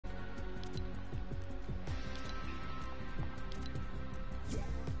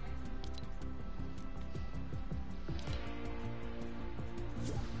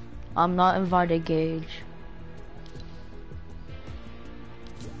I'm not invited, Gage.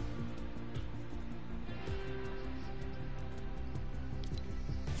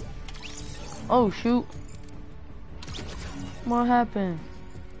 Oh shoot. What happened?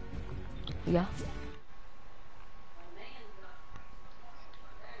 Yeah.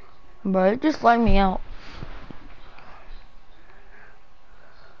 Bro, just let me out.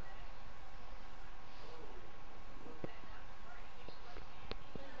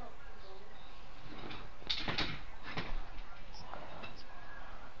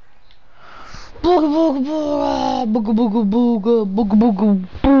 Booga booga booga booga booga booga booga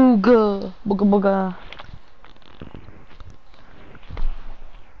booga booga booga.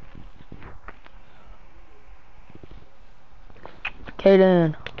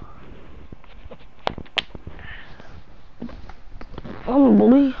 Kaden. Oh,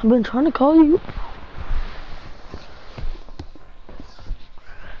 bully, I've been trying to call you.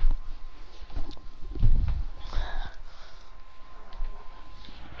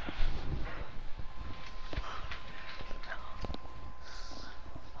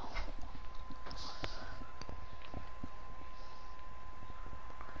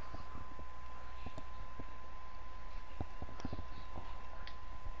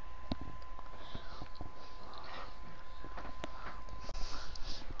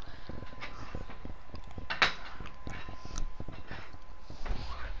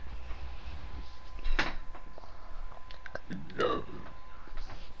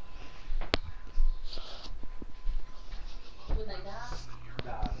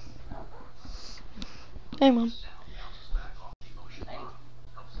 Hey, Mom.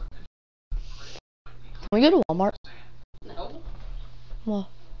 Can we go to Walmart? No. What?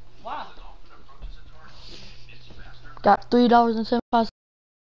 Why? Got $3.75.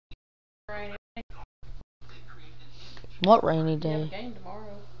 What rainy We have a day? game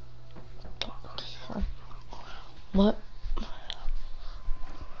tomorrow. What?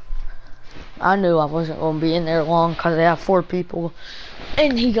 I knew I wasn't going to be in there long because they have 4 people.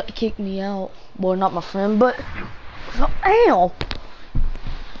 And he got kicked me out. Well, not my friend, but... Ow!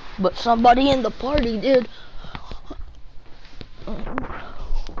 But somebody in the party did.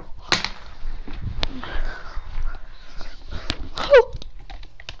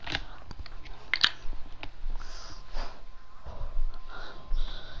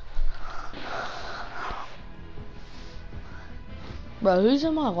 Bro, who's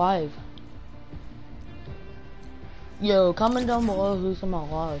in my live? Yo, comment down below who's in my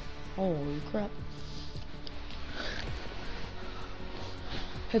live. Holy crap.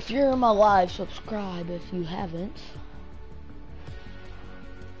 If you're in my live, subscribe if you haven't.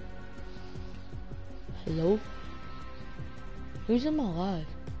 Hello? Who's in my live?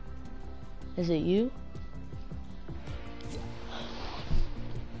 Is it you?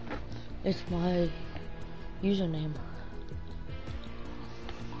 It's my username.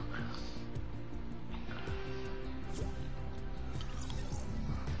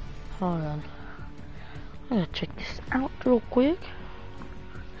 Hold on. I'm gonna check this out real quick.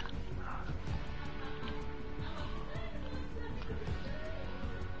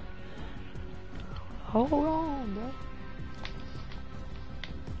 Hold on, bro.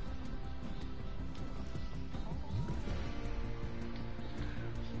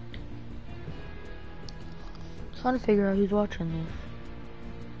 Trying to figure out who's watching this.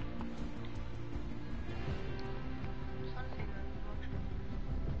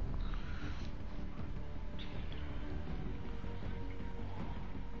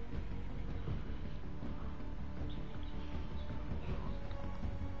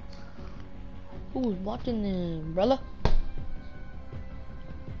 Who's watching this, brother?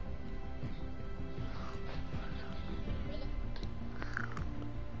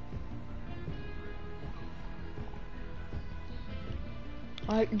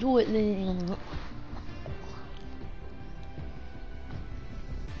 Alright, do it then.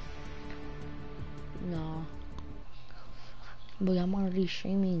 No. But I'm already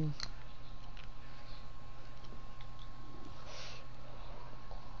streaming.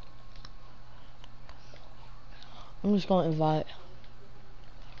 I'm just gonna invite.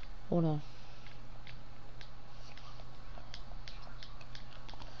 Hold on.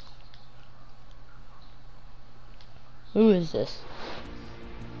 Who is this?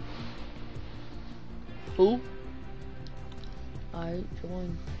 Who? I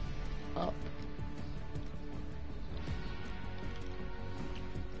join up.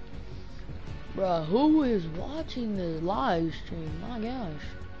 Bruh, who is watching the live stream? My gosh.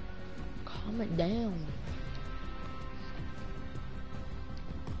 Comment down.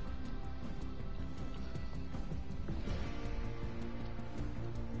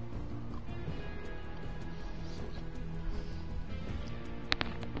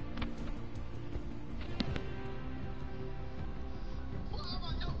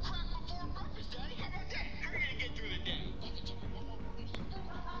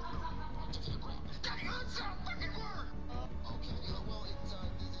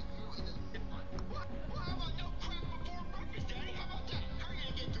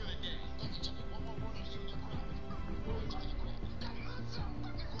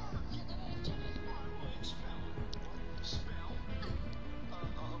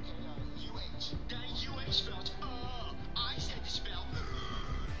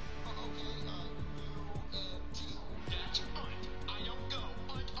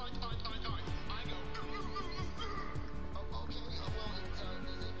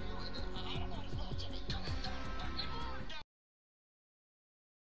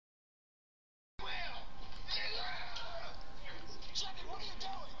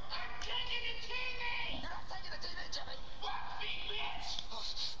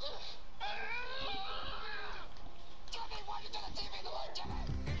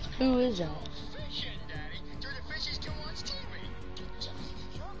 Who is that?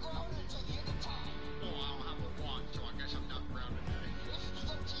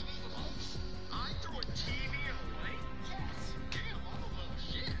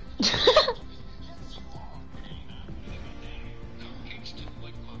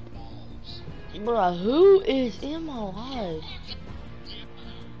 Bruh, who is in my life?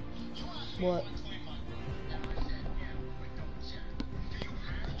 What?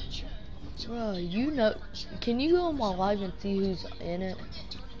 Bruh, you know, can you go on my live and see who's in it?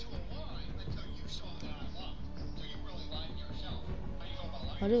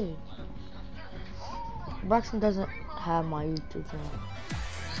 I do. Braxton doesn't have my YouTube channel.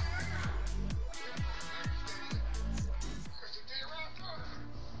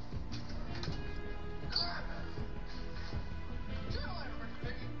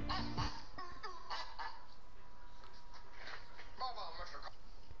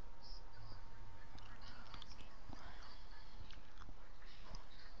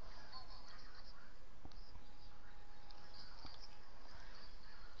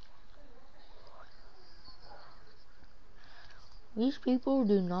 These people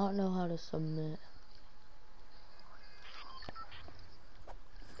do not know how to submit.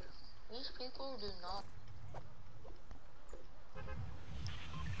 These people do not.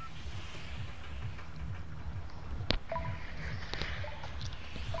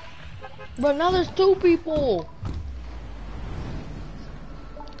 But now there's 2 people.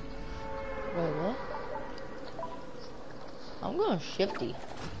 Wait, what? I'm going shifty.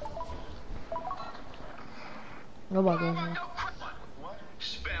 Nobody in here.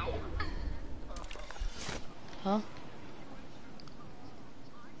 Huh?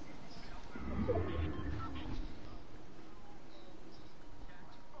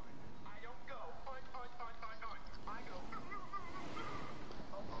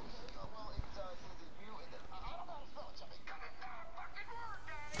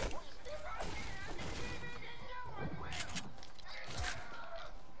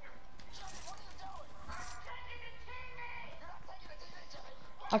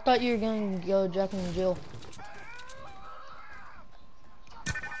 I thought you were gonna go Jack and Jill.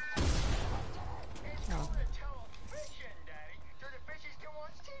 Oh.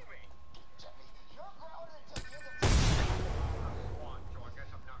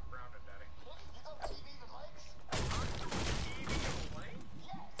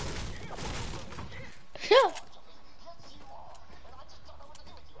 Yeah.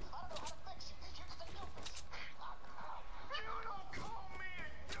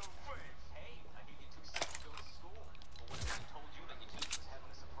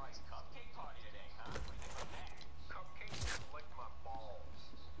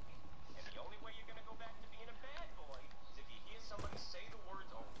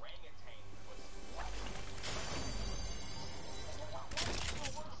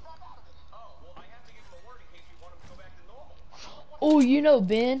 Oh, you know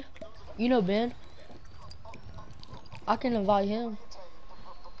Ben? You know Ben? I can invite him.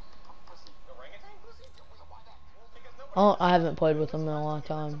 Oh, I haven't played with him in a long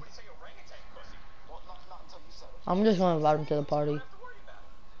time. I'm just gonna invite him to the party.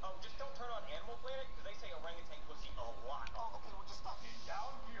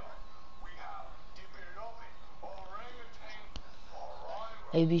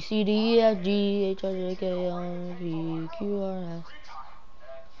 A B C D E F G H I J K L M N P Q R S.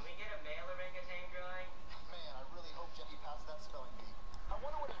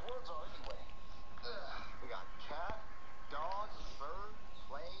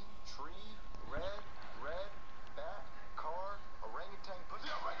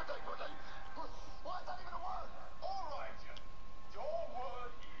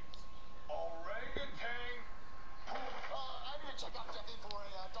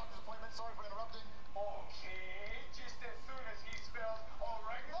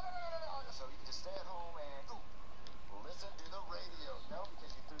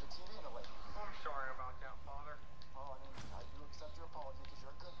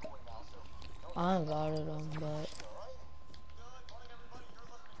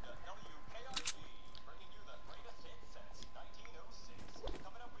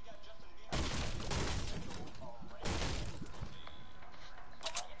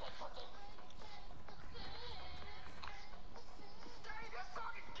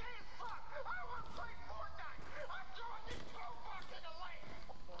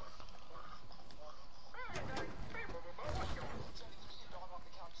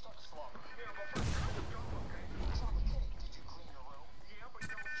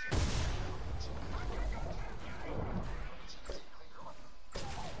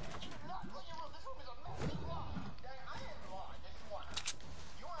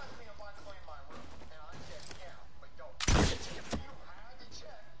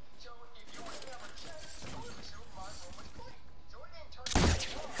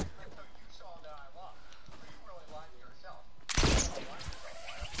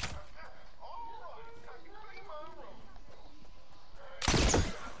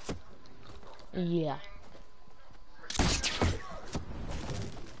 Yeah.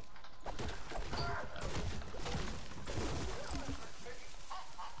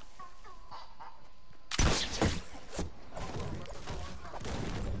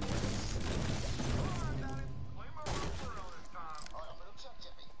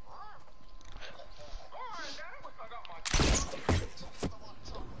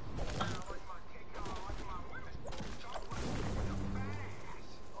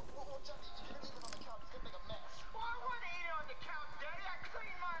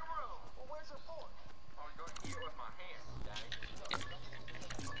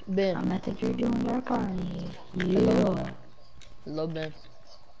 Ben. I message you doing your party. Hello. Yeah. Hello, Ben.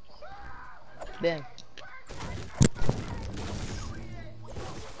 Ben.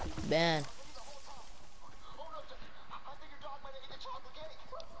 Ben.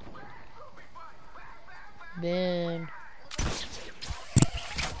 Ben.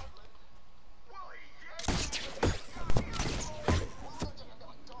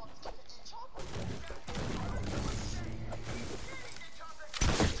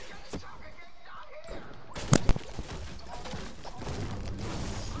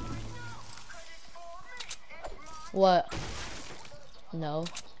 What? No.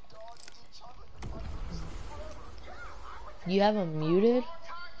 You have him muted?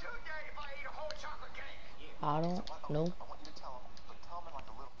 I don't know.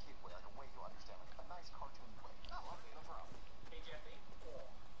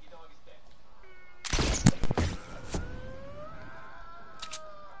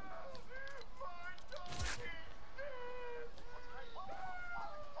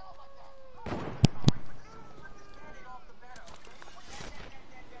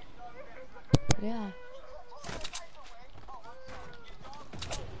 Yeah.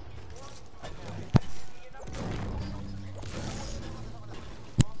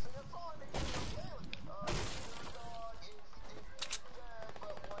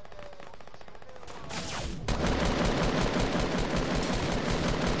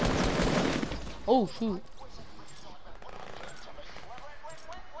 Oh, shoot.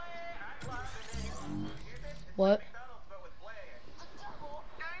 What?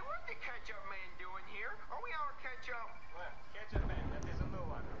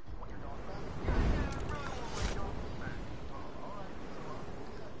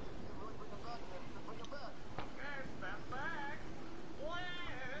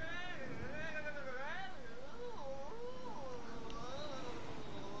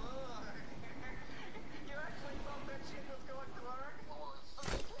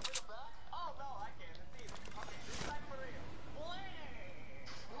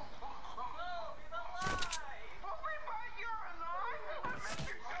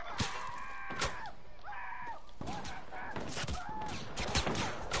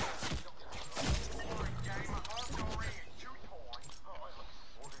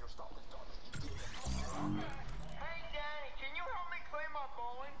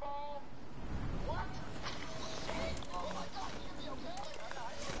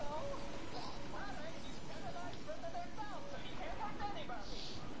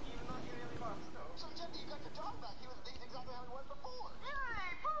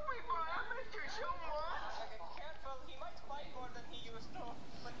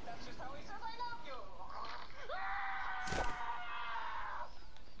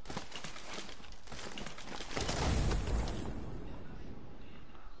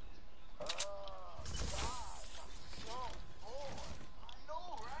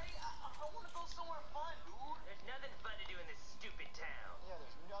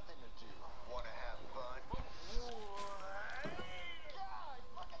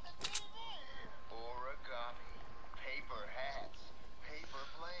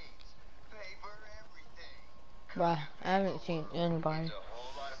 Bruh, I haven't seen anybody.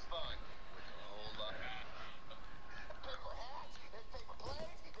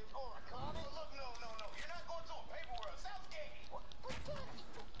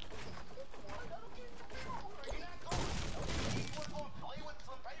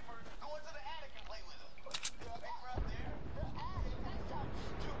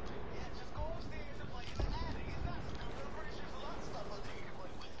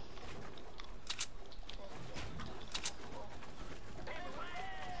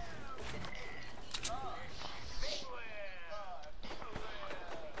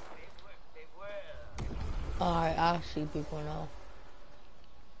 Alright, I see people now.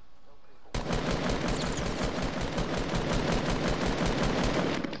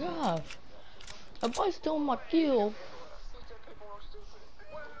 Gosh, that boy's stealing my kill.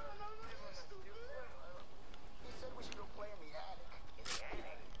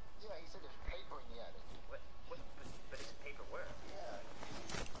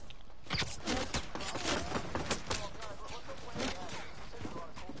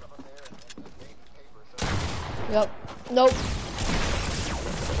 Nope.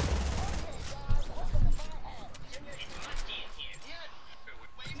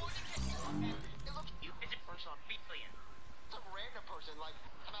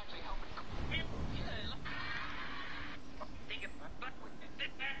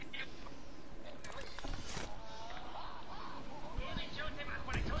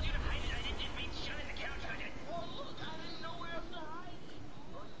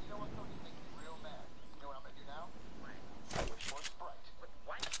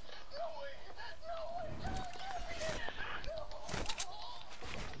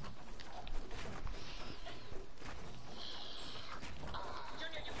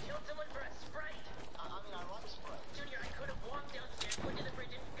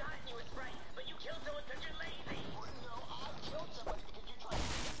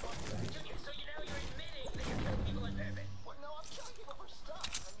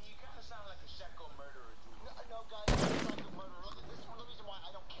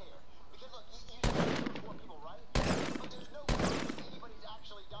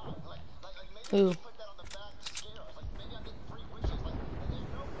 Who?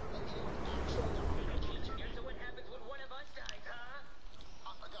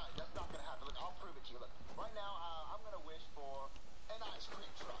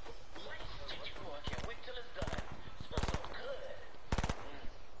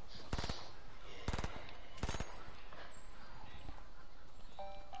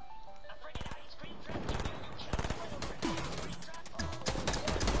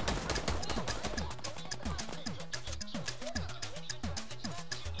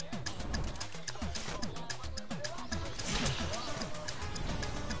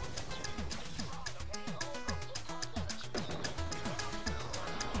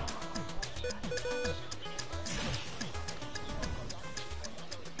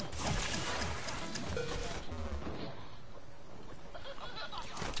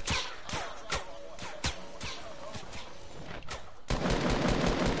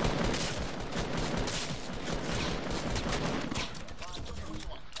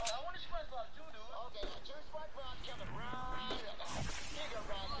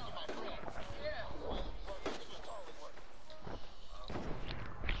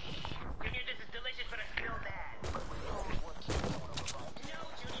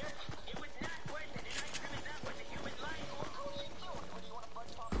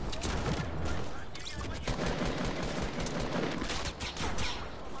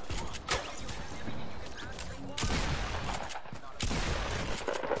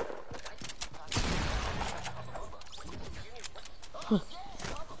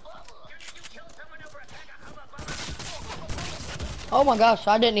 Oh my gosh,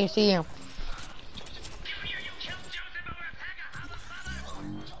 I didn't even see him.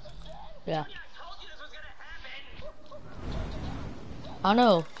 Yeah. I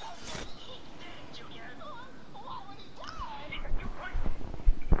know.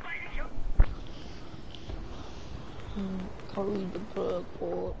 Read the book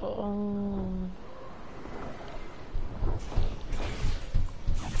or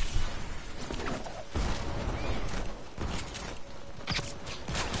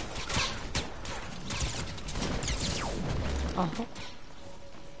uh-huh.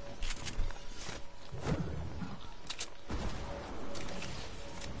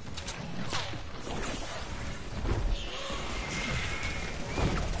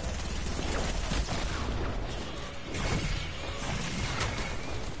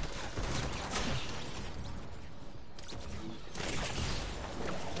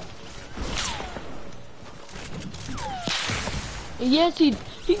 Yes, he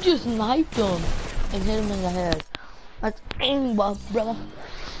just knifed him and hit him in the head. That's aimbot, brother.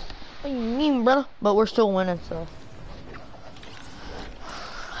 What do you mean, brother? But we're still winning, so.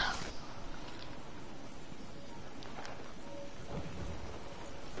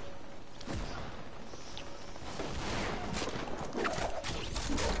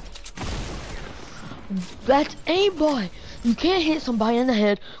 That's aimbot. You can't hit somebody in the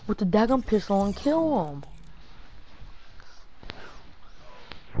head with the daggone pistol and kill them.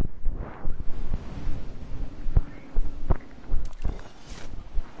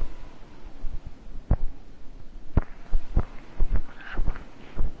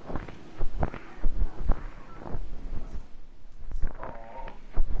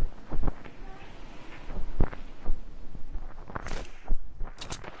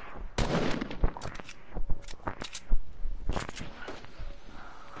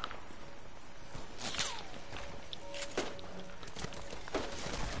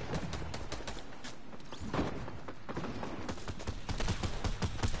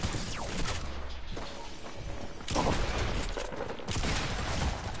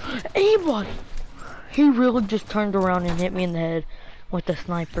 Anybody! He really just turned around and hit me in the head with the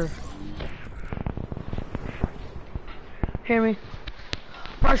sniper. Hear me?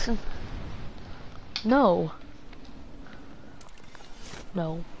 Bryson! No.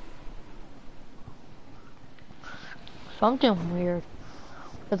 No. Something weird.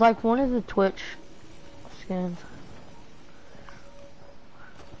 It's like one of the Twitch skins.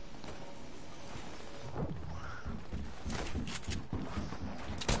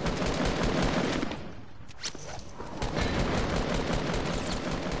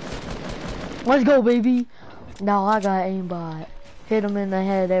 Let's go, baby. Now I got aimbot. Hit him in the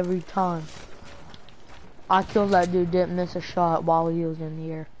head every time. I killed that dude, didn't miss a shot while he was in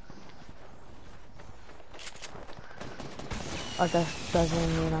the air. That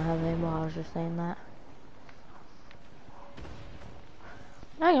doesn't mean I have aimbot, I was just saying that.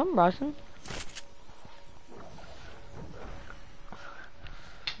 Hey, I'm Bryson.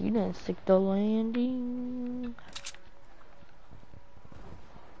 You didn't stick the landing.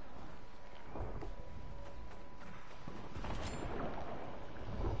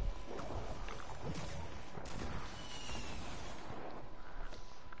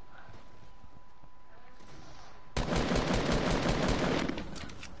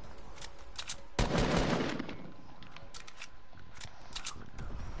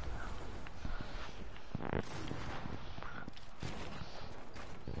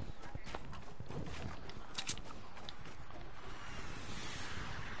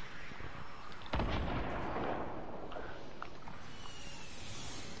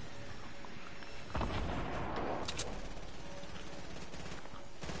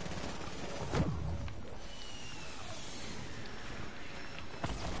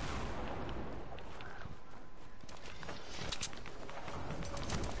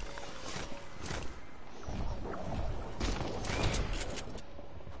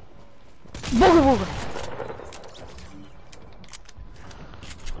 Booga booga.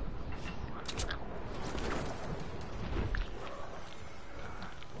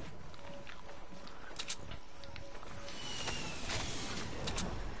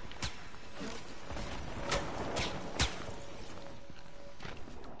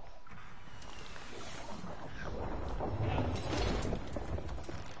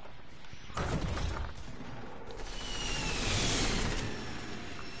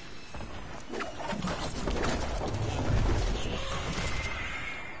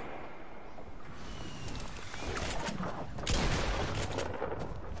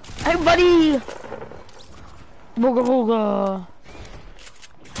 Hey buddy! Booga booga!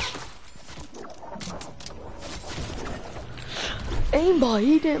 Aimbot,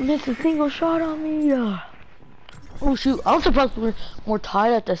 he didn't miss a single shot on me. Oh shoot, I'm surprised we're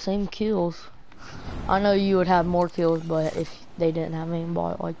tied at the same kills. I know you would have more kills, but if they didn't have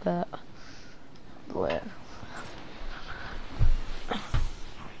aimbot like that. But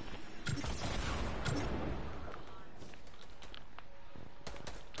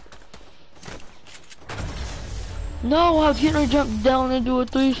no, how can I jump down and do a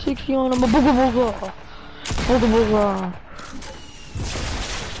 360 on him? Booga booga! Booga booga!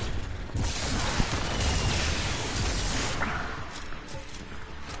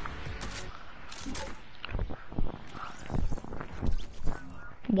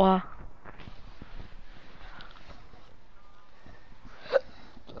 Why?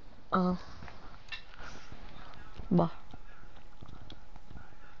 Bah.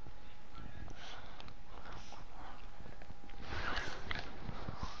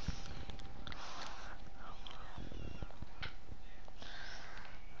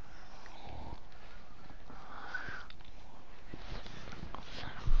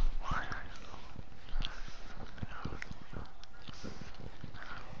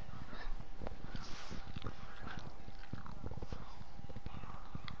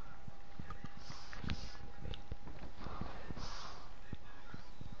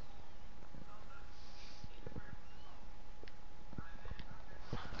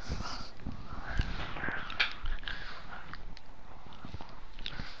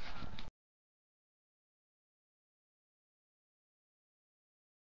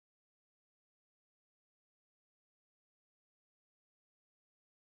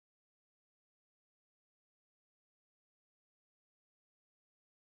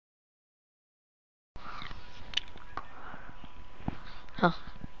 Huh.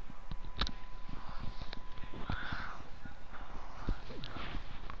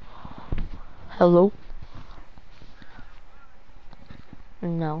 Hello?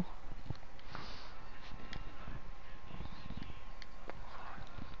 No.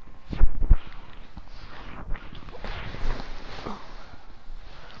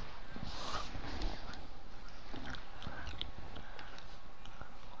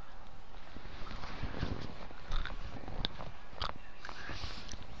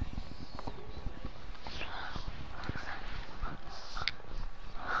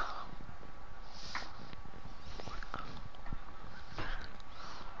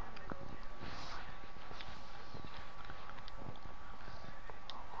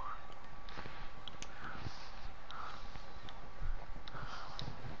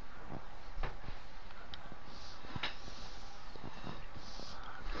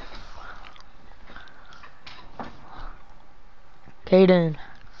 Kaden.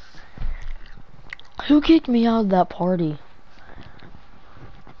 Who kicked me out of that party?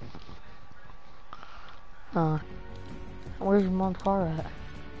 Where's your mom's car at?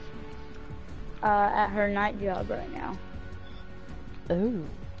 At her night job right now. Ooh.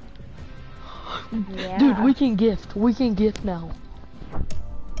 Yeah. Dude, we can gift. We can gift now.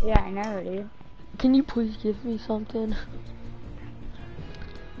 Yeah, I know, dude. Can you please give me something?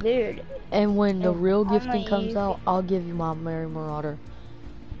 Dude. And when the If real only gifting comes you out, I'll give you my Mary Marauder.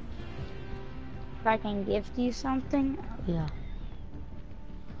 If I can gift you something, Yeah.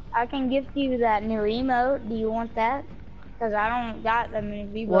 I can gift you that new emote. Do you want that? Cause I don't got that many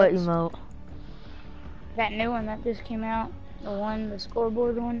V-Bucks. What emote? That new one that just came out. The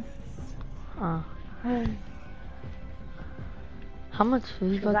scoreboard one. How much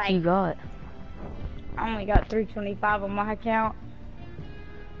V-Bucks Like- you got? I only got 325 on my account.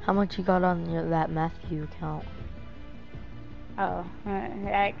 How much you got on that Matthew account? Oh,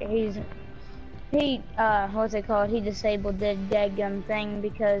 what's it called? He disabled the dadgum thing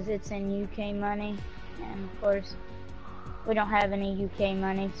because it's in UK money, and of course, we don't have any UK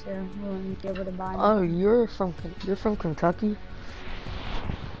money, so we wouldn't be able to buy Oh, anything. you're from Kentucky?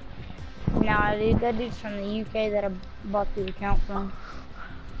 Nah, dude, that dude's from the UK that I bought the account from.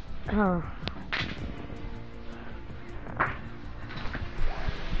 Oh.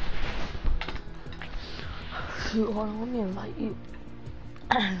 Shoot, hold on, let me invite you.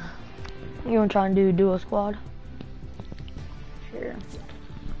 You wanna try and do a duo squad? Sure.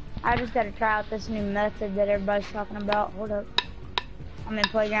 I just gotta try out this new method that everybody's talking about. Hold up. I'm in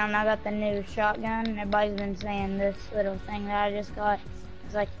Playground, I got the new shotgun, and everybody's been saying this little thing that I just got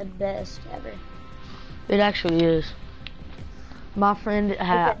is like the best ever. It actually is. My friend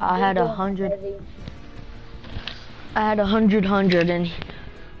had, I had 100, I had 100, and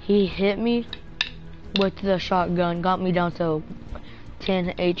he hit me with the shotgun, got me down to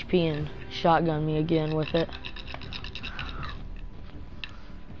 10 HP and shotgun me again with it.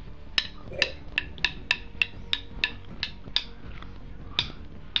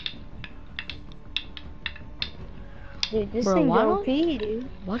 Dude, this Bro, thing's why OP, dude.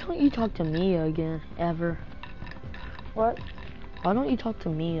 Why don't you talk to Mia again, ever? What? Why don't you talk to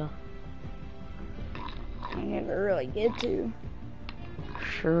Mia? I never really get to.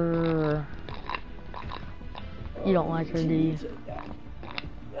 Sure. You don't like her, do you?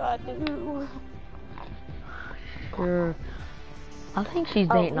 I do. Sure. I think she's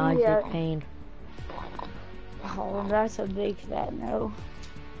Oh, dating Isaac yeah. Payne. Oh, that's a big fat no.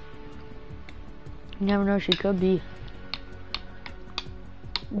 You never know, she could be.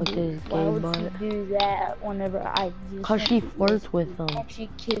 With his Why gay would butt. she do that whenever I just... Cause she flirts with him. And she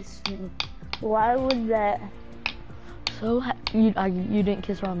kissed me. Why would that... So, you didn't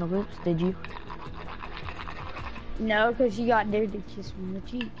kiss her on the lips, did you? No, because she got dared to kiss me on the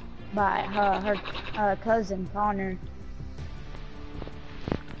cheek by her cousin, Connor.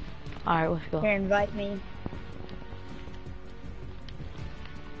 Alright, let's go. Here, invite me.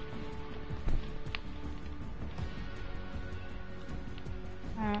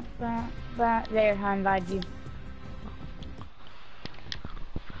 There, I invite you.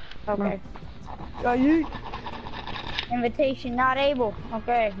 Okay. Are you? Invitation not able.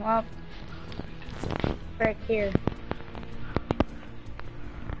 Okay, well. Right here.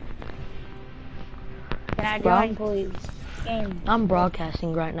 Can I join, please? Game. I'm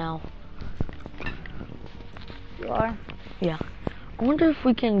broadcasting right now. You are? Yeah. I wonder if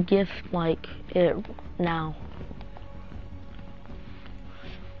we can gift, like, it now.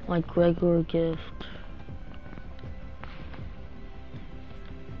 Like, regular gift.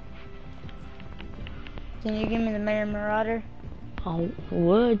 Can you give me the Mary Marauder? I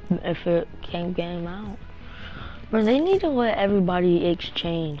would if it came out. But they need to let everybody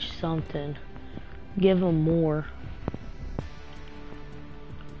exchange something. Give them more.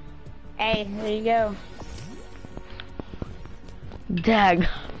 Hey, there you go. Dag.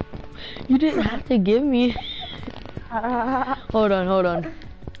 You didn't have to give me. Hold on.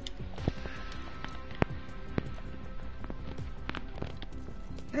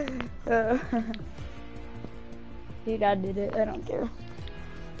 Dude, I did it. I don't care.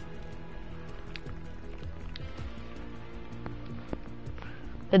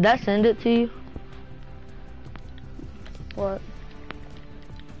 Did that send it to you? What?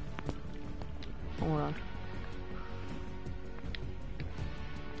 Hold on.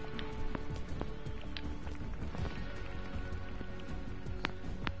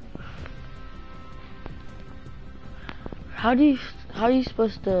 How are you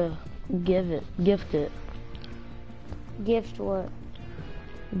supposed to gift it? Gift what?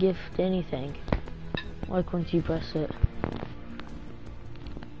 Gift anything. Like once you press it.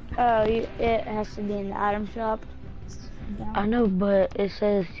 Oh, it has to be in the item shop. I know, but it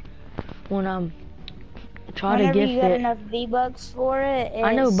says when I'm trying to Whenever you gift got it. enough V-Bucks for it,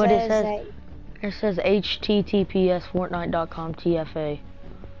 I it know, but says that. it says https Fortnite.com TFA.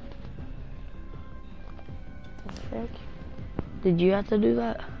 The frick? Did you have to do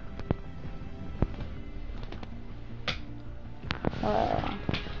that?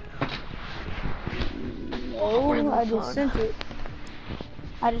 No, I just sent it.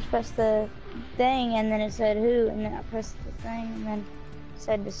 I just pressed the thing and then it said who, and then I pressed the thing and then it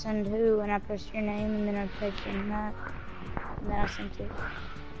said to send who, and I pressed your name and then I typed in that, and then I sent it.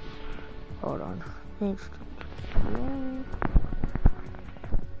 Hold on.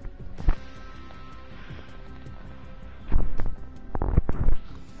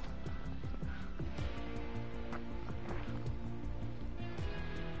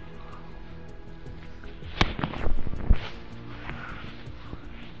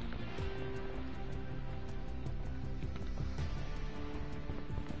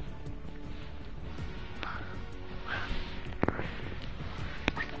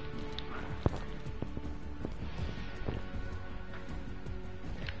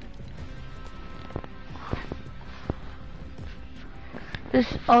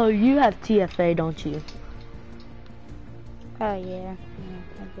 Oh, you have TFA, don't you? Oh yeah,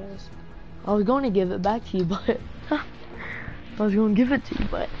 I guess. I was going to give it back to you, but I was going to give it to you,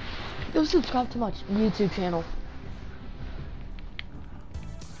 but go subscribe to my YouTube channel.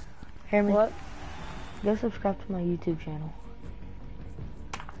 Hear me? What? Go subscribe to my YouTube channel.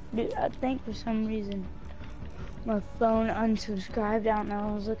 Dude, I think for some reason my phone unsubscribed. I don't know.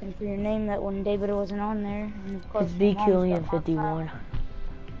 I was looking for your name that one day, but it wasn't on there. And of course, It's my mom's got my BKillian51. phone.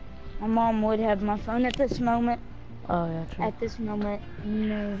 My mom would have my phone at this moment. Oh, yeah, true. At this moment,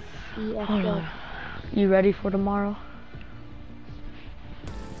 no. Hold on. You ready for tomorrow?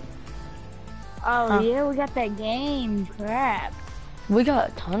 Oh yeah, we got that game. Crap. We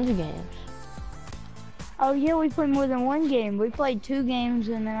got tons of games. Oh yeah, we played more than one game. We played 2 games,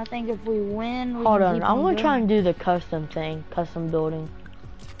 and then I think if we win, we Hold can on, keep I want to try going. and do the custom thing, custom building.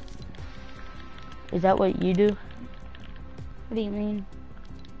 Is that what you do? What do you mean?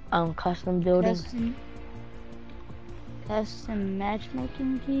 Custom building. Custom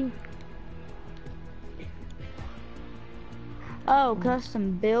matchmaking key? Oh,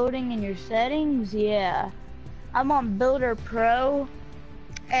 custom building in your settings? Yeah. I'm on Builder Pro,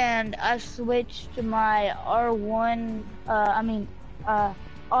 and I switched my R1,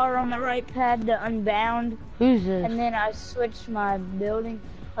 R on the right pad to Unbound. Who's this? And then I switched my building.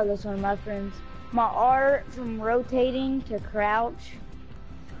 Oh, that's one of my friends. My R from rotating to crouch.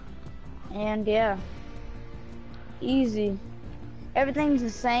 And yeah. Easy. Everything's the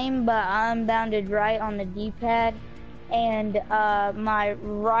same, but I'm bounded right on the D-pad. And my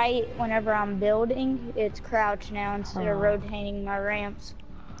right, whenever I'm building, it's crouch now instead of rotating my ramps.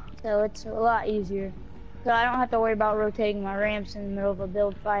 So it's a lot easier. So I don't have to worry about rotating my ramps in the middle of a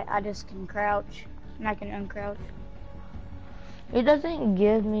build fight. I just can crouch, and I can uncrouch. It doesn't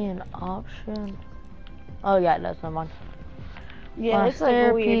give me an option. Oh yeah, that's not mine. Yeah, it's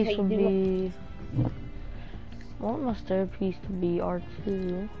like weird how will you do be. I want my stairpiece to be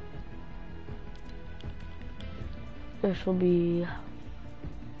R2. This will be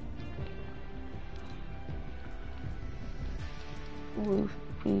roof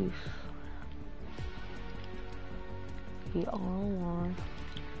piece. Be R1.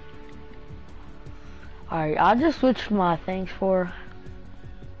 Alright, I just switched my things for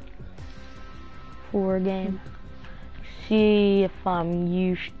a game. See if I'm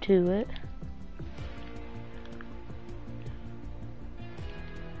used to it.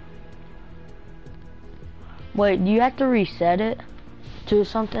 Wait, do you have to reset it to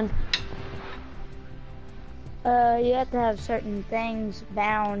something? You have to have certain things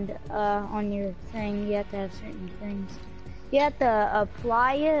bound on your thing. You have to have certain things. You have to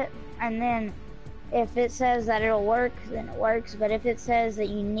apply it, and then if it says that it'll work, then it works. But if it says that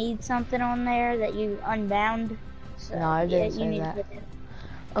you need something on there that you unbound, so no, I didn't say that.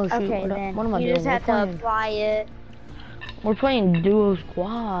 Oh shoot, okay, then what am I you doing? just have to apply it. We're playing duo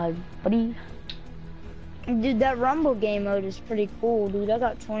squad, buddy. Dude, that Rumble game mode is pretty cool, dude. I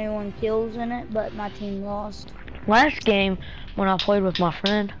got 21 kills in it, but my team lost. Last game, when I played with my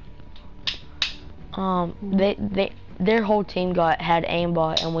friend, their whole team had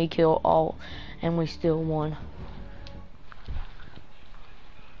aimbot, and we killed all, and we still won.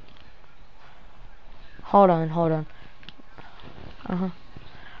 Hold on. Hold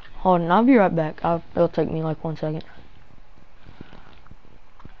on, I'll be right back. It'll take me like 1 second.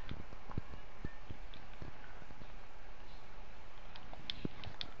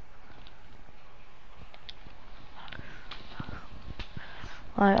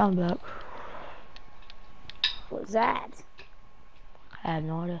 Alright, I'm back. What's that? I had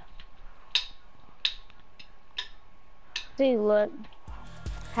no idea. See, look.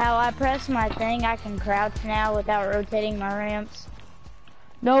 How I press my thing, I can crouch now without rotating my ramps.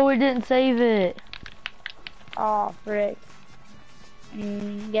 No, it didn't save it. Oh, frick.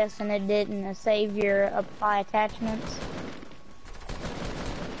 Guessing it didn't save your apply attachments.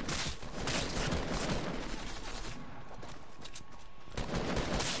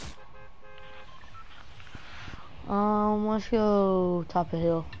 Let's go top of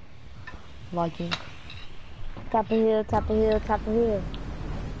hill. Viking. Top of hill, top of hill, top of hill.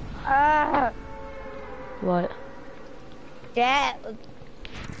 Ah! What? That.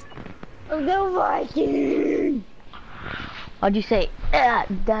 Let's go Viking! Why'd you say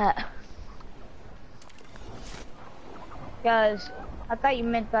that? Guys, I thought you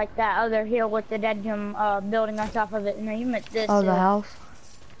meant like that other hill with the deadgum building on top of it. No, you meant this Oh, hill. the house?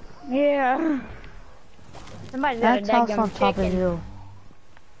 Yeah. Somebody's got a That's house deadgum on top of chicken. hill.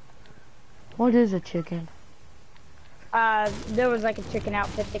 What is a chicken? There was like a chicken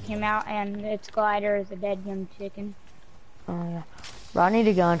outfit that came out, and its glider is a deadgum chicken. Oh yeah. Bro, I need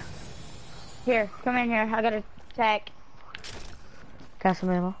a gun. Here, come in here. I got a tack. Got some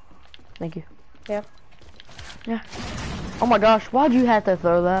ammo. Thank you. Yep. Yeah. Oh my gosh, why'd you have to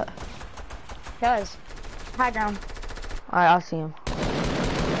throw that? Cause high ground. Alright, I see him.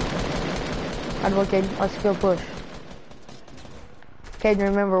 Okay, let's go push. Okay,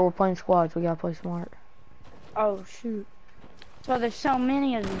 remember we're playing squads. We gotta play smart. Oh shoot. So there's so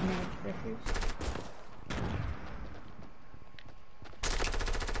many of these motherfuckers.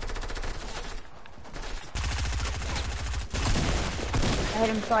 I hit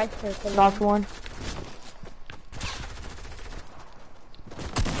him twice. Last one.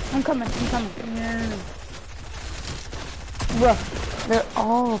 I'm coming. Yeah. Bruh, they're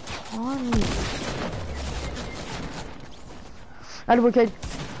all upon me. Attaboy, kid.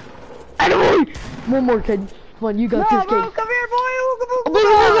 Attaboy! One more, kid. Come on, you got this, bro, kid. come here, boy.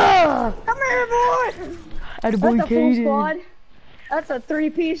 Booga! Come here, boy. Attaboy, That's a full kid. squad. That's a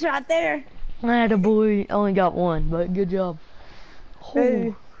 3-piece right there. Attaboy. Only got one, but good job. Oh,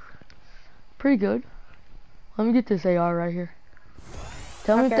 Hey. pretty good. Let me get this AR right here.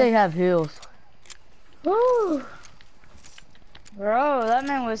 Tell me if Okay. they have heals. Woo. Bro, that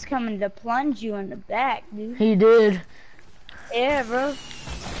man was coming to plunge you in the back, dude. He did. Yeah, bro.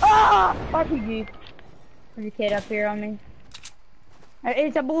 Ah! RPG. There's a kid up here on me.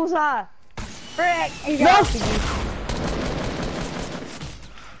 It's a bullseye. Frick! He's got No! RPG.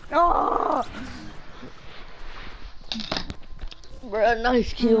 Oh! Bruh,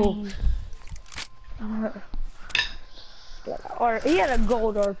 nice kill. Or he had a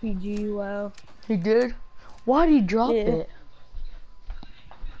gold RPG. Wow. He did? Why'd he drop Yeah. it?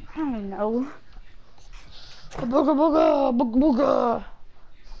 I don't know. Booga booga, booga booga.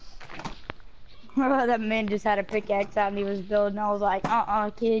 That man just had a pickaxe out and he was building. I was like,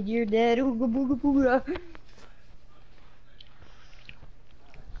 kid, you're dead. Ooga booga booga.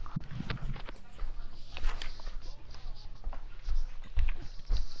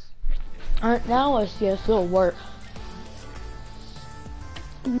 Now let's see if it'll work.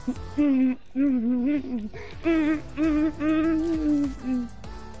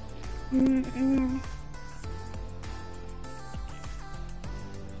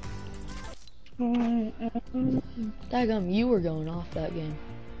 Daggum, you were going off that game.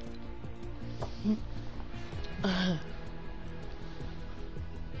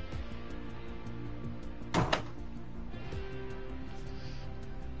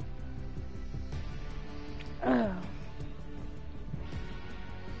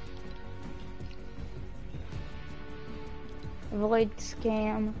 Avoid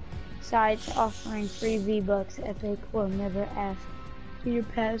scam sites offering free V-Bucks. Epic will never ask for your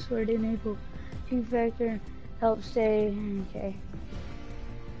password. Enable two-factor help stay. Okay.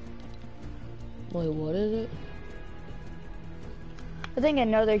 Wait, what is it? I think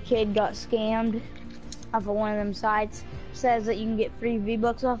another kid got scammed off of one of them sites. Says that you can get free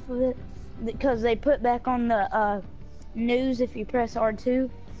V-Bucks off of it because they put back on the news if you press R2.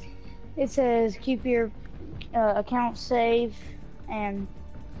 It says keep your account safe and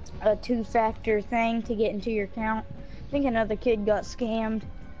a two-factor thing to get into your account. I think another kid got scammed.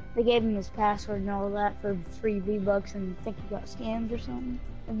 They gave him his password and all that for free V-Bucks, and I think he got scammed or something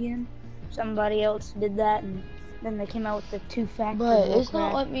again. Somebody else did that, and then they came out with the two-factor. But it's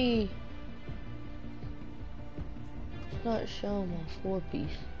not let me. It's not showing my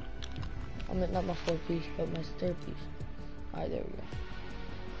 4-piece. I mean, not my 4-piece, but my stairpiece. Alright, there we go.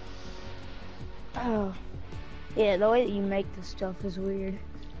 Oh, yeah, the way that you make this stuff is weird.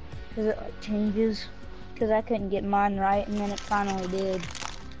 Cause it like changes. Cause I couldn't get mine right, and then it finally did.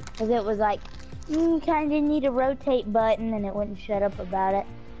 Cause it was like, kinda need a rotate button, and it wouldn't shut up about it.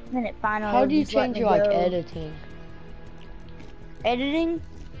 And then it finally. How do you just let change me your like go. editing? Editing?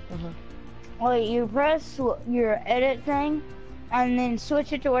 Uh-huh. Well, you press your edit thing, and then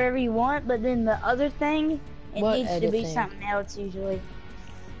switch it to whatever you want. But then the other thing, it What needs to be editing? something else usually.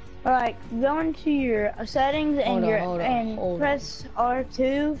 Like go into your settings and Hold on. press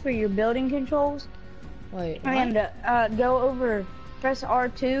R2 for your building controls. Wait. And go over, press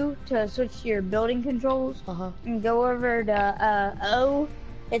R2 to switch to your building controls. And go over to O.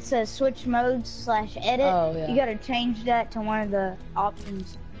 It says switch modes / edit. Oh, yeah. You gotta change that to one of the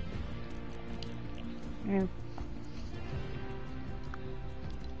options. Yeah.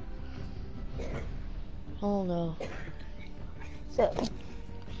 Oh no. So,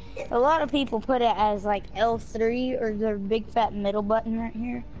 a lot of people put it as like L3 or the big fat middle button right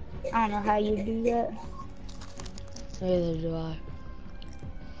here. I don't know how you do that. Neither do I.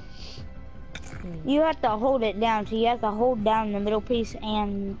 You have to hold it down, so you have to hold down the middle piece,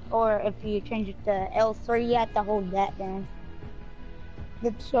 or if you change it to L3, you have to hold that down.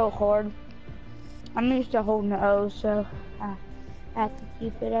 It's so hard. I'm used to holding the O, so I have to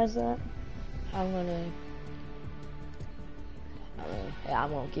keep it as that. I'm gonna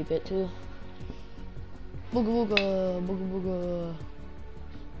keep it too. Booga booga, booga booga.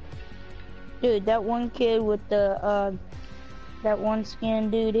 Dude, that one kid with the, that one skin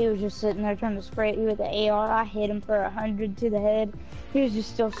dude, he was just sitting there trying to spray at you with the AR. I hit him for 100 to the head. He was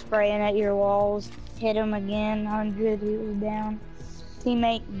just still spraying at your walls. Hit him again, 100, he was down.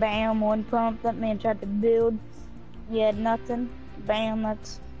 Teammate, bam, one pump. That man tried to build. He had nothing. Bam,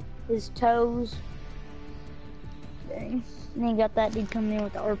 that's his toes. Dang. And then you got that dude coming in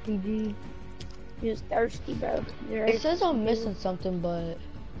with the RPG. He was thirsty, bro. It says I'm missing something, but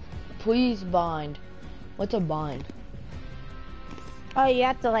please bind. What's a bind? Oh, you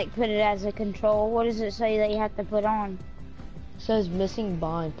have to like put it as a control. What does it say that you have to put on? It says missing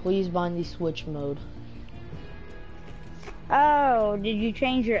bind. Please bind the switch mode. Oh, did you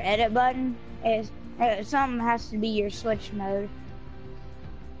change your edit button? Something has to be your switch mode.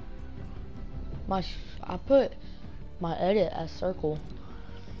 I put my edit as circle.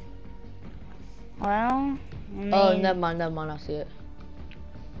 Well, I mean, Oh, never mind. I see it.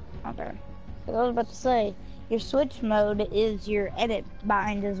 Okay. I was about to say, your switch mode is your edit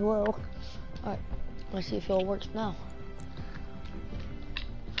bind as well. Alright, let's see if it works now.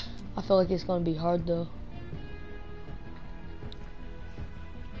 I feel like it's gonna be hard though.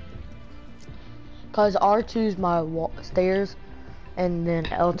 Cause R2's my stairs, and then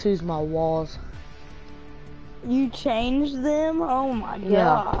L2's my walls. You changed them? Oh my Yeah.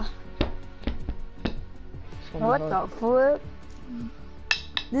 god. What the flip?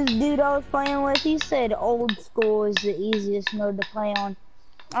 This dude I was playing with, he said old school is the easiest mode to play on.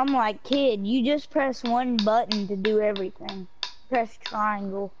 I'm like, kid, you just press one button to do everything. Press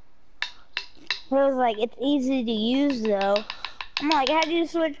triangle. He was like, it's easy to use though. I'm like, how do you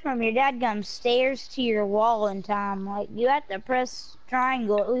switch from your dadgum stairs to your wall in time? Like, you have to press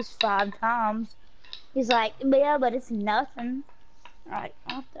triangle at least 5 times. He's like, yeah, but it's nothing. Like,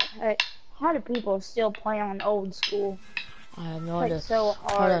 what the heck? How do people still play on old school? I have no It's idea. like so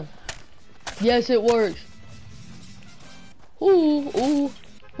Hold hard. on. Yes, it works. Ooh.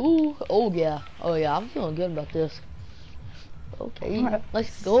 Oh yeah. I'm feeling good about this. Okay,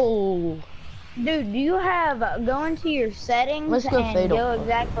 let's go. Dude, do you have, go into your settings Let's go and Fatal. go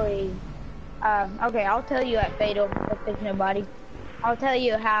exactly, okay, I'll tell you at Fatal if there's nobody. I'll tell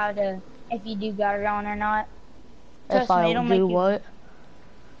you how to, if you do got it on or not. Trust If me, I it'll do make you, what?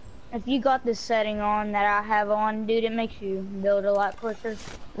 if you got this setting on that I have on, dude, it makes you build a lot quicker.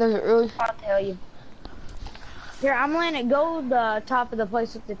 Does it really? I'll tell you. Here, I'm landing, go the top of the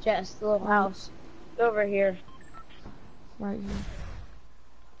place with the chest, the little house. Go over here. Right here.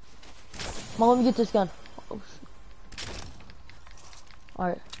 Come on, let me get this gun. Oh, shoot.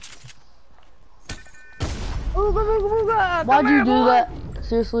 Alright. Why'd you do that?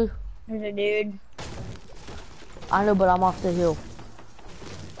 Seriously? There's a dude. I know, but I'm off the hill.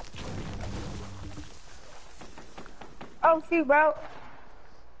 Oh shoot, bro.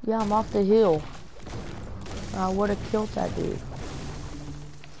 Yeah, I'm off the hill. I would have killed that dude.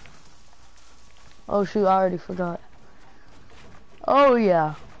 Oh shoot, I already forgot. Oh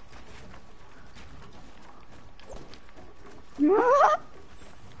yeah.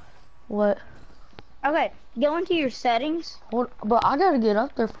 What? Okay, go into your settings. Hold, but I gotta get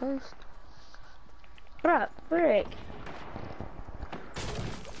up there first. Bruh, frick.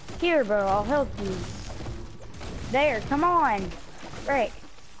 Here, bro, I'll help you. There, come on. Frick.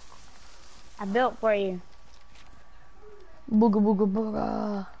 I built for you. Booga booga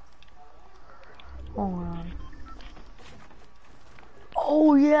booga. Hold on.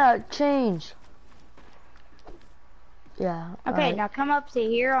 Oh yeah, change. Yeah. Okay, Alright. now come up to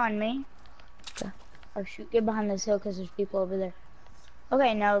here on me. Okay. Oh shoot, get behind this hill because there's people over there.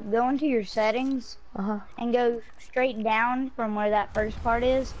 Okay, now go into your settings and go straight down from where that first part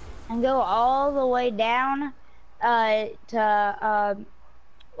is and go all the way down to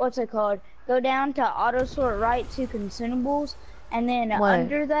what's it called? Go down to auto sort right to consumables, and then Wait.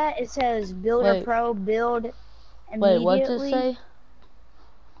 under that it says Builder Wait. Pro build Wait, what's it immediately. say?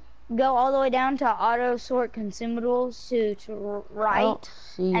 Go all the way down to auto sort consumables to I don't right,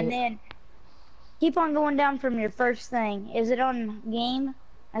 see and it. then keep on going down from your first thing. Is it on game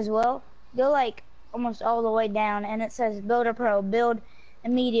as well? Go like almost all the way down, and it says Builder Pro build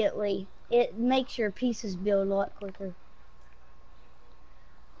immediately. It makes your pieces build a lot quicker.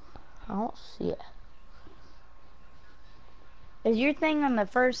 I don't see it. Is your thing on the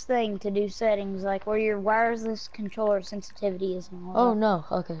first thing to do settings, like where your wireless controller sensitivity is and all Oh that? no.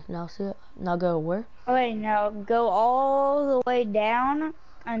 Okay, now see it. Now go where? Okay, now go all the way down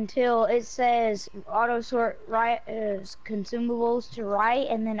until it says auto sort right consumables to right,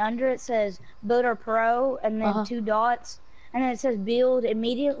 and then under it says Builder Pro, and then 2 dots, and then it says build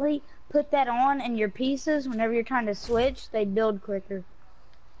immediately. Put that on, and your pieces, whenever you're trying to switch, they build quicker.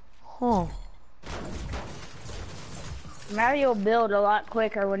 Huh. Now you'll build a lot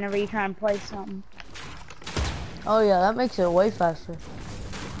quicker whenever you try and play something. Oh yeah, that makes it way faster.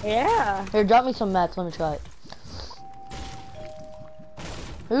 Yeah. Here, drop me some mats. Let me try it.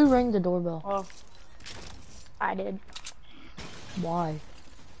 Who rang the doorbell? Well, I did. Why?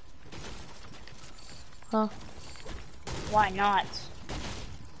 Huh? Why not?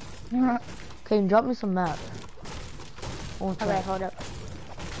 Okay, drop me some mats. Okay, hold up.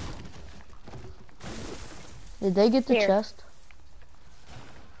 Did they get the Here. chest?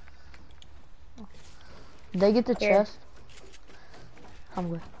 Did they get the Here. chest? I'm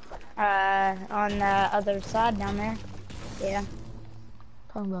good. On the other side down there. Yeah.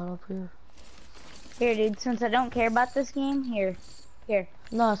 Talking about up here. Here, dude, since I don't care about this game, here.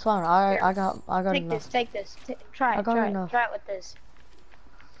 No, it's fine. I got Take enough. this, take this. Try I it, got try enough. it. Try it with this.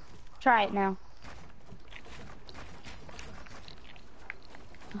 Try it now.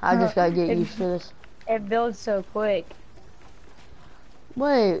 I just gotta get used to this. It builds so quick.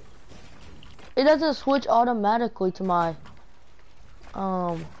 Wait. It doesn't switch automatically to my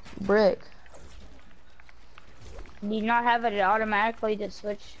brick. Do you not have it automatically to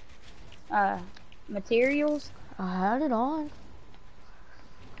switch materials? I had it on.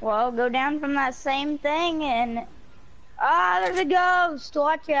 Well, go down from that same thing and... Ah, there's a ghost!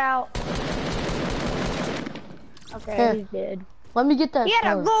 Watch out! Okay, Here. he's dead. Let me get that. He had a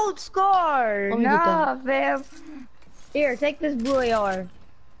scar. gold scar! Let me get Nah, fam. Here, take this blue AR.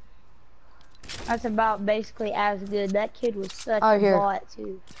 That's about basically as good. That kid was such a here. bot,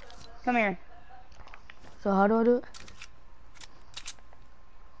 too. Come here. So how do I do it?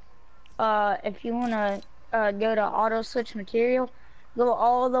 If you wanna go to auto switch material, go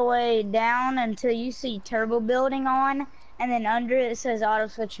all the way down until you see turbo building on, and then under it says auto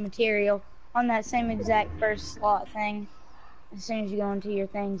switch material on that same exact first slot thing. As soon as you go into your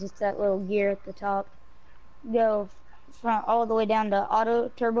things, it's that little gear at the top. Go from all the way down to auto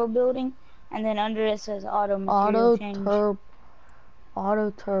turbo building, and then under it says auto material change.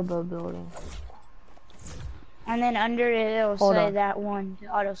 Auto turbo building. And then under it, it'll Hold say on. that one,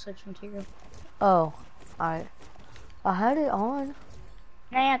 auto switch material. Oh, alright. I had it on.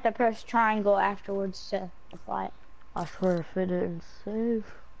 Now you have to press triangle afterwards to apply it. I swear if it didn't save.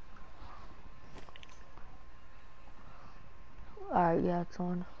 Alright, yeah, it's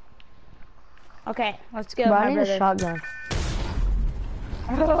on. Okay, let's go, But my I need brother. a shotgun.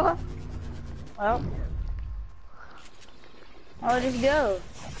 Well, I'll just go.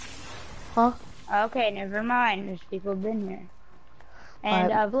 Huh? Okay, never mind. There's people been here. And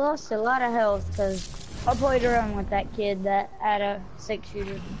Alright. I've lost a lot of health because I played around with that kid that had a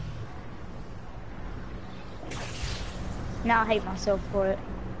 6-shooter. Now I hate myself for it.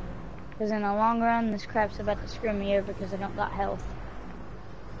 Because in the long run, this crap's about to screw me over because I don't got health.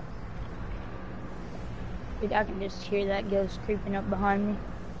 Dude, I can just hear that ghost creeping up behind me.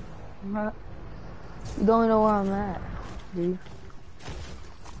 You don't know where I'm at, dude.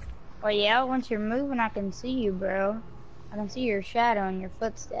 Well, yeah, once you're moving, I can see you, bro. I can see your shadow and your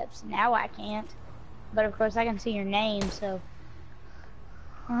footsteps. Now I can't. But of course, I can see your name, so.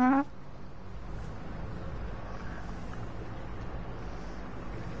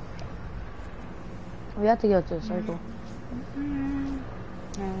 We have to go to a circle.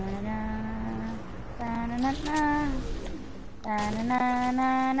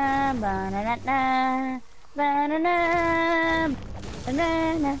 Ba-na-na-na-na, ba-na-na-na, ba-na-na,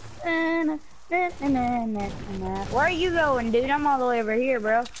 ba-na-na, ba-na, na-na-na-na-na. Where are you going, dude? I'm all the way over here,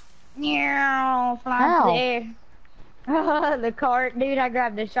 bro. Meow, flying through the How? air. The cart, dude. I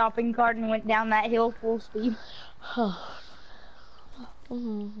grabbed a shopping cart and went down that hill full speed. Uh-huh.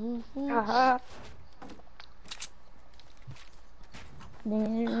 But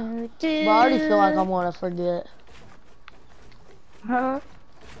I already feel like I'm gonna forget. Huh?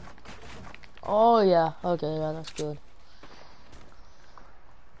 Oh yeah, okay, yeah, that's good.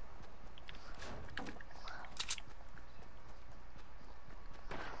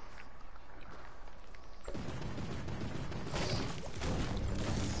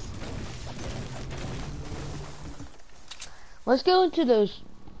 Let's go into those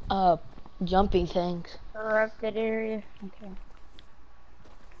jumping things. Corrupted area. Okay.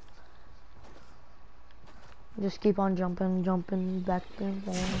 Just keep on jumping back and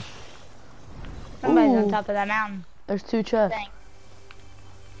forth. Somebody's on Ooh. top of that mountain. There's 2 chests. Dang.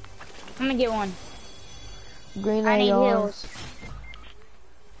 I'm gonna get one. Green I need AR. hills.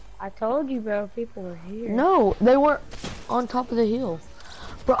 I told you, bro. People were here. No, they weren't on top of the hill.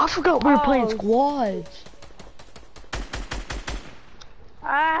 Bro, I forgot we were playing Oh. squads.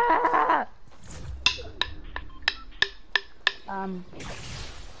 Ah!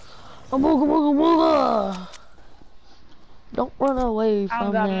 Booga booga booga. Don't run away I don't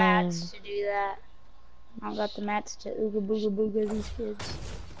from got him. mats to do that. I don't got the mats to ooga booga booga these kids.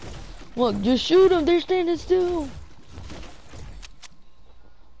 Look, just shoot them. They're standing still.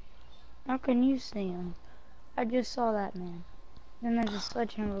 How can you see him? I just saw that man. Then there's a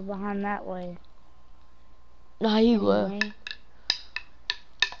sledgehammer behind that way. Nah, he left. Anyway.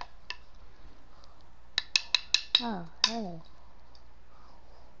 Oh, hey.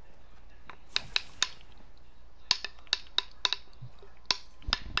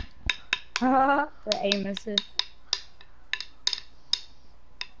 The aim assist.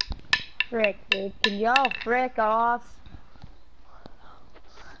 Frick, dude. Can y'all frick off?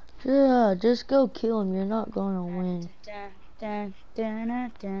 Yeah, just go kill him. You're not gonna win. Dun, dun,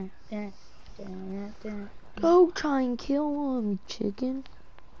 dun, dun, dun, dun, dun. Go try and kill him, you chicken.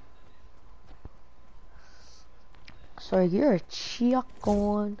 So you're a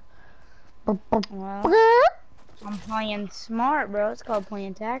chicken. Well, I'm playing smart, bro. It's called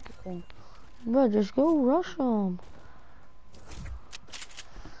playing tactical. Bro, just go rush him.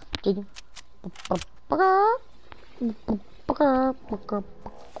 Chicken.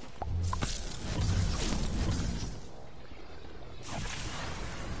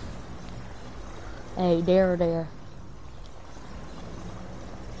 Hey, there.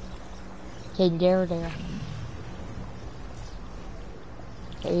 Hey, there.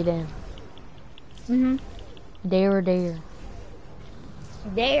 Aiden. There.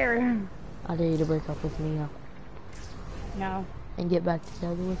 There. I dare you to break up with me now No. and get back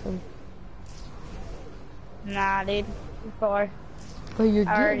together with him. Nah, dude. Before. But you're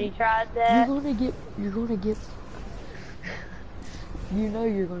I already tried that. You're gonna get you know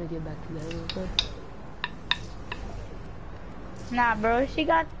you're gonna get back together with her. Nah, bro. She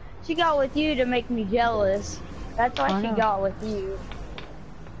got with you to make me jealous. That's why I she know. got with you.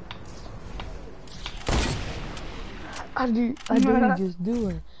 I do you just do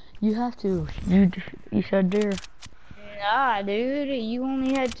it. You have to. You said dare. Nah, dude. You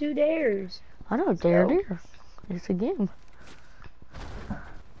only had 2 dares. I know, dare. So- It's a game.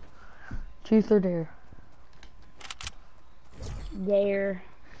 Truth or dare? Dare.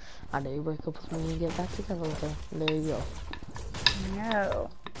 I dare you break up with me and get back together with her. There you go. No.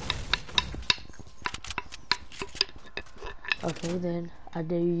 Okay then, I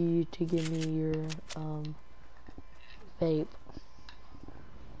dare you to give me your vape.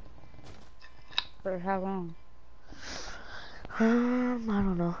 For how long? I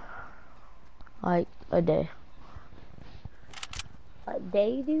don't know. Like a day. A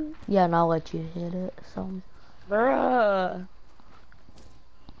day, dude? Yeah, and I'll let you hit it. Some. Bruh.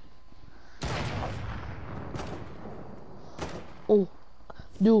 Oh,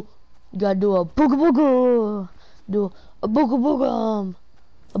 you gotta do a booga booga. Do a booga booga.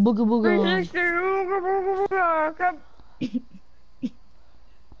 A booga booga.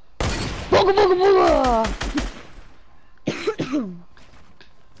 Booga booga booga.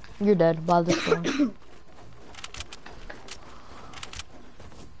 You're dead by this one.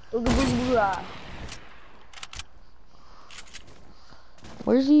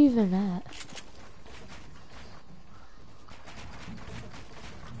 Where's he even at?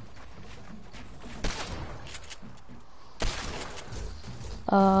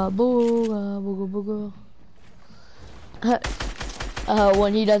 Booga booga booga.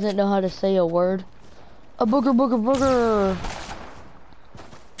 When he doesn't know how to say a word. A booger, booger, booger.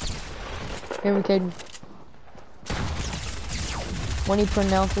 Hear me, Caden. When he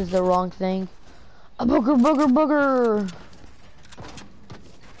pronounces the wrong thing. A booger, booger, booger.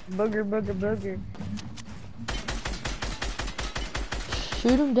 Booger, booger, booger.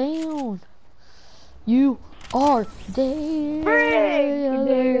 Shoot him down. You are dead. Frick,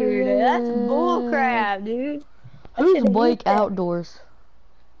 dude. That's bullcrap, dude. Who's Blake Outdoors?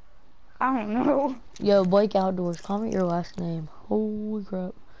 I don't know. Yo, Blake Outdoors, comment your last name. Holy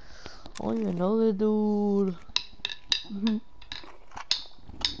crap. I don't even know that dude.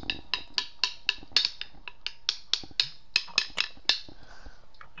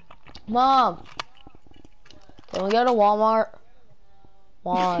 Mom, can we go to Walmart?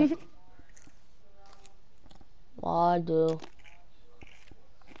 Why? Why do?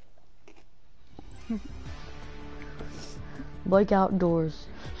 Blake Outdoors.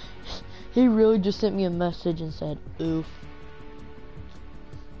 He really just sent me a message and said, oof.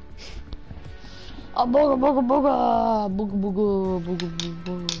 A booga booga booga! Booga booga booga booga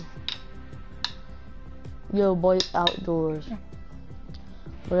booga. Yo, Blake Outdoors.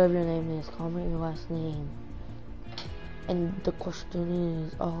 Whatever your name is, comment your last name. And the question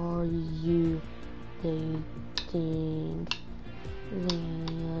is, are you dating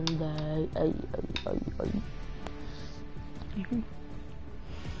Linda?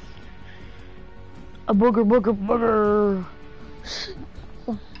 A booger, booger, booger.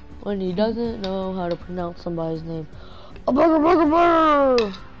 When he doesn't know how to pronounce somebody's name. A booger, booger,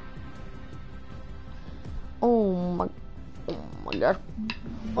 booger. Oh my god.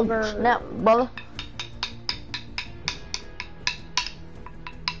 Oh, snap, brother.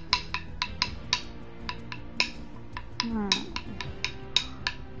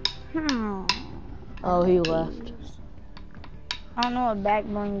 Oh, he left. I don't know what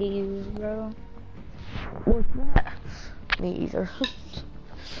backbone to use, bro. What's that? Me either.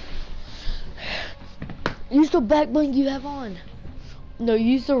 Use the back bling you have on. No,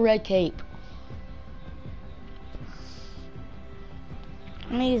 use the red cape.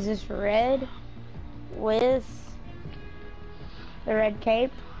 I'm gonna use this red with the red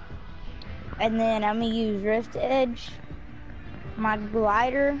cape. And then I'm gonna use Rift Edge. My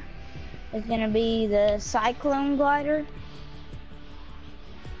glider is gonna be the Cyclone glider.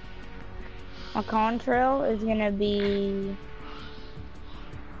 My contrail is gonna be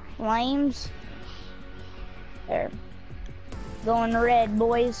Flames. There. Going red,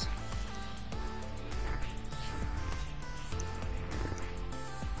 boys.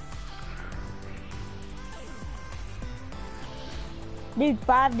 Dude,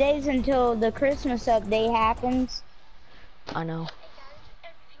 5 days until the Christmas update happens. I know.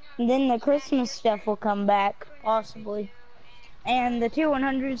 And then the Christmas stuff will come back, possibly. And the Tier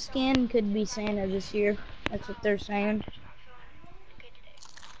 100 skin could be Santa this year. That's what they're saying.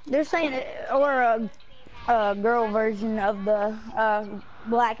 They're saying, or a girl version of the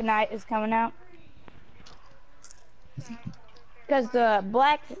Black Knight is coming out. Because the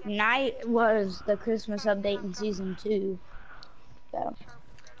Black Knight was the Christmas update in Season 2. So.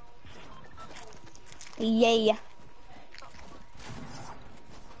 Yeah.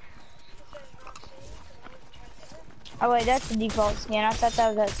 Oh wait, that's the default skin. I thought that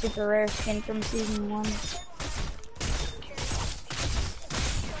was that super rare skin from Season 1.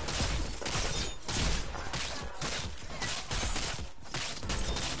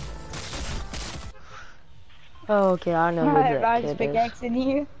 Oh, okay, I know who that kid is. Pickaxing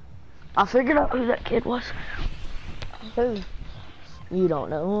you. I figured out who that kid was. Who? You don't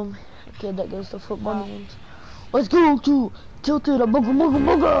know him. The kid that goes to football games. Let's go to Tilted a booga booga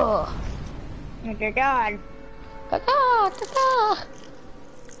booga! Oh dear God. Kaka.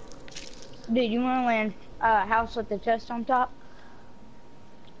 Dude, you wanna land a house with the chest on top?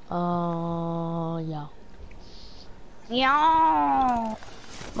 Yeah. Yeah.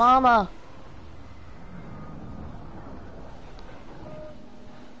 Mama.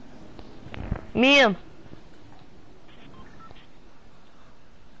 Ma'am.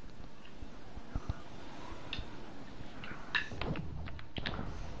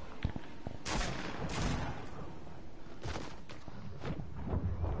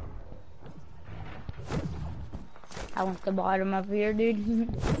 I want the bottom up here, dude.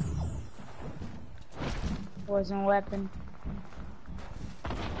 Wasn't a weapon.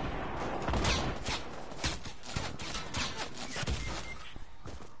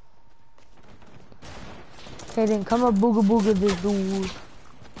 Okay, then come up booga booga this dude.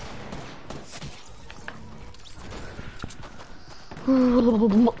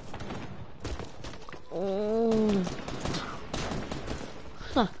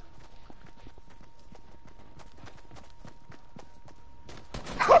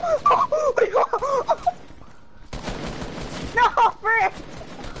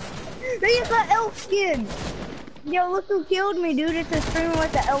 he has the elf skin. Yo, look who killed me, dude. It's a streamer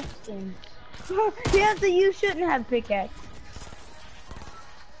with the elf skin. He has the you shouldn't have pickaxe.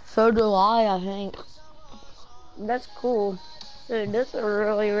 So do I think. That's cool. Dude, that's a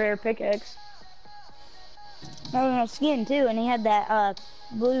really rare pickaxe. No skin too, and he had that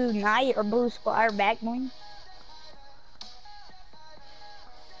blue knight or blue squire back bling.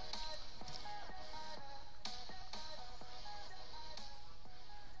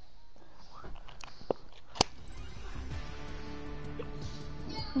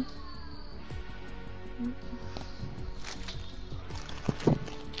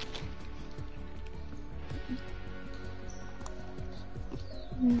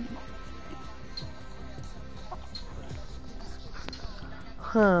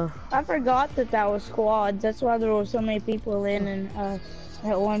 Huh. I forgot that was squads. That's why there were so many people in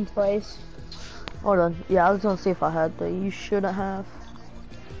at one place. Hold on. Yeah, I was gonna see if I had the you shouldn't have.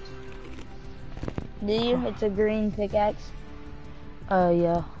 Do you? It's a green pickaxe.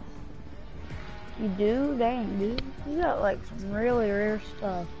 Yeah. You do? Dang, dude. You got like some really rare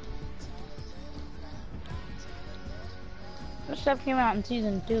stuff. This stuff came out in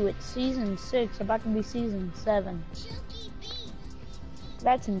season 2. It's season 6, about to be season 7.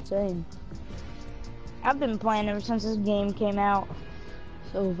 That's insane. I've been playing ever since this game came out.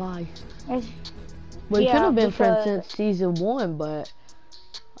 So have I. We could have been friends since season 1, but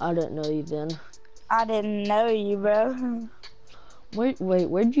I didn't know you then. I didn't know you, bro. Wait,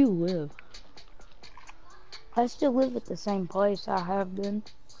 where'd you live? I still live at the same place I have been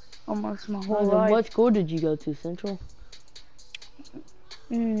almost my whole Then life. what school did you go to, Central?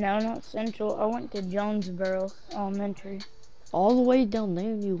 No, not Central. I went to Jonesboro Elementary. All the way down there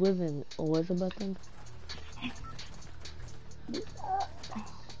and you live in Elizabethton?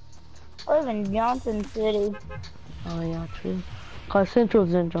 I live in Johnson City. Oh yeah, true. Cause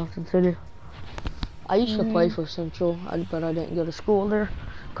Central's in Johnson City. I used to play for Central, but I didn't go to school there.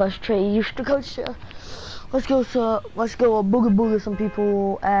 Cause Trey used to coach there. Let's go boogie boogie some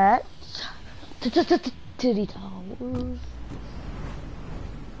people at Titty Towers.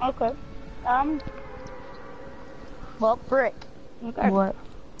 Okay. Well, brick. Okay. What?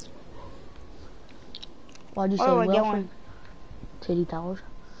 Why'd you say Where are we well going? Titty Towers?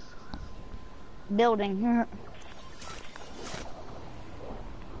 Building.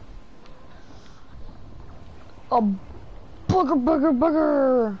 A booger. A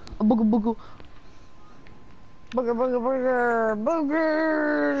booger.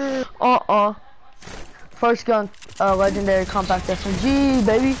 Booger. First gun, legendary compact SMG,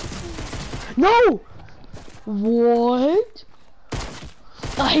 baby. No! What?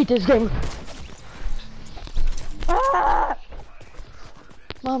 I hate this game. Ah!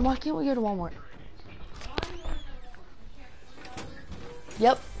 Mom, why can't we go to Walmart?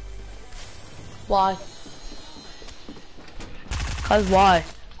 Yep. Why? Cause why?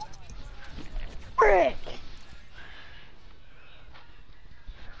 Brick.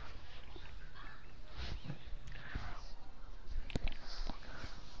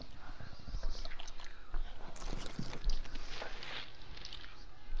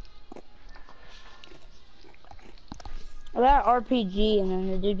 I got an RPG and then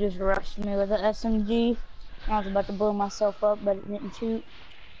the dude just rushed me with an SMG. I was about to blow myself up, but it didn't shoot.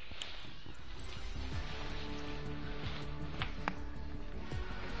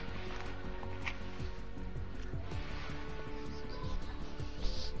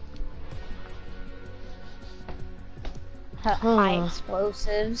 High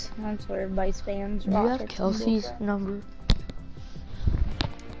explosives. That's what everybody's fans. Do you have Kelsey's number?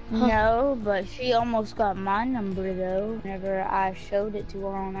 No, but she almost got my number though. Whenever I showed it to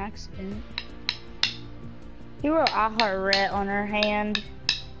her on accident. He wrote I Heart Rhett on her hand.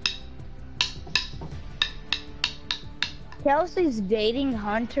 Kelsey's dating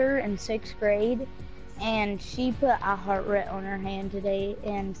Hunter in 6th grade, and she put I Heart Rhett on her hand today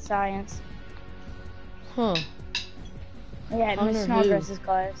in science. Huh. Yeah, Miss Snodgrass's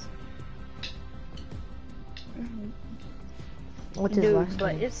class. What's his last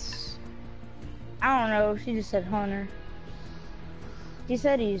but name? it's... I don't know, she just said Hunter. She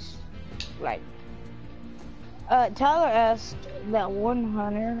said he's, like... Tyler asked that one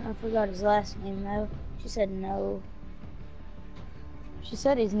Hunter, I forgot his last name though. She said no. She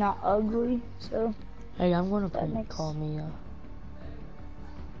said he's not ugly, so... Hey, I'm gonna call me,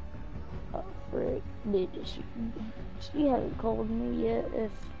 Oh, frick. Dude, she hasn't called me yet,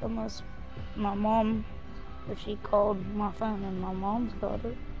 unless my mom... If she called my phone and my mom's called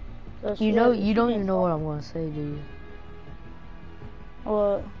her. So you don't even know what I'm gonna say, do you?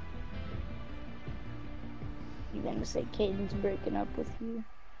 What? You gonna say Caden's breaking up with you?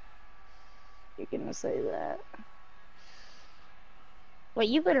 you're gonna say that. Wait,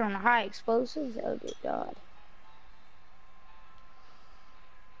 you put it on high explosives? Oh dear God.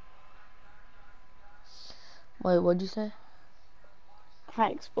 Wait, what'd you say?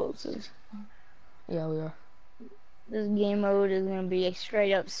 High explosives. Yeah, we are. This game mode is gonna be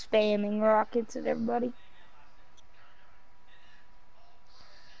straight up spamming rockets at everybody.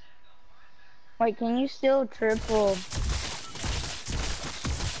 Wait, can you still triple?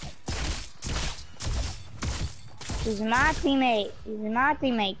 He's my teammate. He's my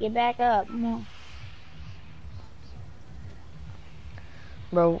teammate. Get back up.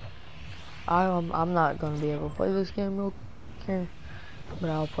 Bro, I'm not gonna be able to play this game real here, but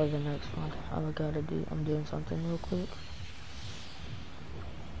I'll play the next one. I'm doing something real quick.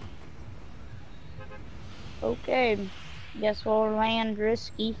 Okay. Guess we'll land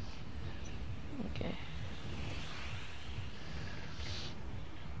risky. Okay.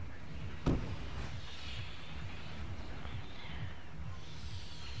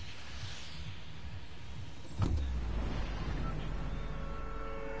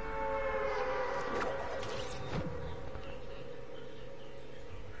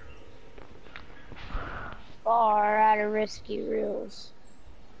 Far out of risky reels.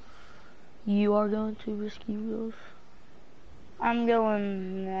 You are going to risky reels? I'm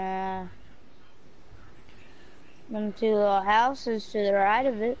going them two little houses to the right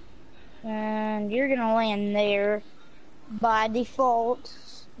of it. And you're gonna land there by default,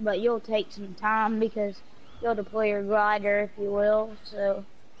 but you'll take some time because you'll deploy your glider, if you will, so,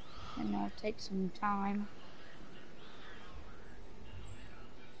 and it'll take some time.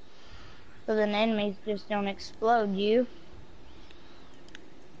 So then enemies just don't explode you.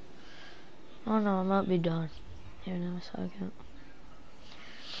 Oh no, I might be done. Here in a second.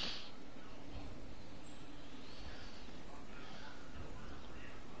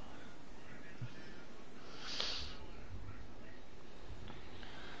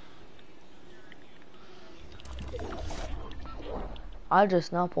 I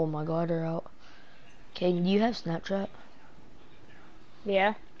just now pulled my glider out. Okay, do you have Snapchat?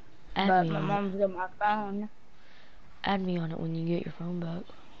 Yeah, Add but me my on mom's got my phone. it. Add me on it when you get your phone back.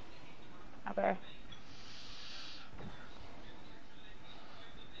 Okay.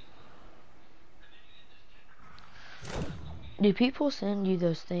 Do people send you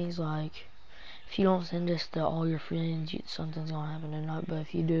those things like, if you don't send this to all your friends, something's gonna happen tonight, but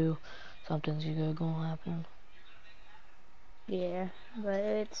if you do, something's gonna happen? Yeah, but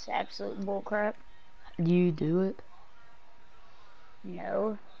it's absolute bullcrap. Do you do it?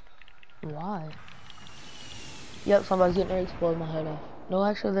 No. Why? Yep, somebody's getting ready to explode my head off. No,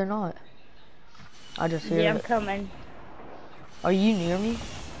 actually they're not. I just hear Yeah, I'm it. coming. Are you near me?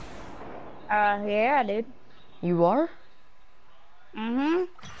 Yeah, dude. You are? Mm-hmm.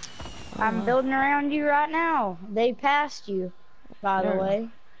 Oh, I'm wow. building around you right now. They passed you, by the way.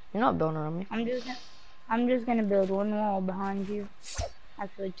 You're not building around me. I'm just gonna build one wall behind you.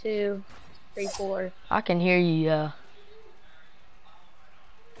 Actually, 2, 3, 4, I can hear you,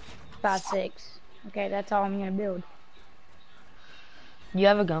 5, 6. Okay, that's all I'm gonna build. Do you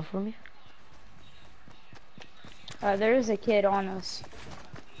have a gun for me? There is a kid on us.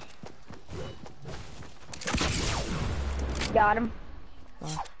 Got him.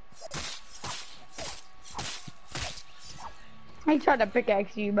 Oh. He tried to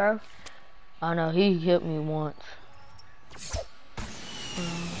pickaxe you, bro. I know, he hit me once.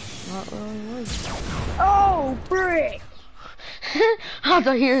 Not really. Oh, frick! I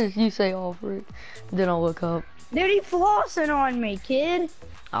thought hear you say "oh frick," then I look up. Dude, he flossing on me, kid.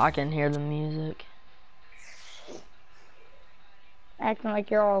 I can hear the music. Acting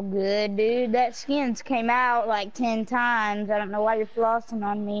like you're all good, dude. That skin's came out like 10 times. I don't know why you're flossing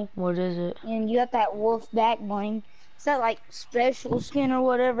on me. What is it? And you got that wolf back bling. It's that like special skin or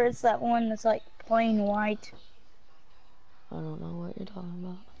whatever. It's that one that's like plain white. I don't know what you're talking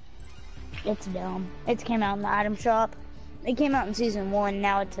about. It's dumb. It came out in the item shop. It came out in season 1.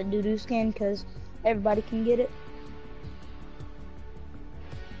 Now it's a doo-doo skin because everybody can get it.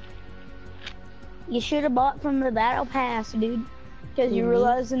 You should have bought from the battle pass, dude. Because you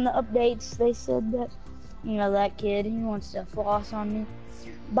realize in the updates they said that, you know, that kid, he wants to floss on me.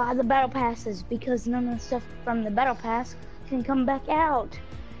 Buy the battle passes because none of the stuff from the battle pass can come back out.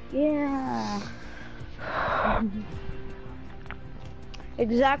 Yeah.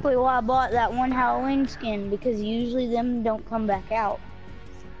 Exactly why I bought that one Halloween skin, because usually them don't come back out.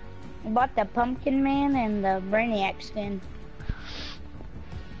 I bought the Pumpkin Man and the Brainiac skin.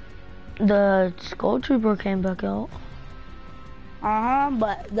 The Skull Trooper came back out.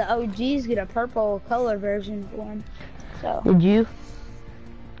 But the OGs get a purple color version for one. So. Did you?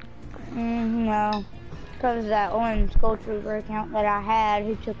 No, No. Because that one Skull Trooper account that I had,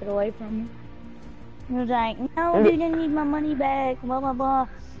 he took it away from me. He was like, no, you didn't need my money back, blah, blah, blah.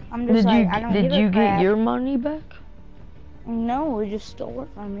 I'm just like, I don't give a crap. Did you get your money back? No, he just stole it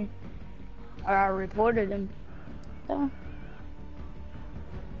from me. Or I reported him. So.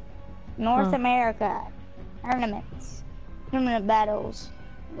 North America. Tournaments. Tournament battles.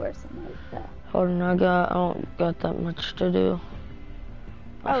 North America. Hold on, I don't got that much to do.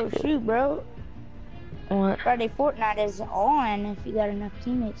 Oh shoot, bro. What? Friday Fortnite is on if you got enough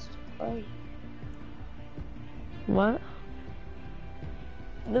teammates to play. What?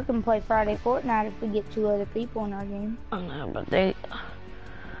 We can play Friday Fortnite if we get 2 other people in our game. I know, but I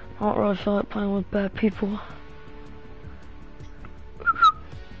don't really feel like playing with bad people.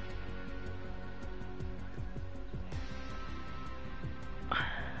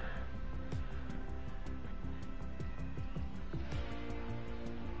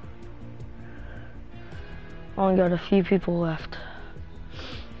 Only got a few people left.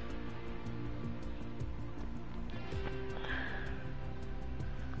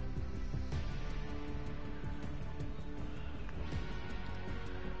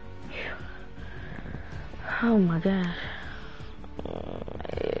 Oh my gosh.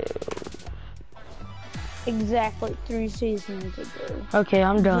 Exactly 3 seasons ago. Okay,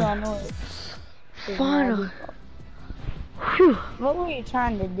 I'm done. Finally. Whew. What were you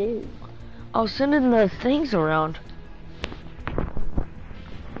trying to do? I was sending the things around.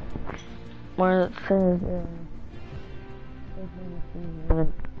 Where it says,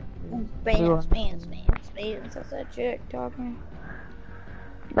 spam. That's that chick talking.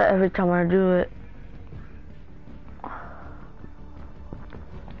 But every time I do it,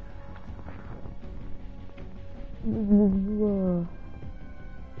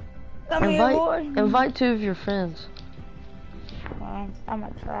 invite 2 of your friends. I'm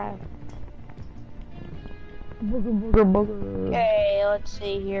gonna try. Booger. Okay, let's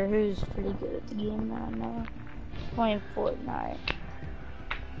see here. Who's pretty good at the game right now? Playing Fortnite.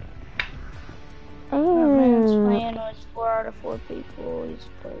 My man's playing with 4 out of 4 people. He's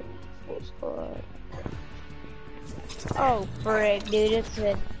playing full squad. Oh, frick, dude, it's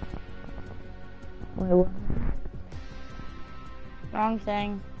good. Wait, what? Wrong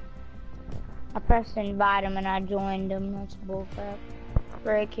thing. I pressed invite him and I joined him. That's bullcrap.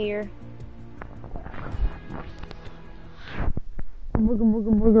 Frick here.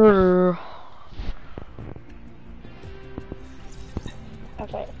 Booger.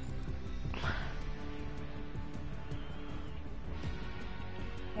 Okay.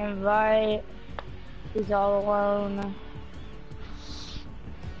 Invite. He's all alone.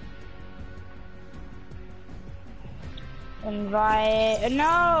 Invite. No,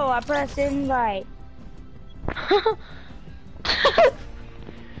 I pressed invite.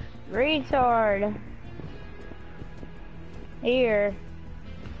 Retard. Here.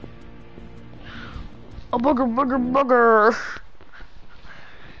 A booger. A booger.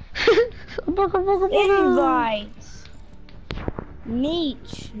 Invites.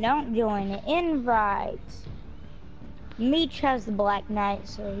 Meech, don't join it. Invites. Meech has the Black Knight,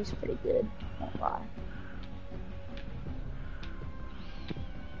 so he's pretty good. Won't lie.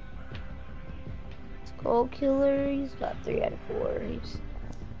 Skull Killer, he's got 3 out of 4. He's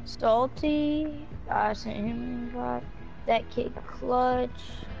salty. I sent him an invite. That kid Clutch.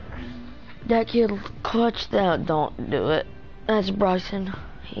 That kid Clutch, that don't do it. That's Bryson.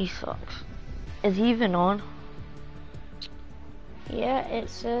 He sucks. Is he even on? Yeah, it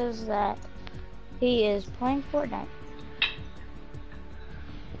says that he is playing Fortnite.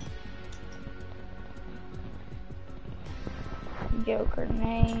 Joker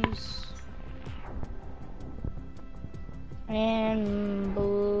Names. And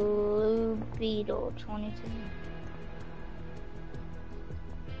Blue Beetle 22.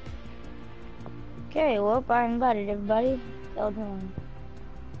 Okay, well, I invited everybody. They'll join.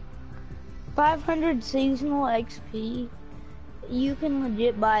 500 seasonal XP. You can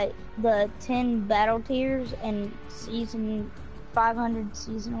legit buy the 10 battle tiers and season 500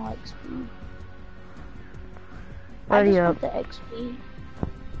 seasonal XP. I just want the XP.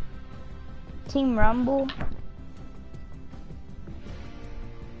 Team Rumble.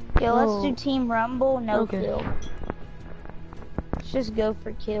 Yeah, let's do Team Rumble, no kill. Let's just go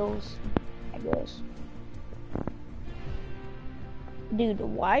for kills, I guess. Dude,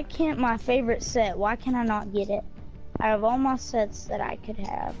 why can't my favorite set, why can I not get it? Out of all my sets that I could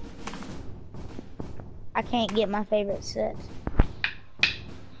have, I can't get my favorite set.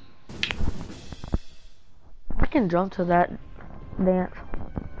 I can jump to that dance.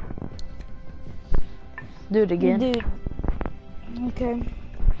 Do it again. Dude. Okay.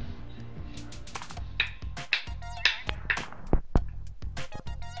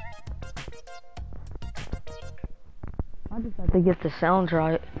 I just have to get the sounds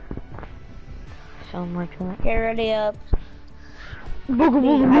right. Sound like that. Get ready up. Dude,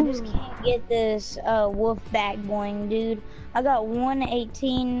 I just can't get this wolf back going, dude. I got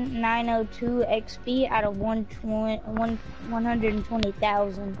 118,902 XP out of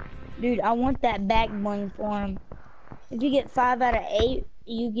 120,000. Dude, I want that back bling for him. If you get 5 out of 8,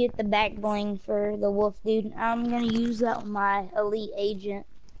 you get the back bling for the wolf, dude. I'm gonna use that on my elite agent.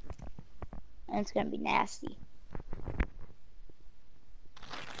 And it's gonna be nasty.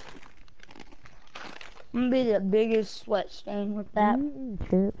 I'm gonna be the biggest sweat stain with that.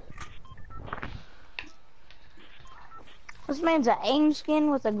 Chips. This man's an aim skin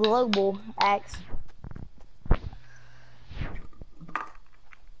with a global axe.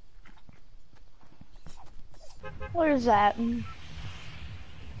 Where is that?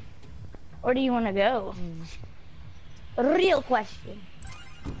 Where do you want to go? Real question.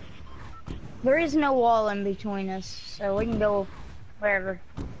 There is no wall in between us, so we can go wherever.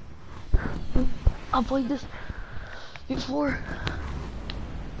 I played this before.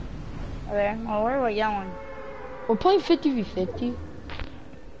 Okay, well, where are we going? We're playing 50v50.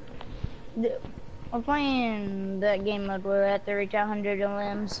 We're playing that game mode where we have to reach 100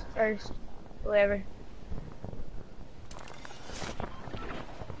 limbs first. Whoever.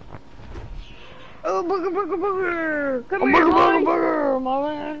 Oh, booger! Come here, boy! Booger, my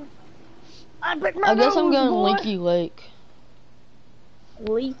man. I guess I'm going Leaky Lake.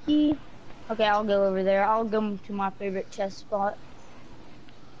 Leaky? Okay, I'll go over there. I'll go to my favorite chest spot.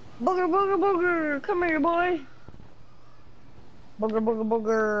 Booger! Come here, boy!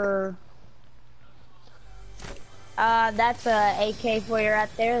 Booger! That's a AK for you right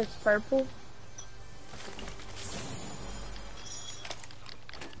there. It's purple.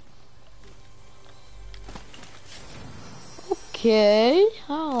 Okay,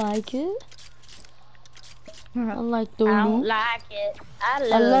 I like it. I like the I don't loot. like it. I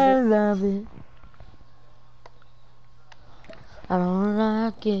love it. love it. I don't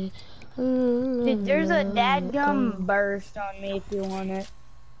like it. Dude, there's a dadgum burst on me if you want it.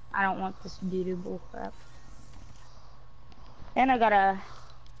 I don't want this doo-doo bullcrap. And I got a...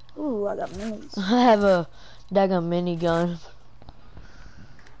 Ooh, I got minis. I have a daggum minigun.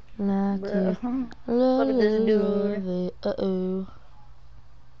 Like it. Look at this dude. It. Uh-oh.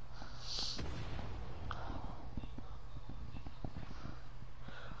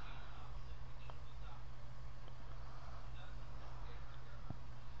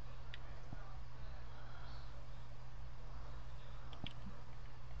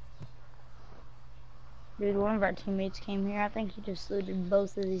 Dude, one of our teammates came here. I think he just looted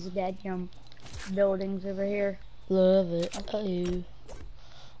both of these dadgum buildings over here. Love it. Uh-oh.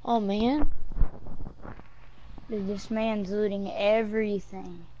 Oh, man. Dude, this man's looting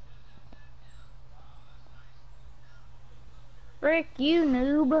everything. Frick you,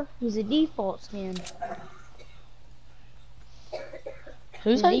 noob. He's a default skin.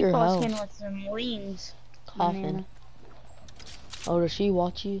 Who's at your default house? skin with some wings. Coughing. Oh, does she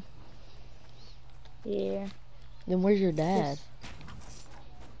watch you? Yeah. Then where's your dad?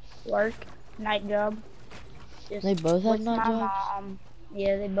 Work, night job. Just They both have with night my jobs? mom.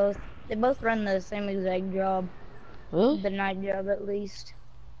 Yeah, they both run the same exact job. Really? The night job at least.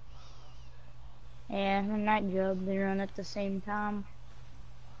 Yeah, the night job they run at the same time.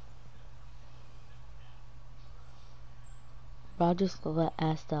 I just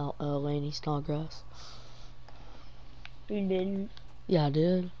asked out Laney Snodgrass. You didn't. Yeah, I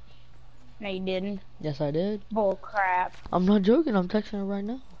did. No, you didn't. Yes, I did. Bull crap. I'm not joking. I'm texting her right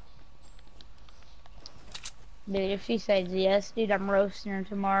now. Dude, if she says yes, dude, I'm roasting her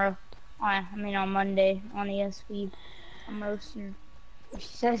tomorrow. I mean on Monday on ESV. I'm roasting her. If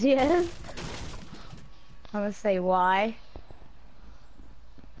she says yes, I'm gonna say why.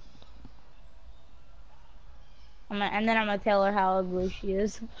 And then I'm gonna tell her how ugly she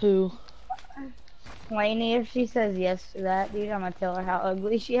is. Who? Lainey, if she says yes to that, dude, I'm gonna tell her how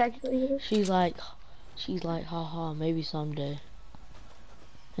ugly she actually is. She's like, haha, maybe someday.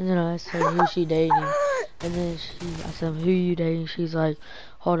 And then I asked her who she dating. And then I said, who you dating? She's like,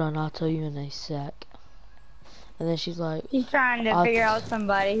 hold on, I'll tell you in a sec. And then she's like, She's trying to figure out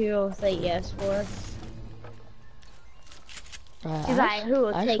somebody who will say yes for her. She's like, who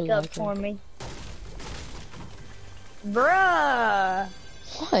will take up for me? Bruh!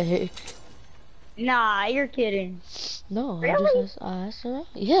 What? Nah, you're kidding. No, Really? I asked her out.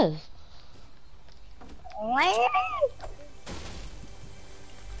 Yes. Lainey?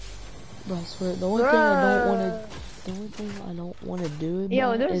 But I swear, the only thing I don't want to do it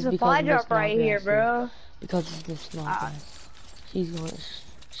Yo, there's is a because fly of Miss drop right here, Snodgrass, bro. because of Miss Snodgrass.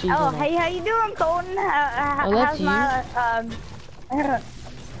 She's Oh, in hey, how you doing, Colton? Oh, that's How's my,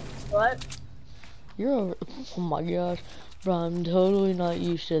 what? You're oh my gosh. Bro, I'm totally not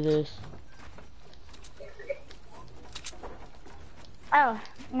used to this. Oh,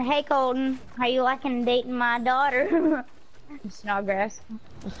 hey, Colton. How you liking dating my daughter? Snodgrass.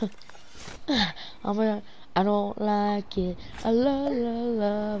 I don't like it. I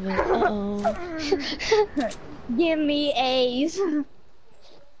love it. Uh-oh. Give me A's.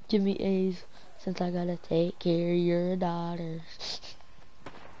 Give me A's since I gotta take care of your daughter.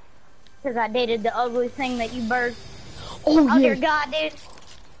 Because I dated the ugly thing that you birthed. Oh, Oh, dear yes. God, dude.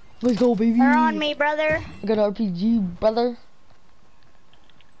 Let's go, baby. They're on me, brother. I got RPG, brother.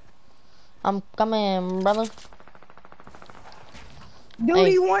 I'm coming, brother.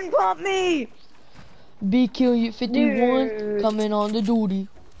 Duty Hey. one pump me. BQ 51 Dude. coming on the duty.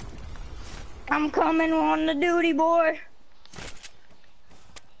 I'm coming on the duty, boy.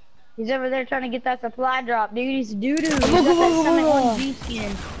 He's over there trying to get that supply drop, dude. He's doo-doo. He's got that Summit 1G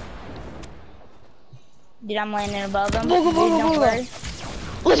skin. Dude, I'm landing above him. Dude, don't worry.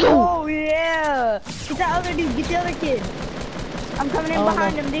 Let's go! Oh, yeah. Get that other dude. Get the other kid. I'm coming in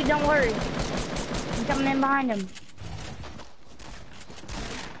behind him, dude. Don't worry. I'm coming in behind him.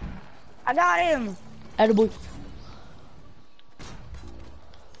 I got him. Attaboy.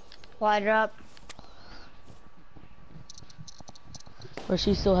 Supply drop. But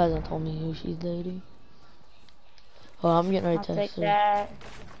she still hasn't told me who she's dating. Oh, I'm getting ready to text her. That.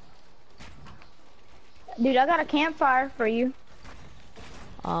 Dude, I got a campfire for you.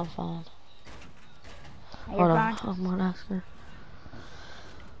 I'm fine. You're Hold fine. on, I'm gonna ask her.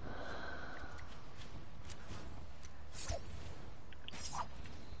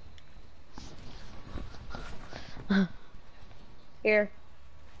 Here.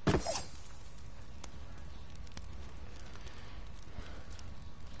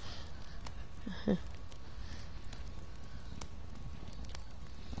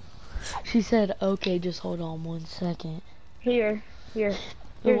 She said, okay, just hold on 1 second. Here. Here's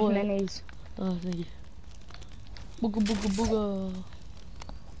minis. Oh, thank you. Booga booga booga.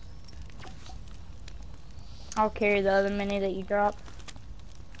 I'll carry the other mini that you dropped.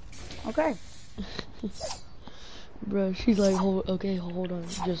 Okay. Bro, she's like, okay, hold on.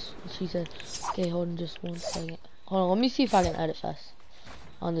 She said, okay, hold on just 1 second. Hold on, let me see if I can edit fast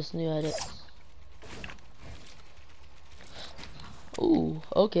on this new edit. Ooh,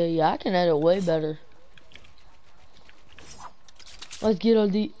 okay, yeah, I can edit way better. Let's get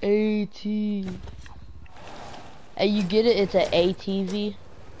on the AT. Hey, you get it? It's an ATV,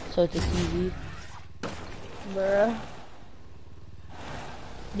 so it's a TV. Bruh.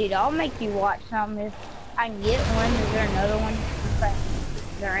 Dude, I'll make you watch something if I can get one. Is there another one? Okay.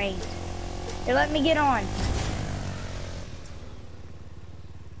 There ain't. Hey, let me get on.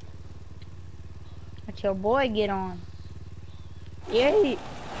 Let your boy get on. Yay!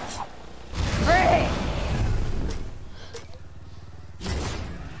 Frick!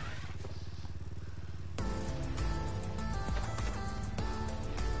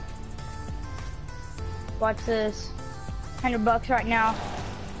 Watch this. $100 right now.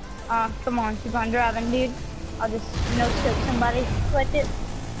 Come on, keep on driving, dude. I'll just no-scope somebody. Collect it.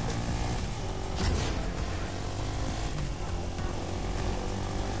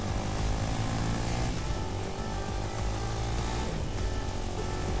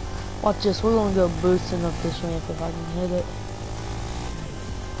 Watch this, we're gonna go boosting up this ramp if I can hit it.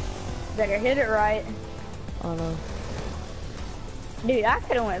 Better hit it right. I don't know. Dude, I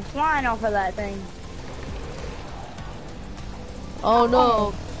could've went flying off of that thing. Oh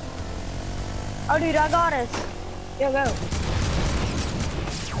no! Oh, dude, I got us. Yo, go.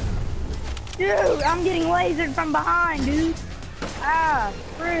 Dude, I'm getting lasered from behind, dude. Ah,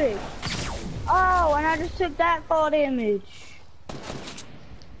 frick. Oh, and I just took that fall damage.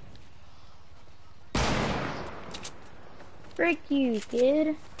 Frick you,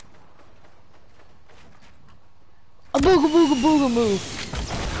 kid. A booga booga booga move!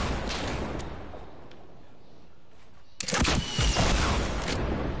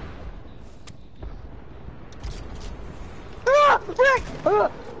 Ah, frick!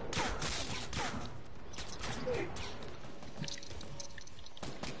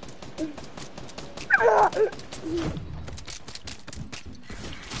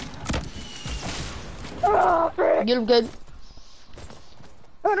 Oh, frick! Get him good.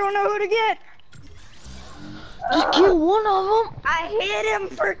 I don't know who to get. Just kill one of them. I hit him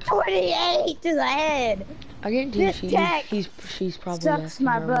for 28 to the head. I guarantee This tech she's probably sucks asking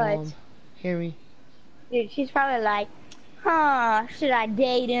my her butt. mom. Hear me? Dude, she's probably like, huh, should I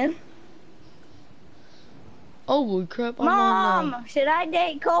date him? Holy crap, I'm Mom, should I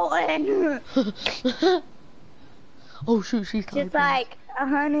date Colton? on Oh shoot, she's Just typing. like,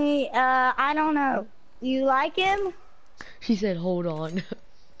 honey, I don't know. You like him? She said, hold on.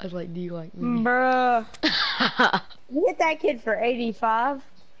 I was like, do you like me? Bruh. You hit that kid for 85.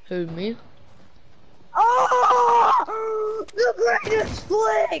 Who, me? Oh! The greatest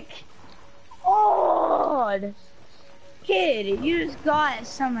flick! Oh! Kid, you just got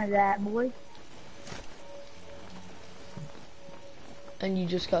some of that, boy. And you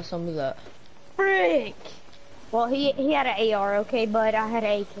just got some of that. Frick! Well, he had an AR, okay, but I had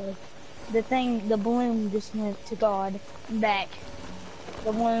an AK. The bloom just went to God back.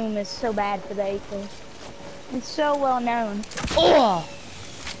 The bloom is so bad for the AK. It's so well known. Oh!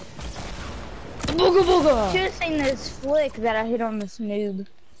 Booga booga! Should have seen this flick that I hit on this noob. It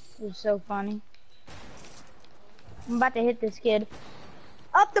was so funny. I'm about to hit this kid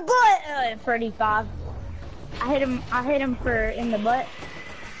up the butt for 85. I hit him for in the butt.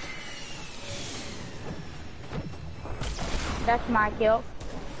 That's my kill.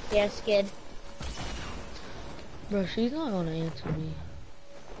 Yes, kid. Bro, she's not gonna answer me.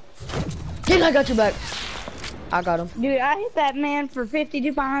 Kid, I got your back. I got him. Dude, I hit that man for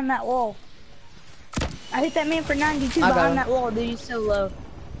 52 behind that wall. I hit that man for 92 I got behind him. that wall, dude. He's so low.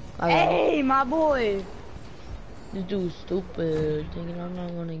 I got him. Hey, my boy. This dude's stupid, thinking I'm not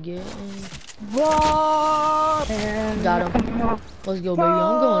gonna get him. Whoa. Got him. Let's go, baby.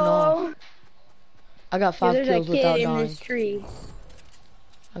 I'm going off. I got 5 Dude, kills there's a without kid in dying. this tree.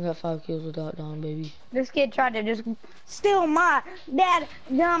 I got 5 kills without dying, baby. This kid tried to just steal my dad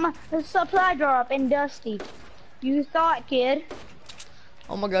dumb supply drop in Dusty. You thought, kid.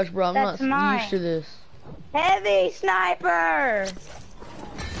 Oh my gosh, bro, I'm That's not mine. used to this. Heavy sniper.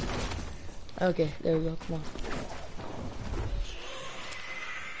 Okay, there we go. Come on.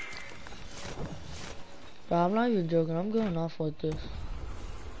 Bro, I'm not even joking. I'm going off with this.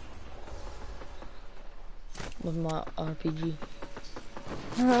 With my RPG.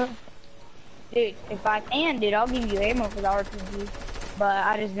 Dude, if I can, dude, I'll give you ammo for the RPG. But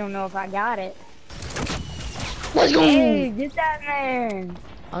I just don't know if I got it. Let's go! Hey, get that man.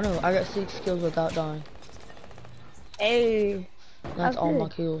 I know, I got 6 kills without dying. Hey. That's all my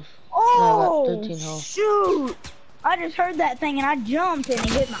good. kills. Oh, No, I got 13 health. shoot. I just heard that thing and I jumped and it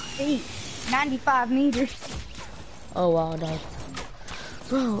hit my feet. 95 meters. Oh wow, I died.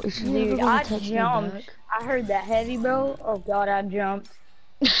 Bro, is she Dude, ever gonna I text me jumped. back? I heard that heavy, bro. Oh god, I jumped.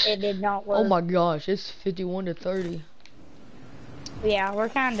 It did not work. Oh my gosh, it's 51 to 30. Yeah, we're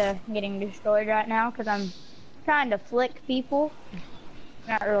kind of getting destroyed right now because I'm trying to flick people.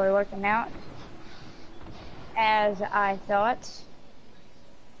 Not really working out as I thought.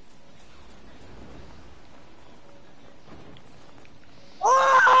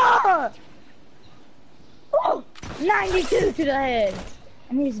 Oh! Oh! 92 to the head.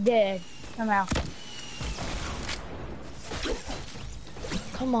 And he's dead somehow.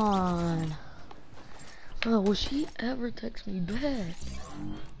 Come on. Bro, will she ever text me back?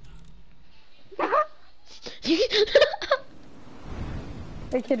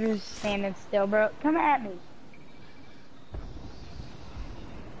 The kid was standing still, bro. Come at me.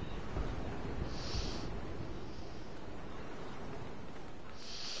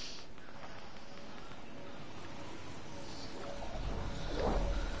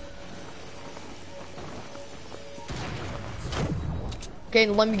 Okay,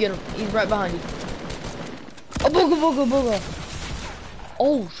 let me get him. He's right behind you. Oh, booga, booga, booga.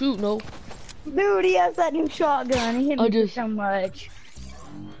 Oh, shoot, no. Dude, he has that new shotgun. He hit I me just- so much.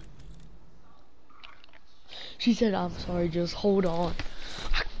 She said, I'm sorry, just hold on.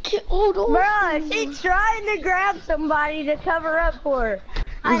 I can't hold on. Bruh, she's trying to grab somebody to cover up for her.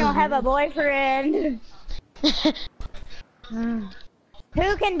 I don't have a boyfriend. Who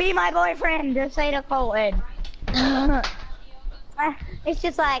can be my boyfriend? Just say to Colton. It's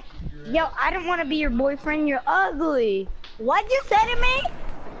just like, yo, I don't want to be your boyfriend. You're ugly. What'd you say to me?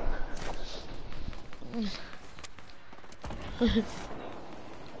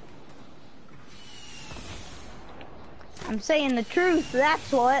 I'm saying the truth,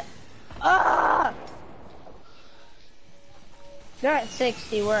 that's what. Ah! They're at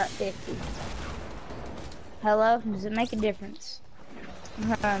 60, we're at 50. Hello? Does it make a difference?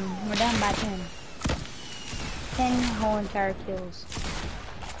 We're down by 10. 10 whole entire kills.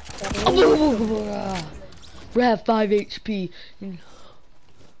 That is- Oh, booga, booga, booga. We have 5 HP.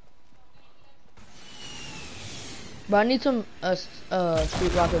 But I need some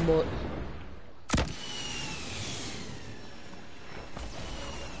sweet rocket bullets.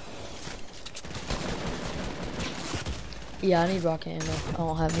 Yeah, I need rocket ammo. I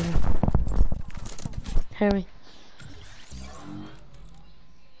don't have any. Hear me?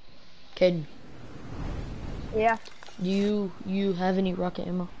 Caden, Yeah. do you have any rocket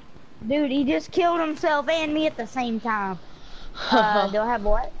ammo? Dude, he just killed himself and me at the same time. Do I have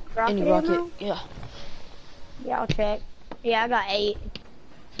what? Any Rocket rocket? ammo? Yeah. Yeah, I'll check. Yeah, I got 8.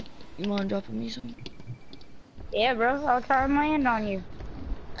 You mind dropping me some? Yeah, bro, I'll try and land on you.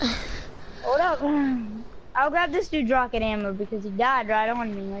 Hold up. I'll grab this dude's rocket ammo because he died right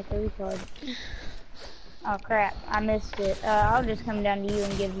on me like a retard. Oh crap, I missed it. I'll just come down to you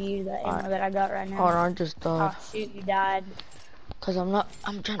and give you the ammo that I got right now. Or I just died. Oh shoot, you died. Cause I'm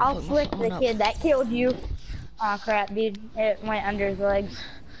trying to I'll put my flick phone the up. kid that killed you. Oh crap, dude, it went under his legs.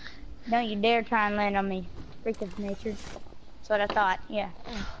 Don't you dare try and land on me. Freak of nature. That's what I thought, yeah.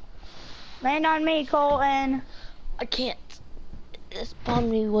 Land on me, Colton. I can't. It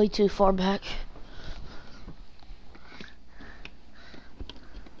spawned me way too far back.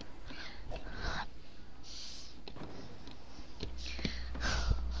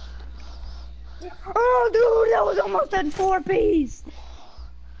 Oh, dude, that was almost a 4-piece.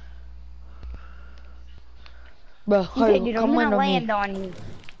 Bro, Okay, hurry, dude, come I'm land gonna on me. land on you.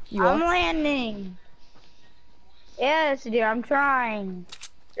 You I'm are? landing. Yes, dude, I'm trying.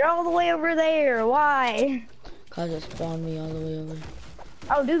 You're all the way over there. Why? Cause it spawned me all the way over.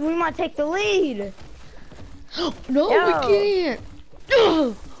 Oh, dude, we might take the lead. No, Yo. we can't.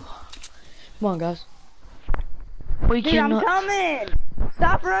 Come on, guys. We Dude, cannot. I'm coming.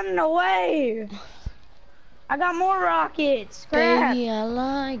 Stop running away. I got more rockets. Crap. Baby, I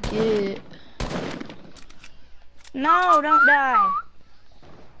like it. No, don't die.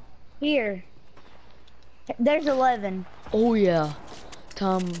 Here. There's 11. Oh yeah.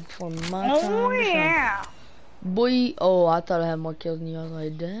 Time for my time. Oh, to shine. yeah. Boy, oh, I thought I had more kills than you. I was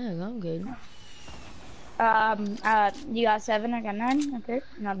like, dang, I'm good. You got 7, I got 9. Okay,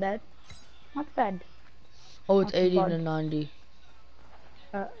 not bad. Not bad. Oh, it's Not too 80 bad. to 90.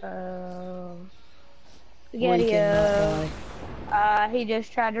 Uh-oh. We Spaghetti. cannot die. He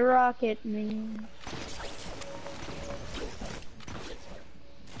just tried to rocket me.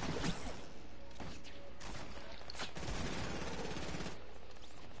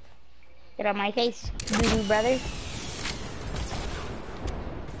 Get on my face, doo-doo brother.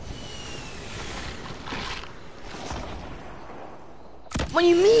 What do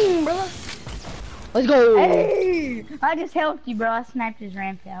you mean, brother? Let's go. Hey! I just helped you, bro. I sniped his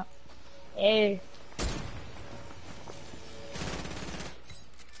ramp out. Hey.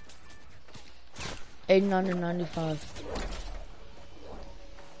 $89 to 95.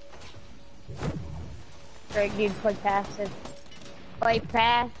 Great dude, play passive. Play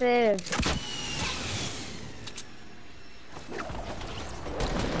passive.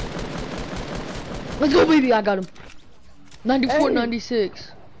 Let's go, baby. I got him. 94, Hey.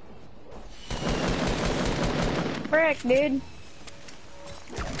 96. Frick, dude.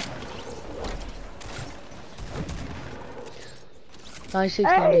 Ninety-six,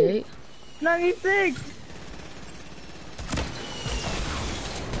 Hey. 98. 96.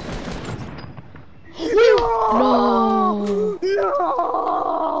 No.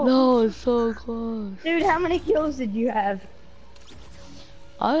 No. No, it's so close. Dude, how many kills did you have?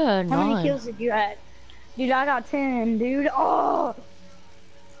 I had How 9. many kills did you have? Dude, I got 10, dude. Oh!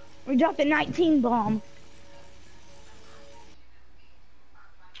 We dropped a 19 bomb.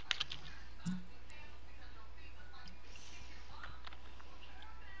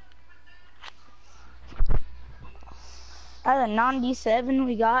 Out of 97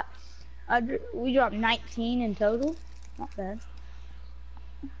 we got, we dropped 19 in total. Not bad.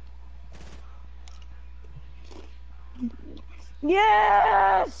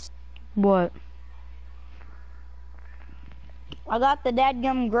 Yes! What? I got the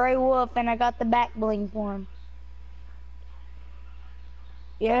dadgum gray wolf and I got the back bling for him.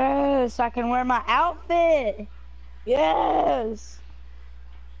 Yes, I can wear my outfit. Yes.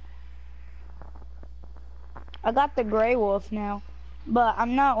 I got the gray wolf now, but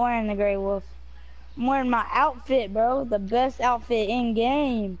I'm not wearing the gray wolf. I'm wearing my outfit, bro. The best outfit in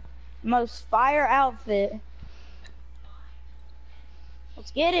game. Most fire outfit.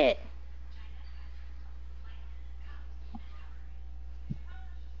 Let's get it.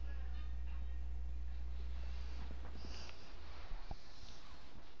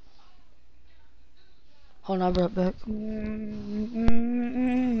 Hold on, I'll be right back.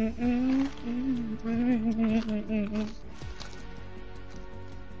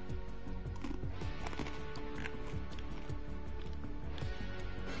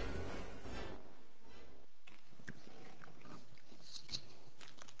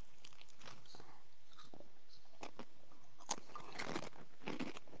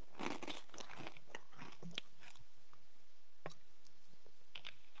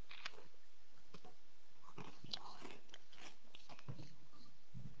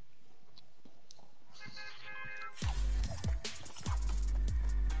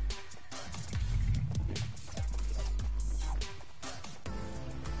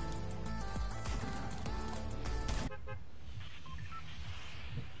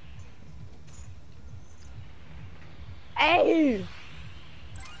 Hey!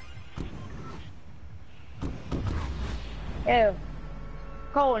 Ew.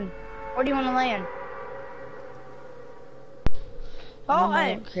 Colton, where do you want to land? I Colton!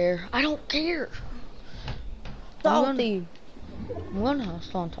 don't care. I don't care. Salty! I'm gonna house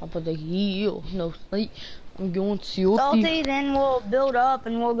on top of the hill. No sleep. I'm going salty. Salty, then we'll build up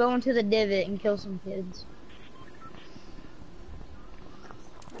and we'll go into the divot and kill some kids.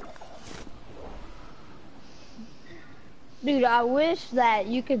 Dude, I wish that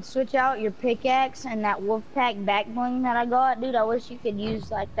you could switch out your pickaxe and that Wolfpack back bling that I got. Dude, I wish you could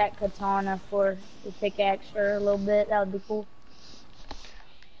use like that katana for your pickaxe for a little bit. That would be cool.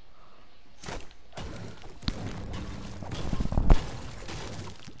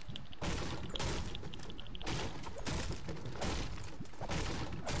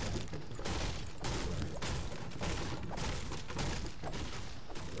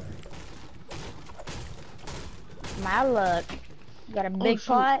 My luck. Got a big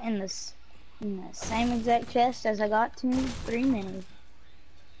pot in the same exact chest as I got 3 minis.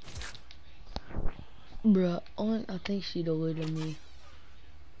 Bruh, I think she deleted me.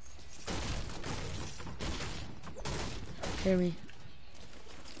 Hear me?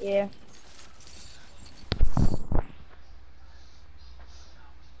 Yeah.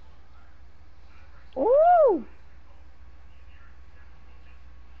 Ooh!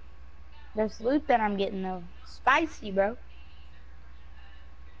 This loot that I'm getting though, spicy, bro.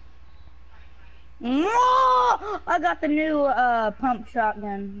 I got the new pump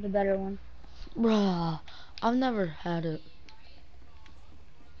shotgun, the better one. Bruh, I've never had it.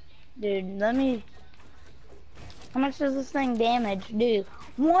 Dude, let me... How much does this thing damage? Dude,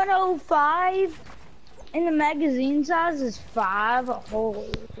 105? And the magazine size is 5?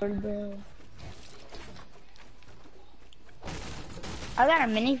 Holy bro. I got a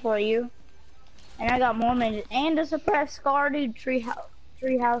mini for you. And I got more minis. And a suppressed scar, dude.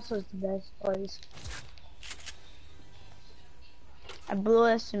 Treehouse was the best place. A blue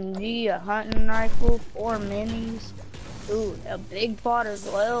SMG, a hunting rifle, 4 minis. Ooh, a big pot as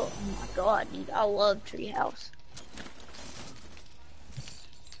well. Oh my god, dude, I love Treehouse.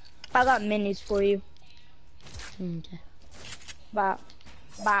 I got minis for you. Okay. Bop.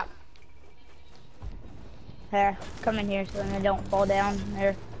 Bop. There, come in here so then they don't fall down.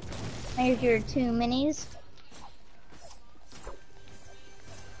 There. Here's your 2 minis.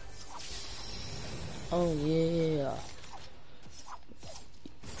 Oh yeah.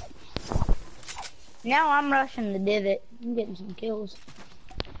 Now I'm rushing the divot. I'm getting some kills.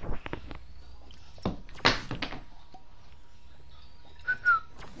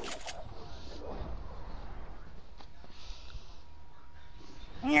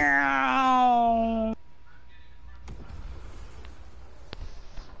 No.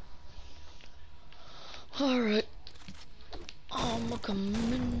 Alright. I'm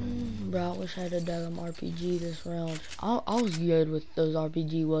coming. Bro, I wish I had a damn RPG this round. I was good with those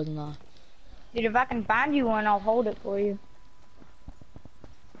RPG, wasn't I? Dude, if I can find you one, I'll hold it for you.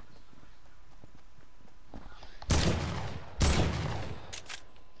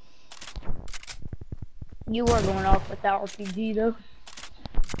 You were going off with that RPG though.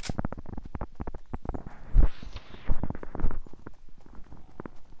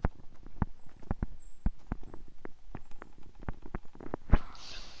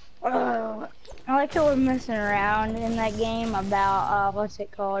 I like how we're messing around in that game about, what's it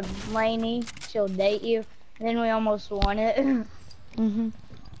called? Lainey, she'll date you. And then we almost won it.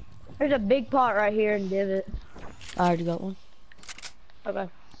 There's a big pot right here in divot. I already got one. Okay.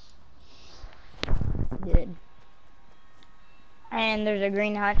 Good. And there's a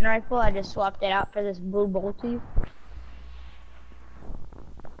green hunting rifle. I just swapped it out for this blue bolty.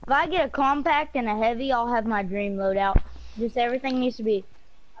 If I get a compact and a heavy, I'll have my dream loadout. Just everything needs to be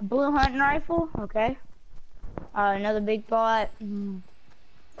a blue hunting rifle. Okay. Another big pot.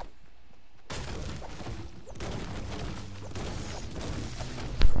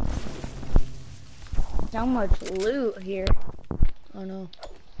 So much loot here. I know.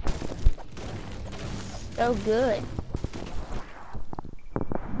 So good.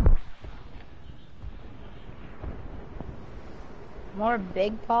 More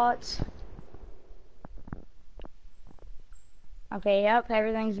big pots. Okay, yep,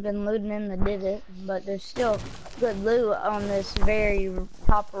 everything's been looting in the divot, but there's still good loot on this very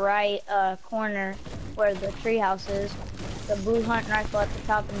top right corner where the treehouse is. The blue hunting rifle at the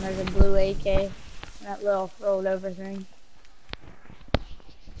top, and there's a blue AK, and that little rolled over thing.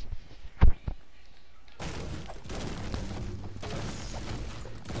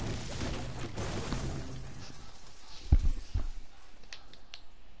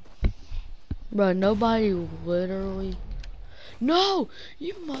 Bro, nobody literally No!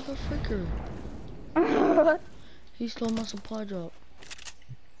 You motherfucker. He stole my supply drop.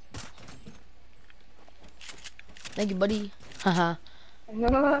 Thank you, buddy. Haha.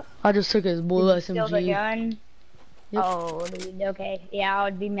 I just took his blue SMG. Steal the gun? Yep. Oh, dude, okay. Yeah, I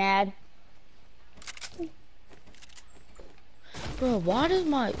would be mad. Bro, why does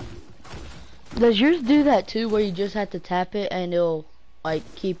my... Does yours do that too, where you just have to tap it and it'll, like,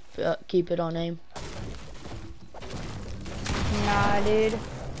 keep it on aim? Nah, dude.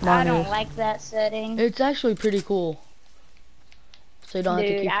 I don't like that setting. It's actually pretty cool. So you don't have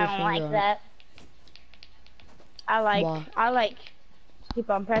to keep your finger I don't like on that. I like keep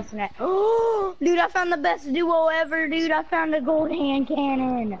on pressing it. Oh, dude, I found the best duo ever, dude. I found a gold hand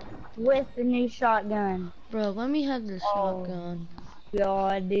cannon with the new shotgun. Bro, let me have this shotgun.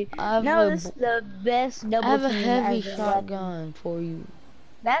 God, dude. No, this is the best double I have a team heavy ever. shotgun for you.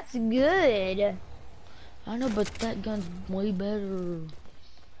 That's good. I know, but that gun's way better.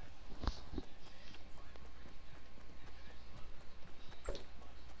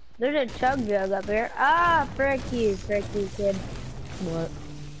 There's a chug jug up here. Ah, frick you, kid. What?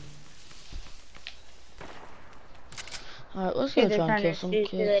 Alright, let's go try and kill some kids.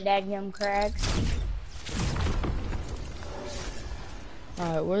 To the daggum cracks.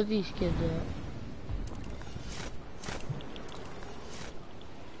 Alright, where are these kids at?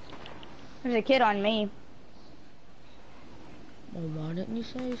 There's a kid on me. Well, why didn't you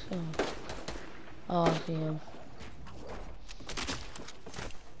say so? Oh, I see him.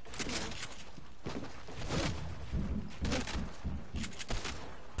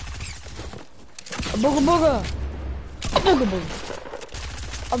 A booga booga! A booga booga!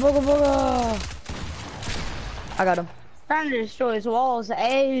 A booga booga! I got him. Trying to destroy his walls.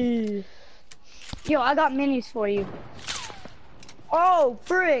 Hey. Yo, I got minis for you. Oh,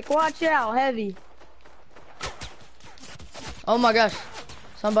 frick. Watch out. Heavy. Oh my gosh.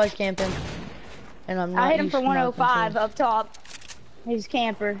 Somebody's camping. And I'm not I hit him used for to 105 controls. up top. He's a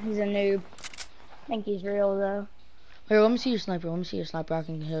camper. He's a noob. I think he's real, though. Here, let me see your sniper. Let me see your sniper. I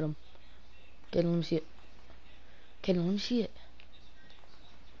can hit him. Kaden, let me see it. Kaden, let me see it.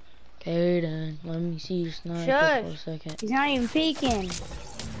 Kaden, let me see your sniper for a second. He's not even peeking.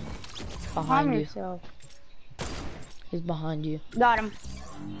 Behind you. Yourself. He's behind you. Got him.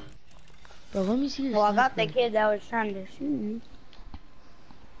 Bro, let me see your Well, sniper. I got the kid that was trying to shoot.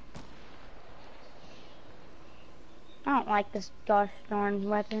 I don't like this gosh darn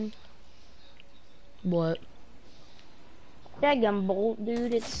weapon. What? That gun bolt,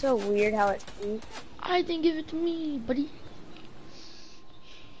 dude. It's so weird how it shoots. I didn't give it to me, buddy.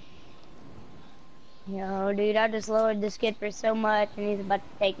 Yo, dude, I just lowered this kid for so much, and he's about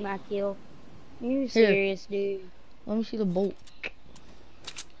to take my kill. You serious, dude? Let me see the bolt.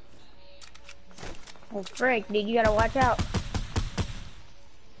 Well, frick, dude, you gotta watch out.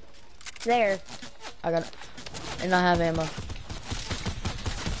 There. I got it. And I have ammo.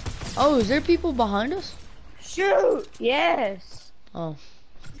 Oh, is there people behind us? Shoot! Yes. Oh.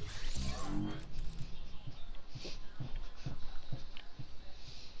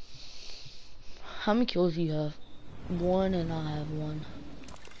 How many kills do you have? 1 and I have 1.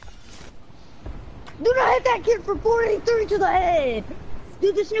 Dude, I hit that kid for 43 to the head.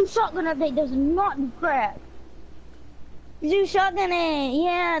 Dude, this new shotgun update does not do crap. Do shotgun it.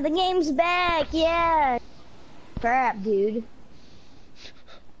 Yeah, the game's back. Yeah. Crap, dude.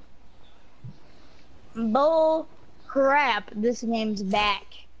 Bull crap. This game's back.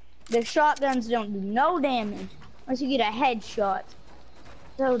 The shotguns don't do no damage unless you get a headshot.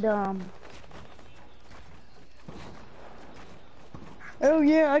 So dumb. Oh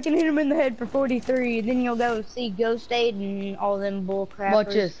yeah, I can hit him in the head for 43. Then you'll go see Ghost Aid and all them bull crappers. Watch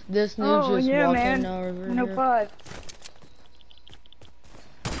this. This noob's just walking over No here. 5.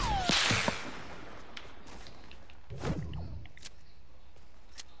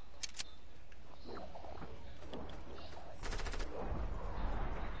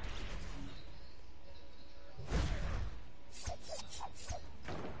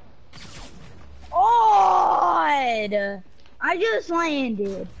 God! I just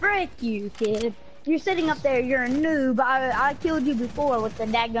landed. Frick you, kid. You're sitting up there, you're a noob. I killed you before with the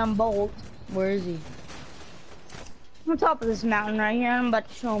daggum bolt. Where is he? On top of this mountain right here. I'm about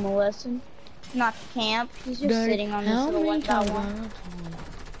to show him a lesson. Not to camp. He's just sitting on this little one by one.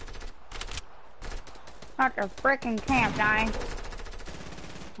 Not to frickin' camp, dying.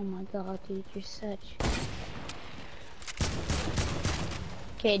 Oh my god, dude, you're such...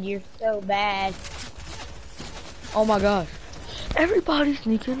 Kid, you're so bad. Oh my gosh. Everybody's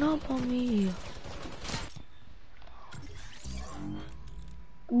sneaking up on me.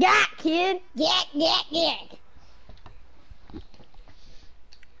 Got, kid! Get!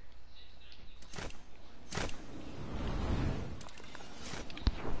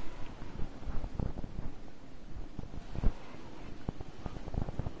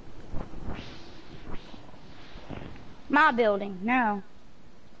 my building, no.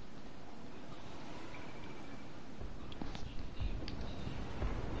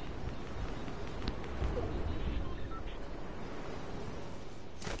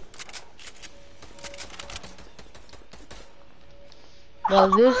 Well,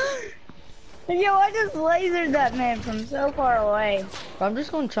 this. Yo, I just lasered that man from so far away. I'm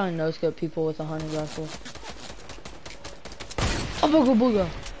just gonna try and no-scope people with a hunting rifle. Oh, booga booga.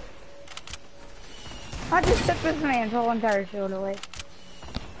 I just took this man's whole entire shield away.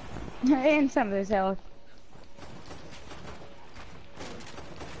 And some of his health.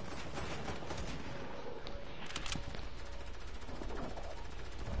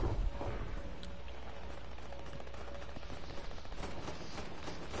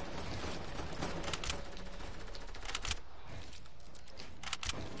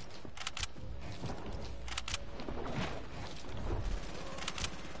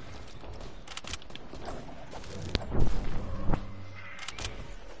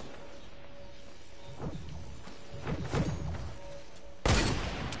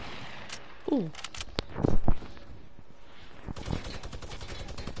 Ooh.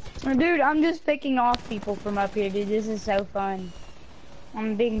 Dude, I'm just picking off people from up here, dude. This is so fun.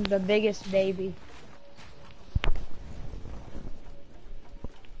 I'm being the biggest baby.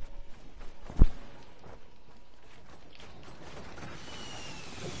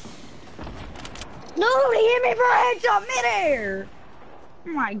 No, he hit me for a headshot midair!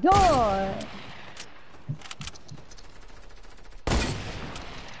 Oh my god!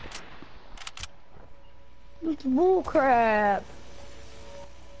 It's bullcrap.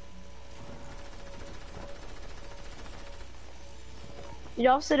 Dude,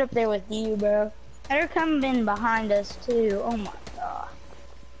 I'll sit up there with you, bro. They're coming in behind us too. Oh my god.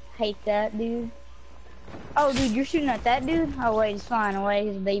 Hate that, dude. Oh, dude, you're shooting at that dude? Oh wait, it's fine. Oh wait,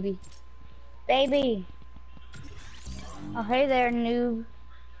 he's a baby. Baby. Oh, hey there, noob.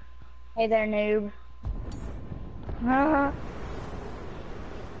 Hey there, noob. No!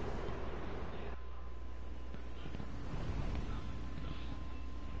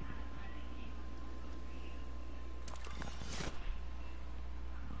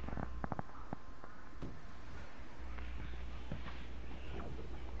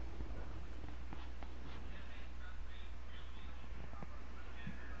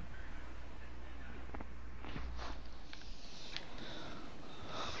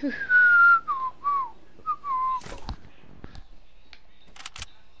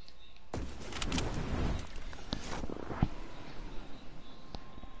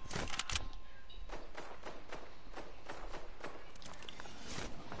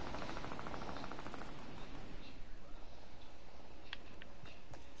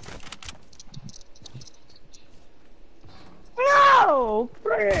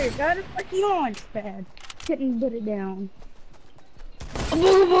 Frick! I had a fucking launch pad. Couldn't put it down.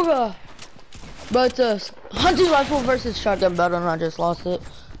 Booga booga! But hunting rifle versus shotgun battle, and I just lost it.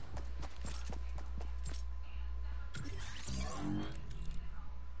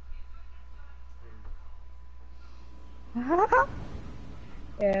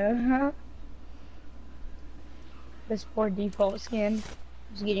 Yeah. This poor default skin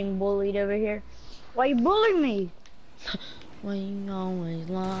is getting bullied over here. Why you bullying me? Why you always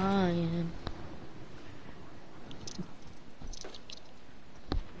lying?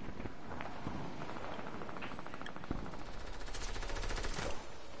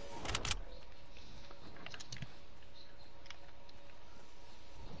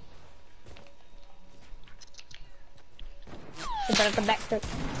 You better come back to.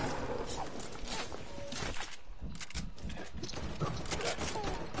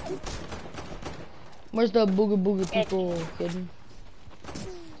 Where's the booga booga people, kid?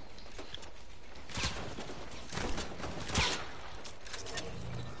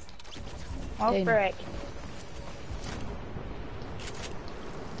 Oh, Dang. frick.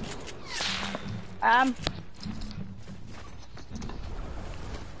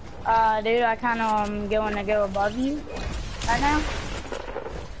 Dude, I kind of am going to go above you right now.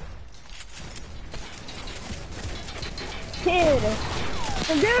 Kid!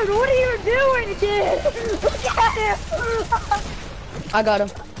 Dude, what are you doing, kid? Look at him! I got him.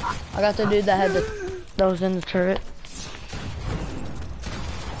 I got the dude that had that was in the turret.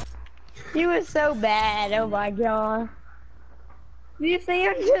 He was so bad, oh my god. Do you see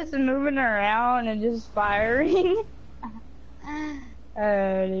him just moving around and just firing?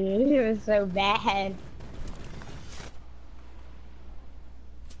 Oh, dude, he was so bad.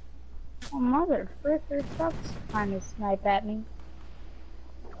 Oh, mother fricker, stop trying to snipe at me.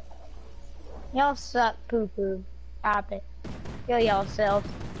 Y'all suck, poo-poo. Stop it. Kill y'all self.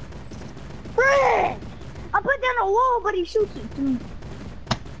 Frick! I I put down a wall, but he shoots it to me.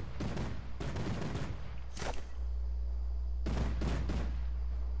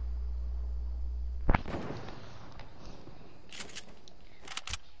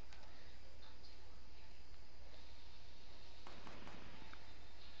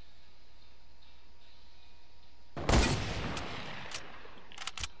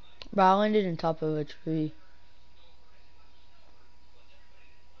 Bro, I landed on top of a tree.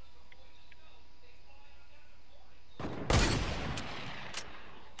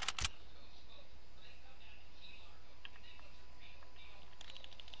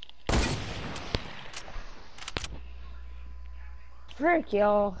 Frick,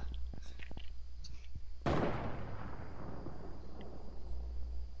 y'all.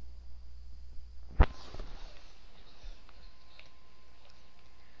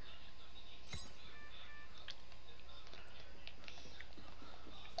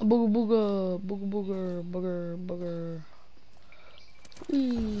 Booger booger, booger booger, booger booger.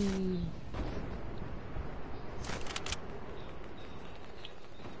 Whee.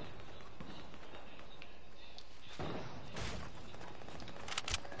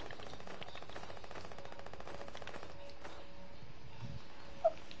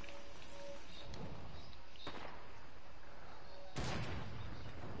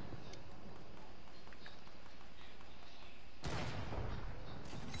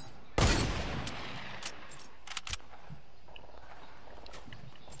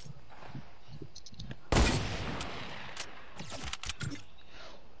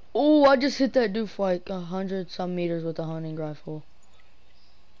 Oh, I just hit that dude for like 100-some meters with a hunting rifle.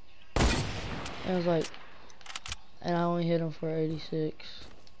 And I was like, and I only hit him for 86.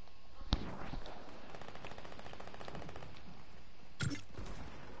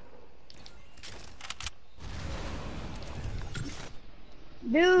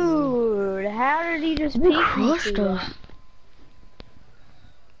 Dude, how did he just Who beat me? crushed us?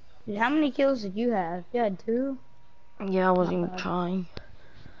 Dude, how many kills did you have? You had 2? Yeah, I wasn't even trying.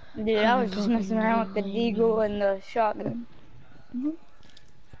 Dude, I was just messing around with the deagle and the shotgun. And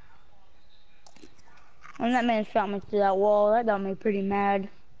that man shot me through that wall. That got me pretty mad.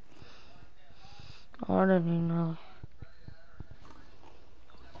 Oh, I didn't even know.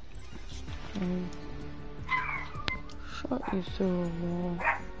 Shot you through a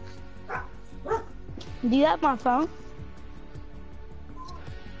wall. Do you have my phone?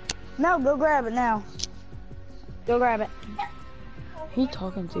 No, go grab it now. Go grab it. He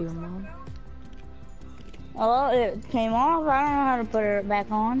talking to your mom. Well, it came off. I don't know how to put it back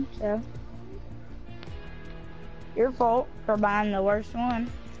on, so. Your fault for buying the worst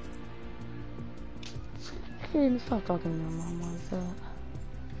one. Hey, stop talking to your mom like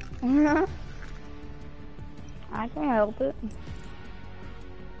that. I can't help it.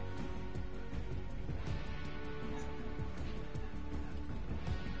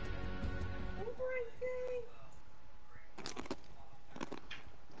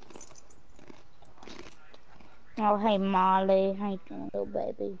 Oh, hey, Molly. How you doing, little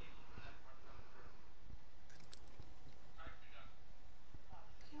baby?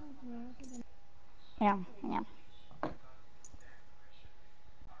 Yeah, yeah.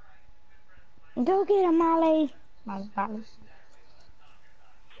 Go get him, Molly. Molly, Molly.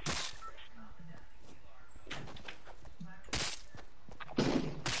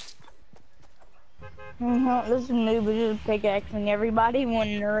 This noob is just pickaxing everybody one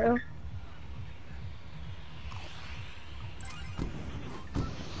in a row.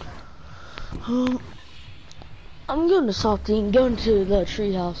 I'm going to Saltine, going to the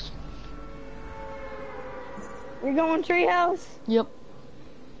treehouse. You're going treehouse? Yep.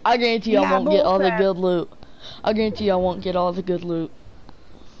 I guarantee I won't get all the good loot. I guarantee I won't get all the good loot.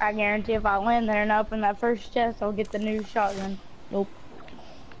 I guarantee if I land there and open that first chest, I'll get the new shotgun. Nope.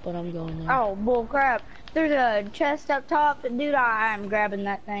 But I'm going there. Oh, bull crap. There's a chest up top. Dude, I'm grabbing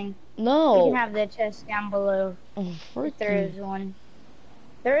that thing. No. You can have the chest down below. Oh, if there is one.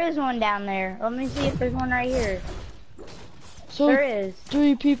 There is one down there. Let me see if there's one right here. So there is.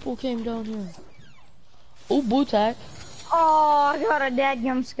 3 people came down here. Oh, blue tack. Oh, I got a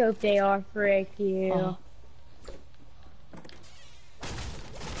dadgum scope AR. Frick you.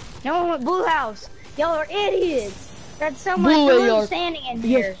 No one went blue house. Y'all are idiots. That's so much blue standing in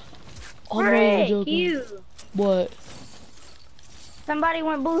here. Frick you. What? Somebody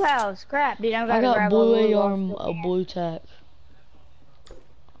went blue house. Crap, dude. I got blue AR and a blue tack.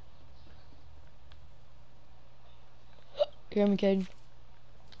 Hear me, Caden?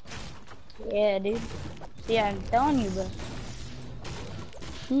 Yeah, dude. See, I'm telling you, bro.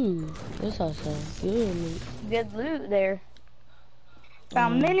 Phew, this house has good loot. Good loot there.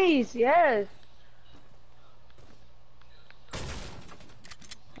 Found minis, yes.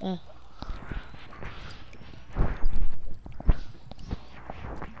 Eh.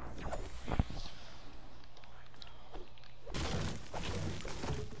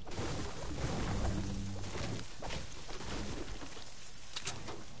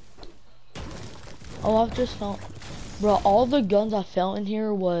 Oh, I've just found, bro, all the guns I found in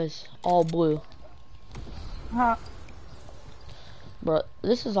here was all blue. Huh? Bro,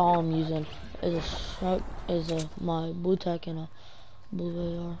 this is all I'm using. My blue tech and a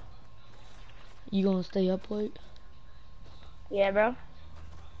blue AR. You gonna stay up late? Yeah, bro.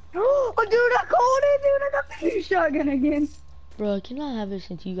 Oh, dude, I called it, dude. I got the new shotgun again. Bro, can I have it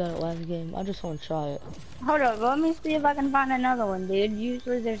since you got it last game? I just want to try it. Hold up, let me see if I can find another one, dude.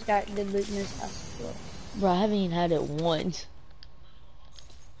 Usually there's got good loot in this house. Bro, I haven't even had it once.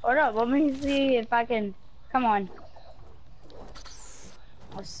 Hold up, let me see if I can. Come on.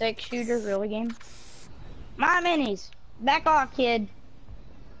 A 6-shooter, really game? My minis. Back off, kid.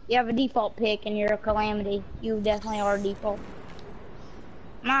 You have a default pick and you're a calamity. You definitely are a default.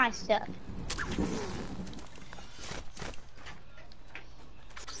 My stuff.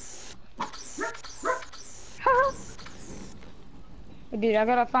 Dude, I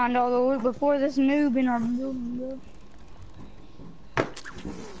gotta find all the loot before this noob in our building, bro.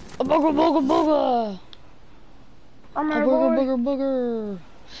 A booger, booger, booger! I'm A our booger, boy. booger, booger!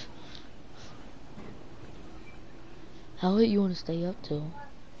 How late you want to stay up till?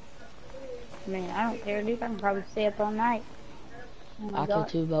 Man, I don't care, dude. I can probably stay up all night. Oh my I God.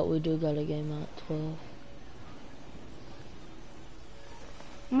 could too, but we do got a game at 12.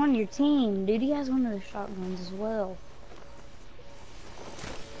 I'm on your team, dude. He has one of the shotguns as well.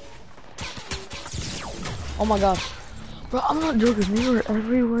 Oh my gosh. Bro, I'm not joking. We were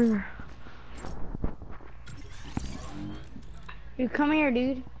everywhere. Dude, come here,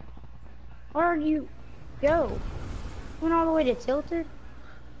 dude. Where'd you go? Went all the way to Tilted?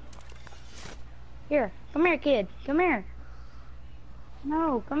 Here, come here, kid. Come here.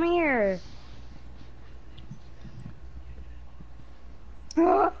 No, come here.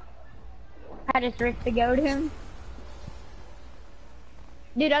 I just ripped the go to him.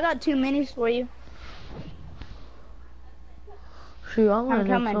 Dude, I got 2 minis for you. Shoot, I'm gonna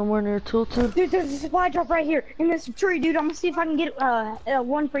coming. somewhere near Tilted. Dude, there's a supply drop right here in this tree, dude. I'm gonna see if I can get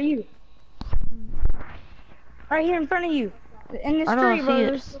one for you. Right here in front of you. In this I don't tree, see bro, it.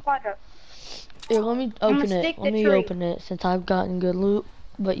 there's a supply drop. Here, let me I'ma open it. stick Let the me tree. open it since I've gotten good loot,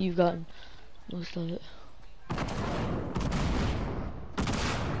 but you've gotten most of it.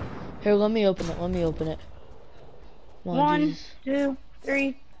 Here, let me open it. Let me open it. Come on, 1, Jesus. 2,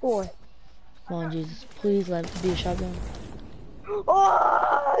 3, 4. Come on, Jesus. Please let it be a shotgun.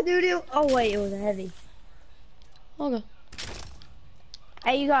 Oh, dude. Oh, wait, it was a heavy. Okay.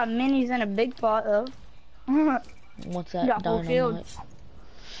 Hey, you got minis and a big pot, though. What's You that? got full shield. Dynamite.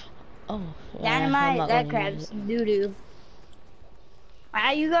 Oh. Dynamite, that crap's crap's doo-doo.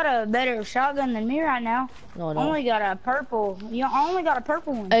 Ah, you got a better shotgun than me right now. No, I I don't. only got a purple. You only got a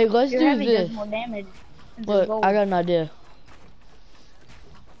purple one. Hey, let's Your do heavy this. does more damage. Since it's Look, gold. I got an idea.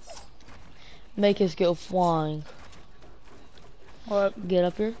 Make us go flying. What? Get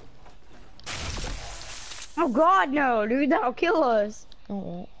up here. Oh God, no, dude, that'll kill us.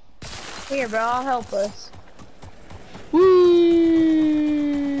 Oh. Here, bro, I'll help us. Whee!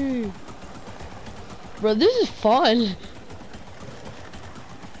 Bro, this is fun.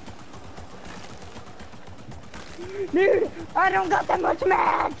 Dude, I don't got that much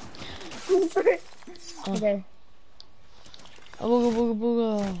max. Okay. Booga, booga,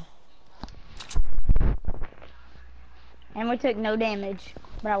 booga. And we took no damage,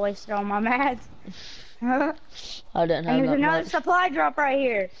 but I wasted all my mats. I didn't have And there's that another much. supply drop right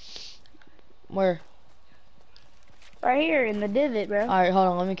here. Where? Right here in the divot, bro. Alright, hold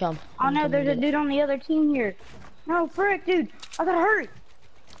on, let me come. Oh no, there's a dude on the other team here. No, frick, dude. I gotta hurry.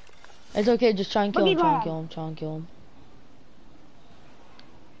 It's okay, just try and kill Boogie him, try and bomb. kill him, try and kill him.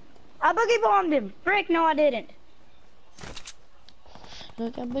 I boogie bombed him. Frick, no, I didn't.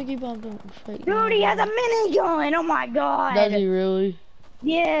 Look, I boogie bombed him. Frick, Dude, he has a minigun. Oh my God. Does he really?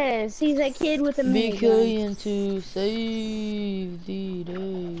 Yes, he's a kid with a Be minigun. killing to save the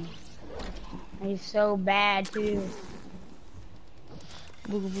day. He's so bad too.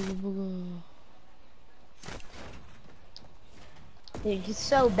 Booga, booga, booga. Dude, he's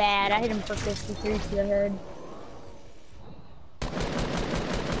so bad. I hit him for 53 to the head.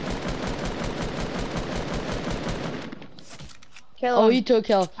 Kill him. Oh, he took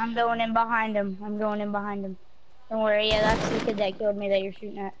health. I'm going in behind him. I'm going in behind him. Don't worry, yeah, that's the kid that killed me that you're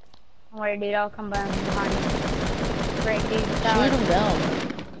shooting at. Don't worry, dude, I'll come behind him. Great, dude. Shoot him down.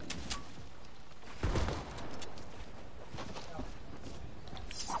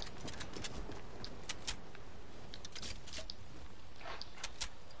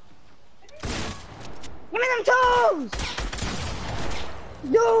 comes!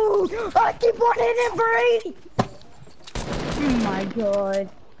 Dude! I keep on hitting for 80! Oh my god.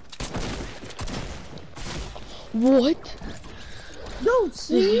 What? Dude,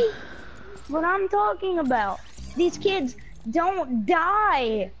 see? What I'm talking about. These kids don't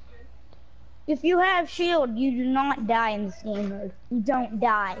die. If you have shield, you do not die in this game mode. You don't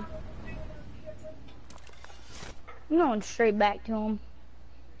die. I'm going straight back to him.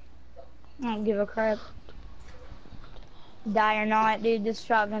 I don't give a crap. Die or not, dude, this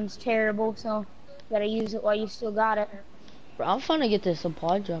shotgun's terrible, so you gotta use it while you still got it. Bro, I'm trying to get this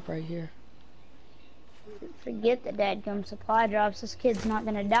supply drop right here. Forget the dadgum supply drops. This kid's not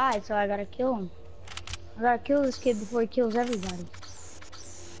gonna die, so I gotta kill him. I gotta kill this kid before he kills everybody.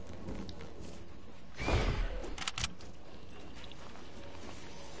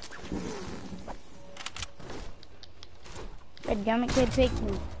 Dadgum, it kid picked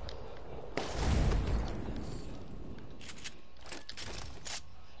me.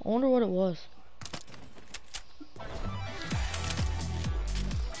 I wonder what it was.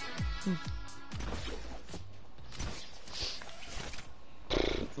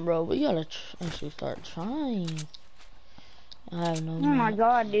 Bro, we gotta actually start trying. I have no. Oh my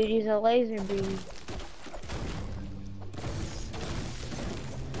god, dude, he's a laser beam.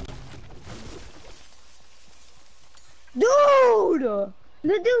 Dude! The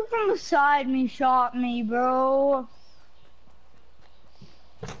dude from beside me shot me, bro.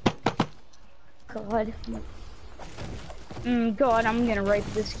 God. God, I'm gonna rape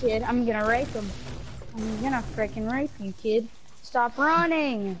this kid. I'm gonna rape him. I'm gonna freaking rape you, kid. Stop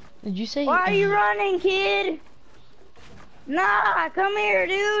running. Did you say? Why are you running, kid? Nah, come here,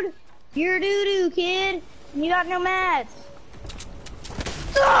 dude. You're doo-doo, kid. And you got no mats.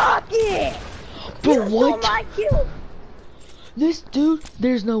 Suck it! But You what? stole my kill. This dude,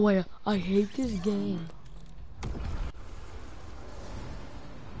 there's no way. I hate this game.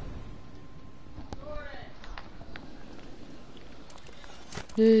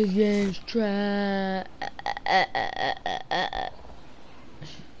 This game's trash.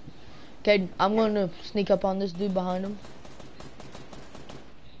 Okay, I'm gonna sneak up on this dude behind him.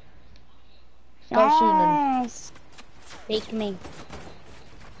 Start shooting him. Yes. Take me.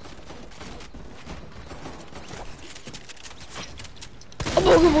 A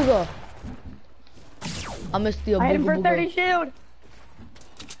booga booga. I missed the I hit him for booga 30 booga. shield.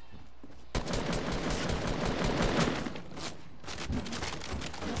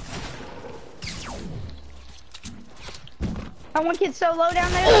 That one kid's so low down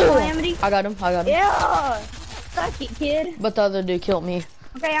there, Calamity. I got him, I got him. Yeah! Suck it, kid. But the other dude killed me.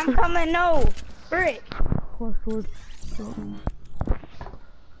 Okay, I'm coming, no. Frick. A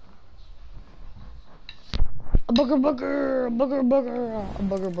booger booger, a booger booger, a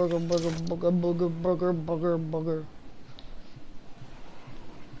booger booger booger booger booger booger booger booger.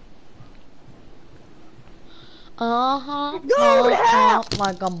 Dude,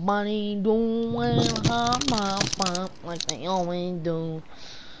 like a bunny doing like they always do.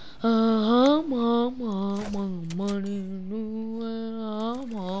 Money doing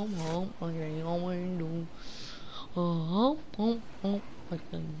like they always do. Like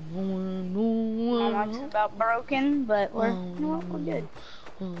they always do. My mic's about broken, but we're good.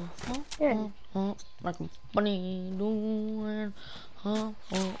 Good. Like a bunny doing.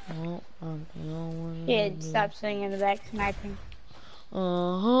 Kid, stop swinging in the back sniping.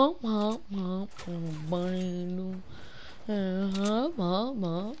 Bunny do.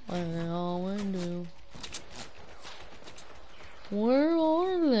 Always do. Where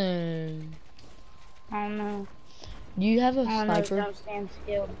are they? I don't know. Do you have a I don't know, sniper? don't stand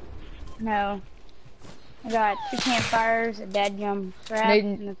still. No. I got 2 campfires, a dadgum trap,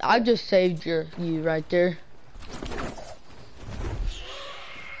 and Nathan, a I just saved you right there.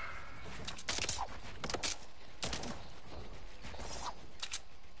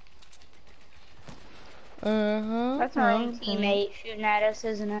 That's our own teammate shooting at us,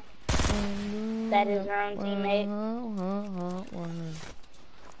 isn't it? That is our own teammate.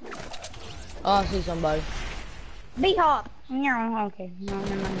 Oh, I see somebody. B-Hawk! Yeah, okay. No,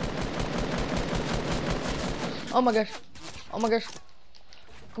 never mind. Oh my gosh. Oh my gosh.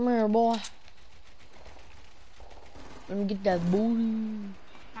 Come here, boy. Let me get that booty.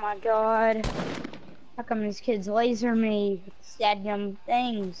 Oh my god. How come these kids laser me with dadgum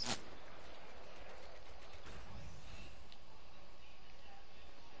things?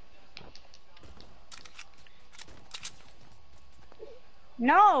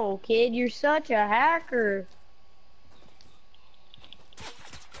 No, kid, you're such a hacker.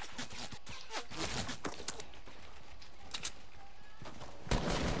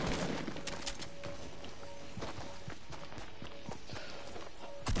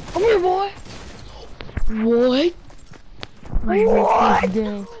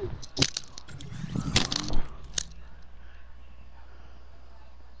 game.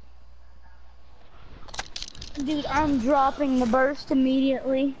 Dude, I'm dropping the burst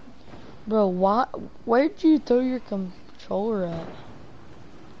immediately. Bro, why? Where'd you throw your controller at?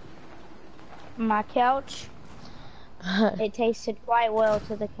 My couch. It tasted quite well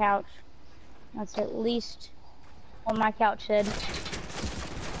to the couch. That's at least what my couch said.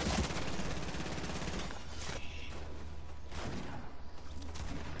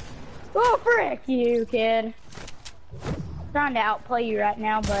 Oh, frick you, kid. I'm trying to outplay you right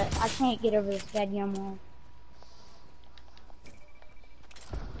now, but I can't get over this goddamn wall.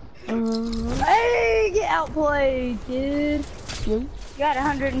 Hey, get outplayed, kid. You? Got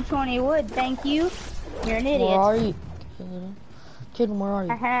 120 wood, thank you. You're an idiot. Where are you? Caden, where are you?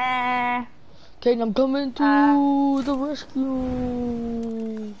 Haha. Caden, I'm coming to the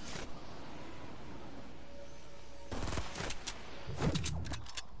rescue.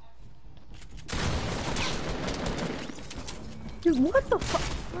 Dude, what the fuck?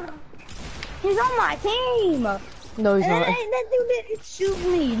 He's on my team! No, he's not. That dude didn't shoot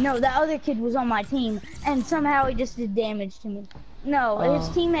me! No, that other kid was on my team, and somehow he just did damage to me. No, his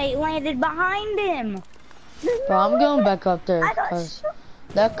teammate landed behind him! Bro, I'm going back up there, because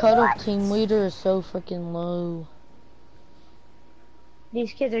that cuddle team leader is so freaking low.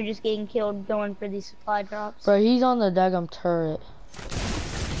 These kids are just getting killed going for these supply drops. Bro, he's on the daggum turret.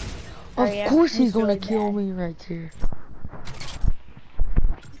 Oh, Of yeah, course he's gonna really kill bad. me right here.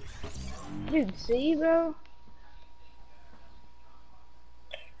 Dude, see, bro?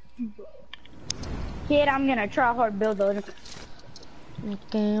 Kid, I'm gonna try hard build those.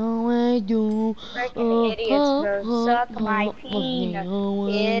 Freaking idiots, bro. Suck my peen,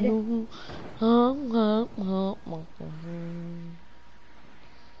 kid.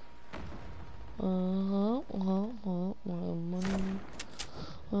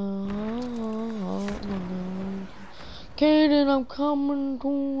 Caden, I'm coming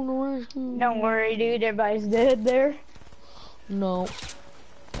to the rescue. Don't worry, dude. Everybody's dead there. No.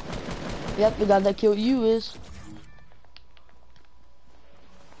 Yep, the guy that killed you is.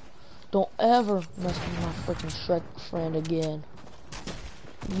 Don't ever mess with my freaking Shrek friend again.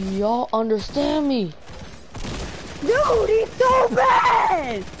 Y'all understand me? Dude, he's so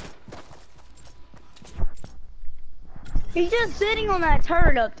bad! He's just sitting on that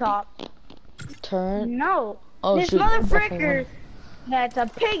turret up top. Turn. No. Oh, this shoot, motherfricker that's a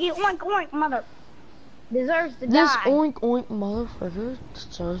piggy oink oink mother deserves to This die. oink oink motherfucker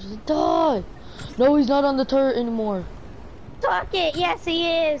deserves to die. No, he's not on the turret anymore. Fuck it, yes he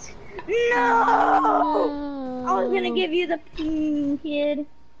is. No! I was gonna give you the ping, kid.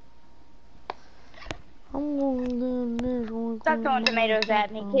 I'm gonna get this one. Stop throwing tomatoes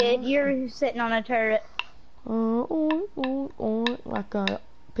at me, kid. You're sitting on a turret. Oink oink oink like a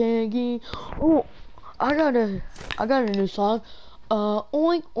piggy. Oh, I got a new song.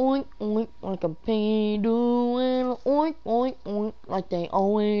 Oink oink oink like a piggy doing oink oink oink like they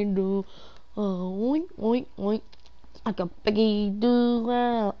always do. Oink oink oink like a piggy do.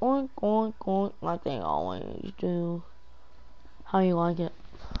 Oink oink oink like they always do. How you like it?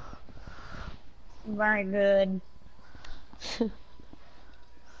 Very good.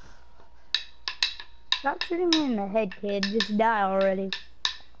 Stop shooting me in the head, kid. Just die already.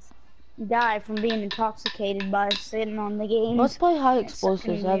 Die from being intoxicated by sitting on the game. Let's play High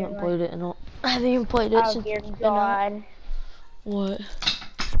Explosives. I haven't played it in a. I haven't even played it Oh since. dear God. What?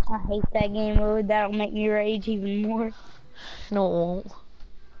 I hate that game mode. That'll make me rage even more. No, it won't.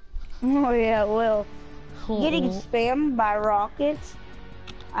 Oh yeah, it will. It Getting won't. spammed by rockets.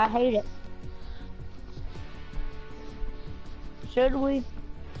 I hate it. Should we?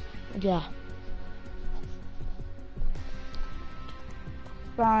 Yeah.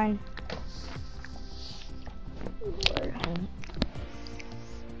 Fine.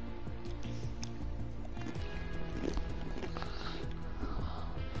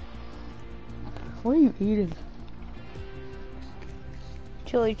 What are you eating?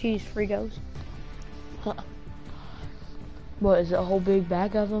 Chili cheese Fritos. What, is it a whole big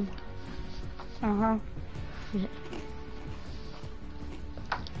bag of them? Uh-huh. Is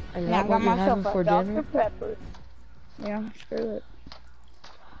Now I that got what you're myself having a for Dr. dinner? Pepper. Yeah, screw it.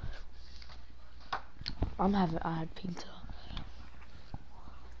 I had pizza.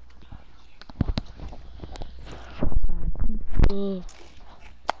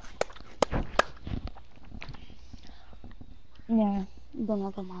 Yeah, then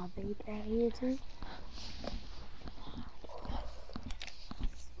I'll get my vape out here too.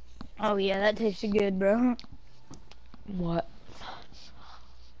 Oh yeah, that tasted good, bro. What?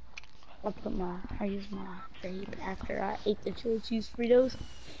 I use my vape after I ate the chili cheese Fritos.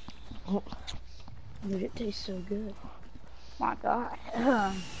 Oh, Dude, it tastes so good. My God.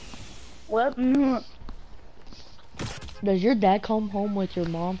 What? does your dad come home with your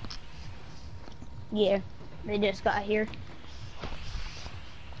mom? Yeah, they just got here.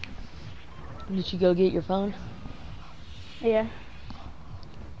 Did you go get your phone? Yeah.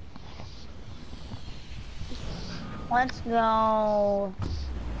 Let's go.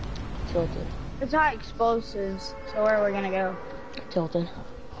 Tilted. It's high explosives, so where are we gonna go? Tilted.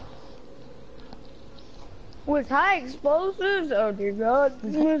 With high explosives? Oh dear God,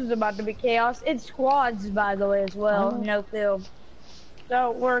 this is about to be chaos. It's squads, by the way, as well. Oh. No kill.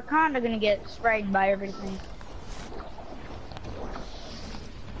 So we're kind of gonna get sprayed by everything.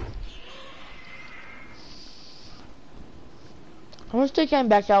 I wish they came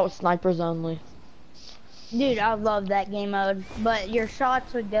back out with snipers only. Dude, I love that game mode, but your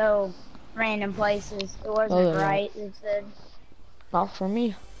shots would go random places. It wasn't right, they said. Not for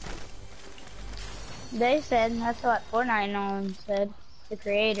me. They said, that's what Fortnite Nolan said. The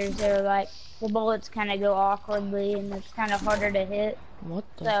creators, they were like, the bullets kind of go awkwardly and it's kind of harder to hit. What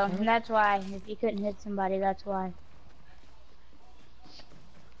the So, heck? that's why, if you couldn't hit somebody, that's why.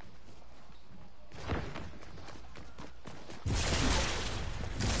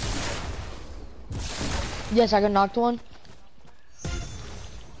 Yes, I got knocked one.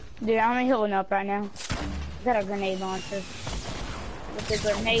 Dude, I'm healing up right now. I got a grenade launcher. With the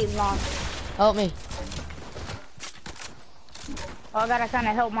grenade launcher. Help me. Well, I gotta kind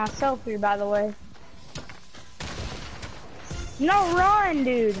of help myself here, by the way. No, run,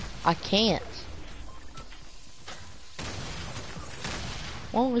 dude. I can't.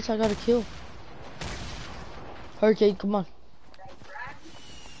 Well, at least I got a kill. Hurry, Cade, come on.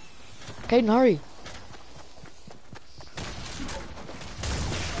 Caden, hurry.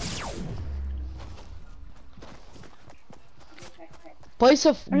 Place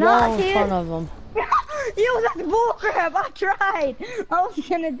a wall in front of him. Yo, that's bullcrap. I tried. I was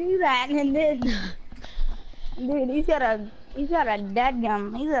gonna do that, and then, dude, he's got a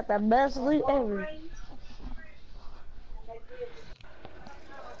dadgum. He's got the best loot ever.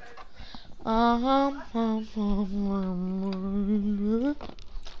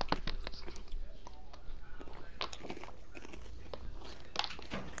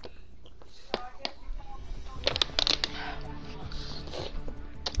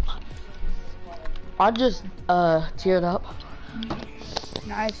 I just teared up.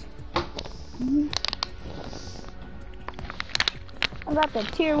 Nice. I got the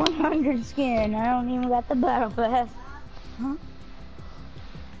tier 100 skin. I don't even got the battle pass. Huh?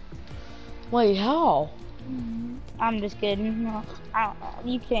 Wait, how? I'm just kidding. No,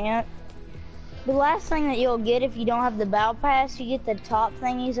 you can't. The last thing that you'll get if you don't have the battle pass, you get the top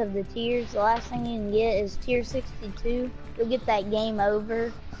thingies of the tiers. The last thing you can get is tier 62. You'll get that game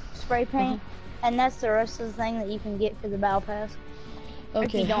over spray paint. And that's the rest of the thing that you can get for the battle pass. Okay,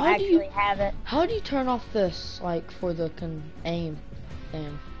 if you don't actually have it. How do you turn off this, like, for the aim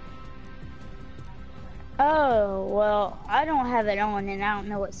thing? Oh, well, I don't have it on, and I don't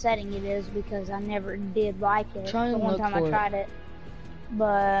know what setting it is because I never did like it. Try and the one look time for I tried it.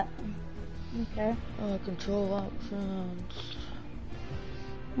 But, okay. Control options.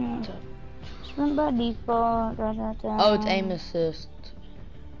 Just run by default. Oh, it's aim assist.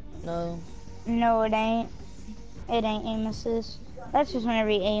 No. No, it ain't. It ain't aim assist. That's just whenever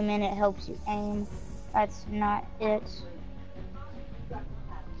you aim in, it helps you aim. That's not it.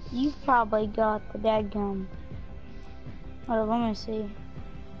 You probably got the dadgum. Hold on, let me see.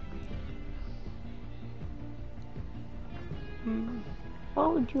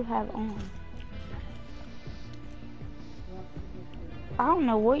 What would you have on? I don't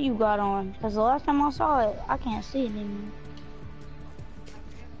know what you got on, because the last time I saw it, I can't see it anymore.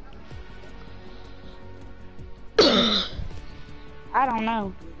 I don't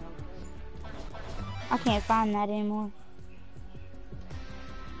know. I can't find that anymore.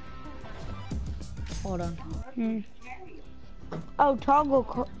 Hold on. Oh,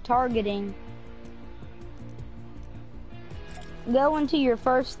 toggle targeting. Go into your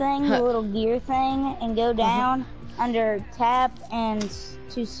first thing, the little gear thing, and go down under tap and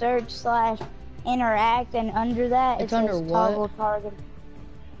to search / interact, and under that it's it under says what? toggle target.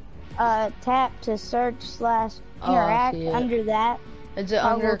 Tap to search / interact. Under that. Is it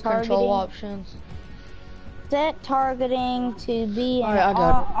under control options? Set targeting to be Alright,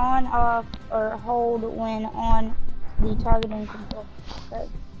 on, off, or hold when on the targeting control. So,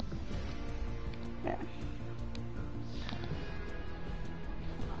 yeah.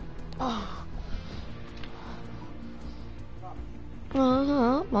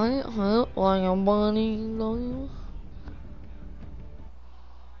 Like a bunny.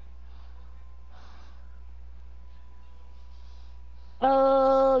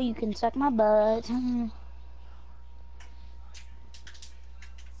 Oh, you can suck my butt.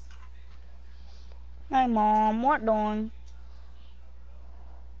 Hey, Mom, what doing?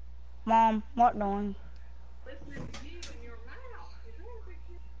 Mom, what doing?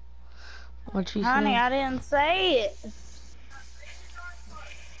 What she Honey, say? I didn't say it.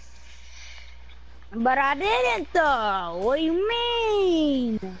 But I didn't, though. What do you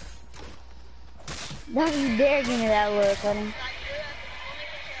mean? Don't you dare give me that look, honey.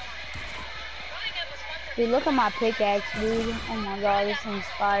 Dude, look at my pickaxe, dude. Oh my god, this thing's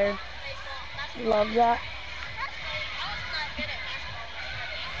fire. Love that.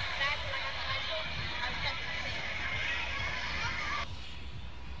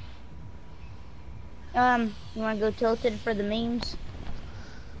 You wanna go tilted for the memes?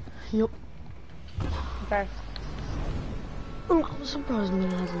 Yep. Okay. Oh, I'm surprised me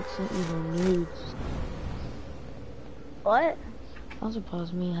hasn't sent you no nudes. What? I'm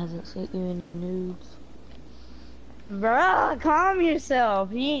surprised me hasn't sent you any nudes. Bruh, calm yourself.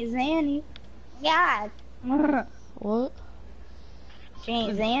 He ain't Zandy. God. What? She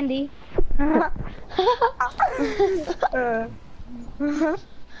ain't Zandy.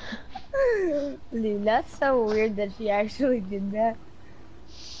 Dude, that's so weird that she actually did that.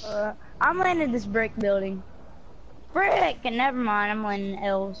 I'm landing this brick building. Brick! And never mind, I'm landing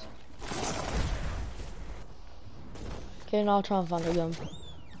L's. Okay, now I'll try and find a gun.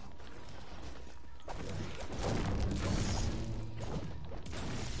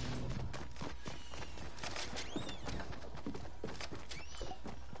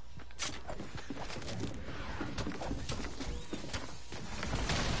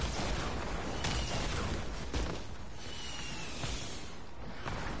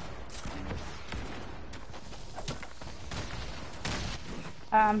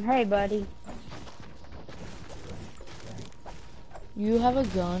 Hey buddy. You have a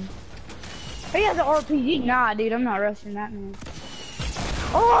gun. He has an RPG. Nah, dude, I'm not rushing that man.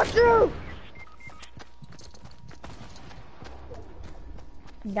 Oh, shoot!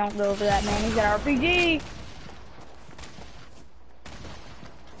 Don't go over that man. He's got an RPG.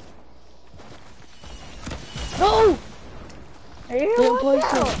 No! Didn't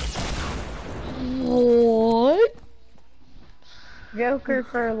place it. What? Joker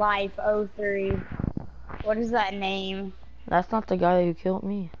for Life 03. What is that name? That's not the guy who killed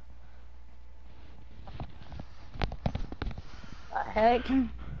me. The heck?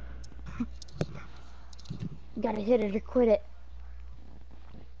 Gotta hit it or quit it.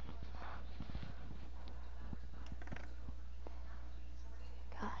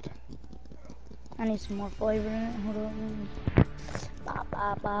 God. I need some more flavor in it. Hold on. Bop,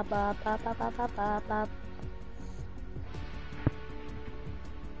 bop, bop, bop, bop, bop, bop, bop, bop, bop.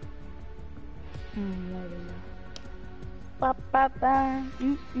 There we go. Bop, bop, bop.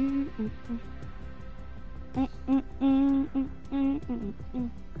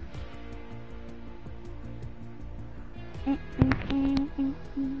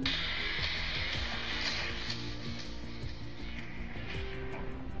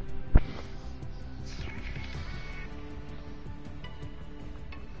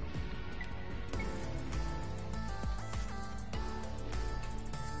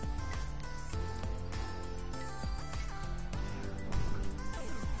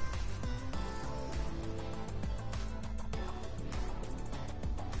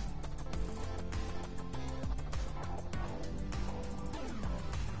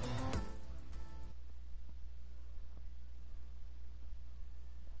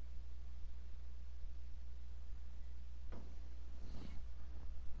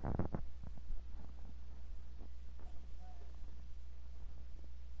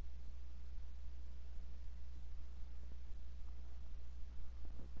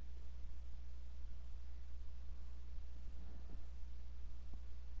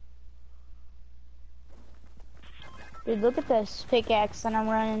 Dude, look at this pickaxe that I'm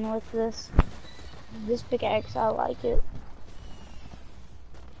running with this. This pickaxe, I like it.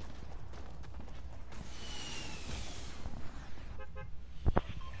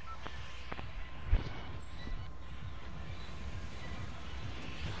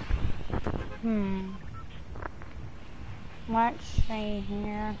 Let's see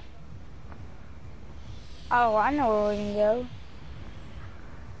here. Oh, I know where we can go.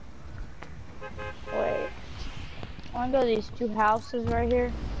 Wait. I wanna go to these two houses right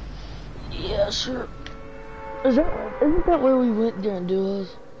here. Yeah, sure. Isn't that where we went during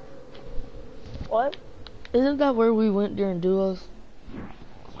duos? What? Isn't that where we went during duos?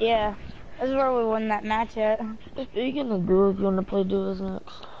 Yeah, this is where we won that match at. Speaking of duos, you wanna play duos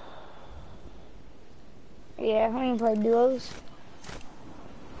next? Yeah, we can play duos.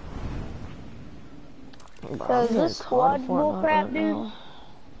 Bro, I'm Cause getting this tired of squad Fortnite bullcrap, right dude, now.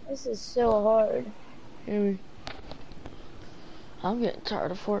 this is so hard. Hear me? I'm getting tired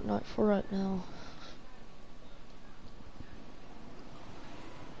of Fortnite for right now.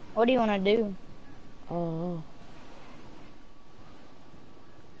 What do you want to do? I don't know.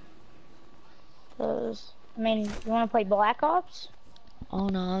 Cause, I mean, you want to play Black Ops? Oh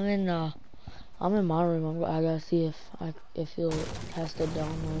no, I'm in my room. I gotta see if it has to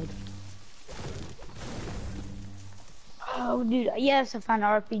download. Oh, dude, yes, I found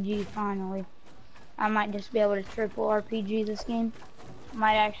RPG finally. I might just be able to triple RPG this game.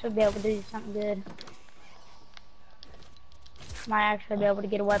 Might actually be able to do something good. Might actually be able to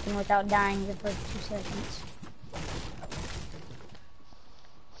get a weapon without dying the first 2 seconds.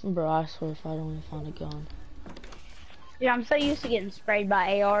 Bro, I swear if I don't even find a gun. Dude, I'm so used to getting sprayed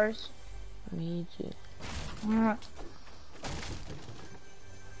by ARs. Me too.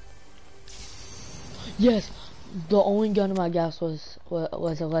 Yes, the only gun in my gas was a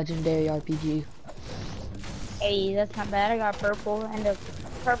legendary RPG. Hey, that's not bad. I got purple and a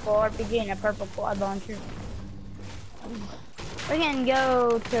purple RPG and a purple quad launcher. We can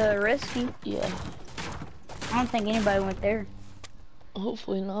go to Risky. Yeah. I don't think anybody went there.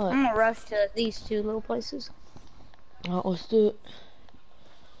 Hopefully not. I'm gonna rush to these 2 little places. Alright, let's do it.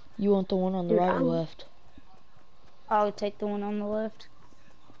 You want the one on the Dude, right or left? I'll take the one on the left.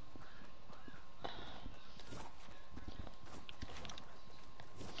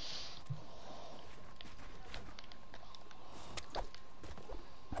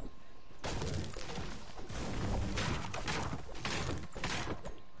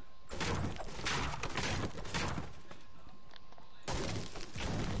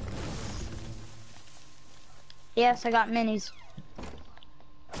 Yes, I got minis.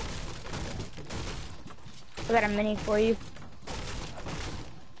 I got a mini for you.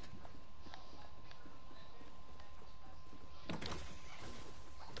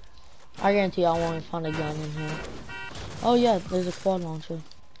 I guarantee I won't find a gun in here. Oh yeah, there's a quad launcher.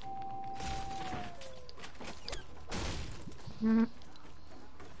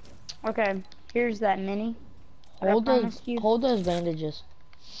 Okay, here's that mini. Hold those bandages.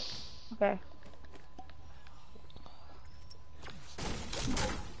 Okay.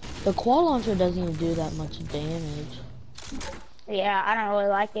 The quad launcher doesn't even do that much damage. Yeah, I don't really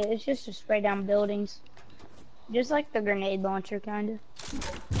like it. It's just to spray down buildings. Just like the grenade launcher, kinda.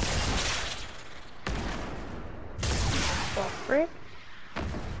 Oh, frick?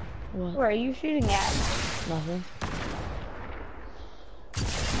 What? Where are you shooting at? Nothing.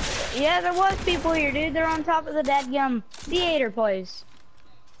 Yeah, there was people here, dude. They're on top of the dadgum theater place.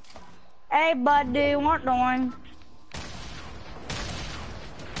 Hey, buddy, what doing?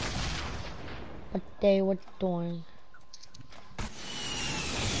 What they were doing.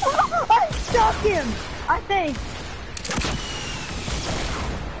 I stuck him! I think.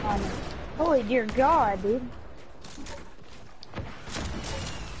 Holy dear God, dude.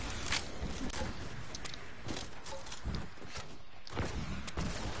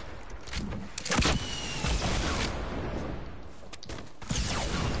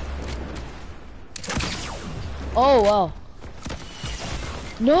 Oh wow.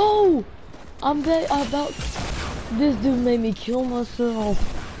 No! I'm about. This dude made me kill myself.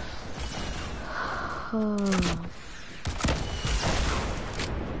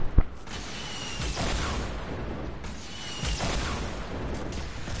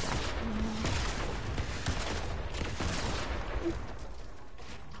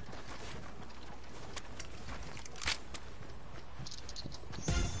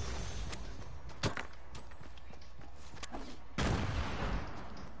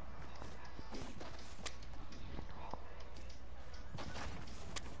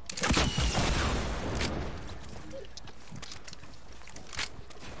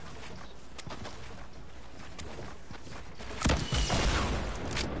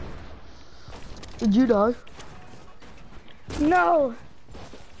 Did you die? No!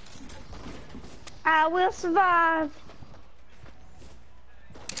 I will survive!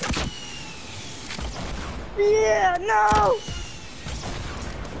 Yeah, no!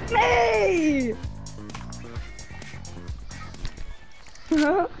 Me!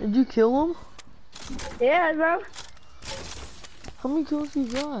 Did you kill him? Yeah, bro. How many kills you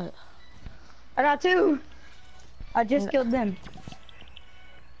got? I got 2. I just killed them.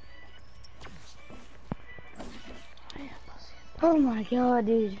 Oh my God,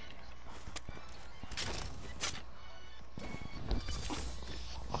 dude.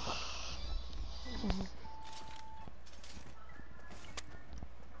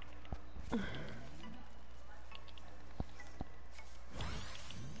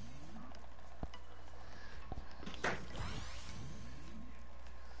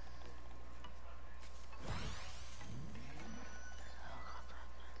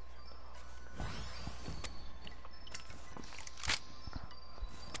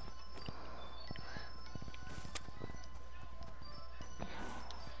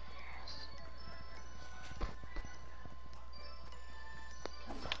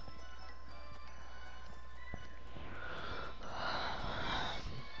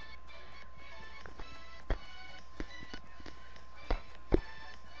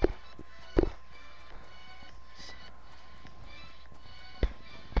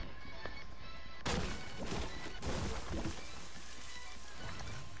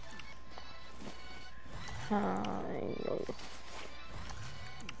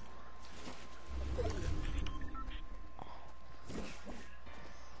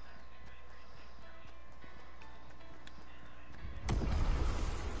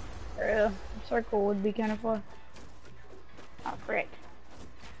 Circle would be kind of fun. Oh, frick.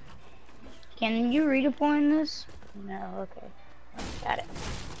 Can you redeploy this? No, okay. Got it.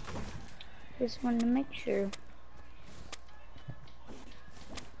 Just wanted to make sure.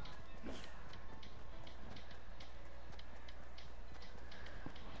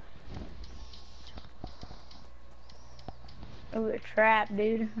 Oh, a trap,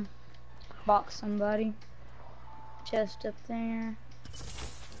 dude. Box somebody. Chest up there.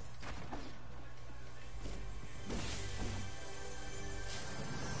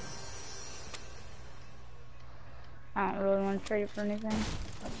 I don't really want to trade it for anything.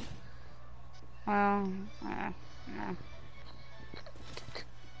 No.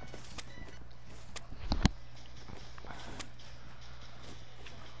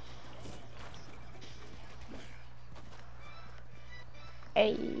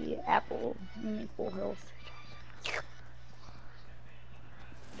 Hey, apple. Give me full health.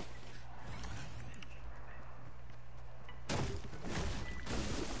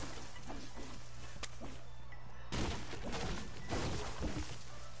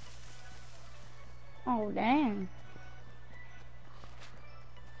 Oh, dang.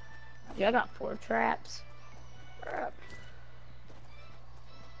 Dude, I got 4 traps. Crap.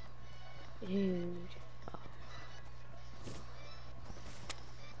 Dude.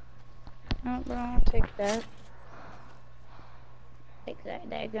 Oh, bro, I'll take that. Take that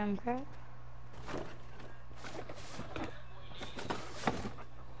daggum crap.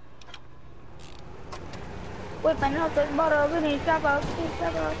 Whipping out the butter, we need chop out,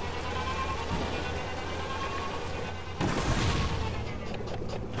 chop out.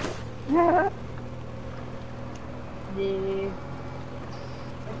 Dude.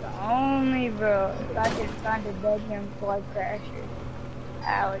 It's only, bro, if I could find a daggum fly crasher,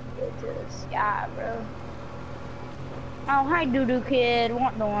 I would go to the sky, bro. Oh, hi, doo-doo kid.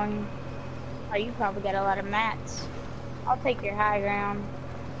 What doing? Oh, you probably got a lot of mats. I'll take your high ground.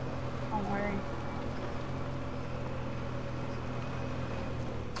 Don't worry.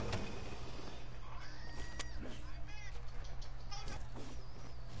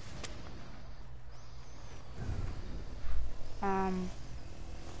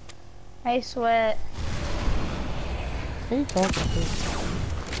 Hey, Sweat. Who are you talking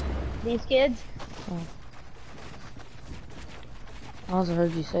to? These kids? Oh. I also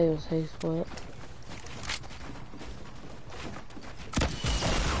heard you say it was Hey Sweat.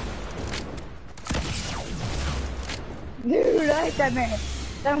 Dude, I hate that man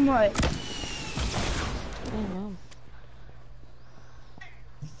so much. I know.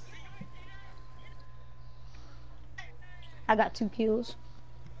 I got 2 kills.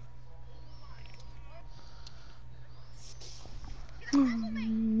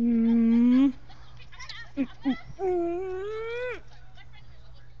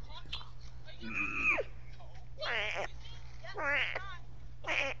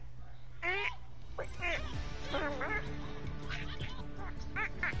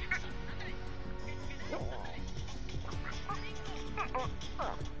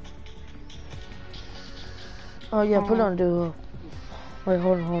 Oh yeah, put on duo. Wait,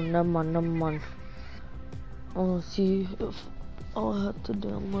 hold on, never mind. I wanna see if I'll have to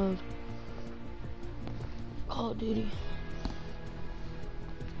download Call of Duty.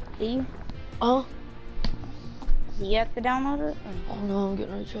 Do you? Huh? Do you have to download it? Oh no, I'm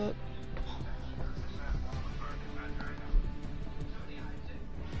getting ready to check.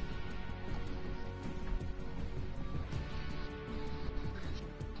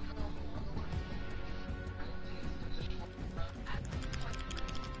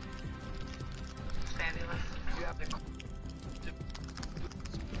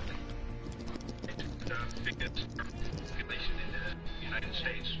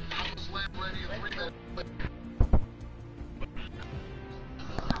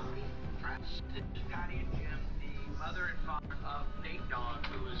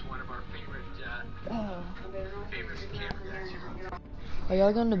 Are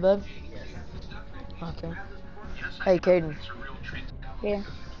y'all going to bed? Okay. Hey, Caden. Yeah.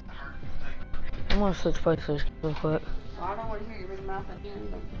 I'm gonna switch places real quick. Well, I don't want to hear you bring your mouth up here.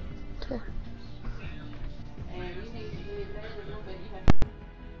 Okay. And you need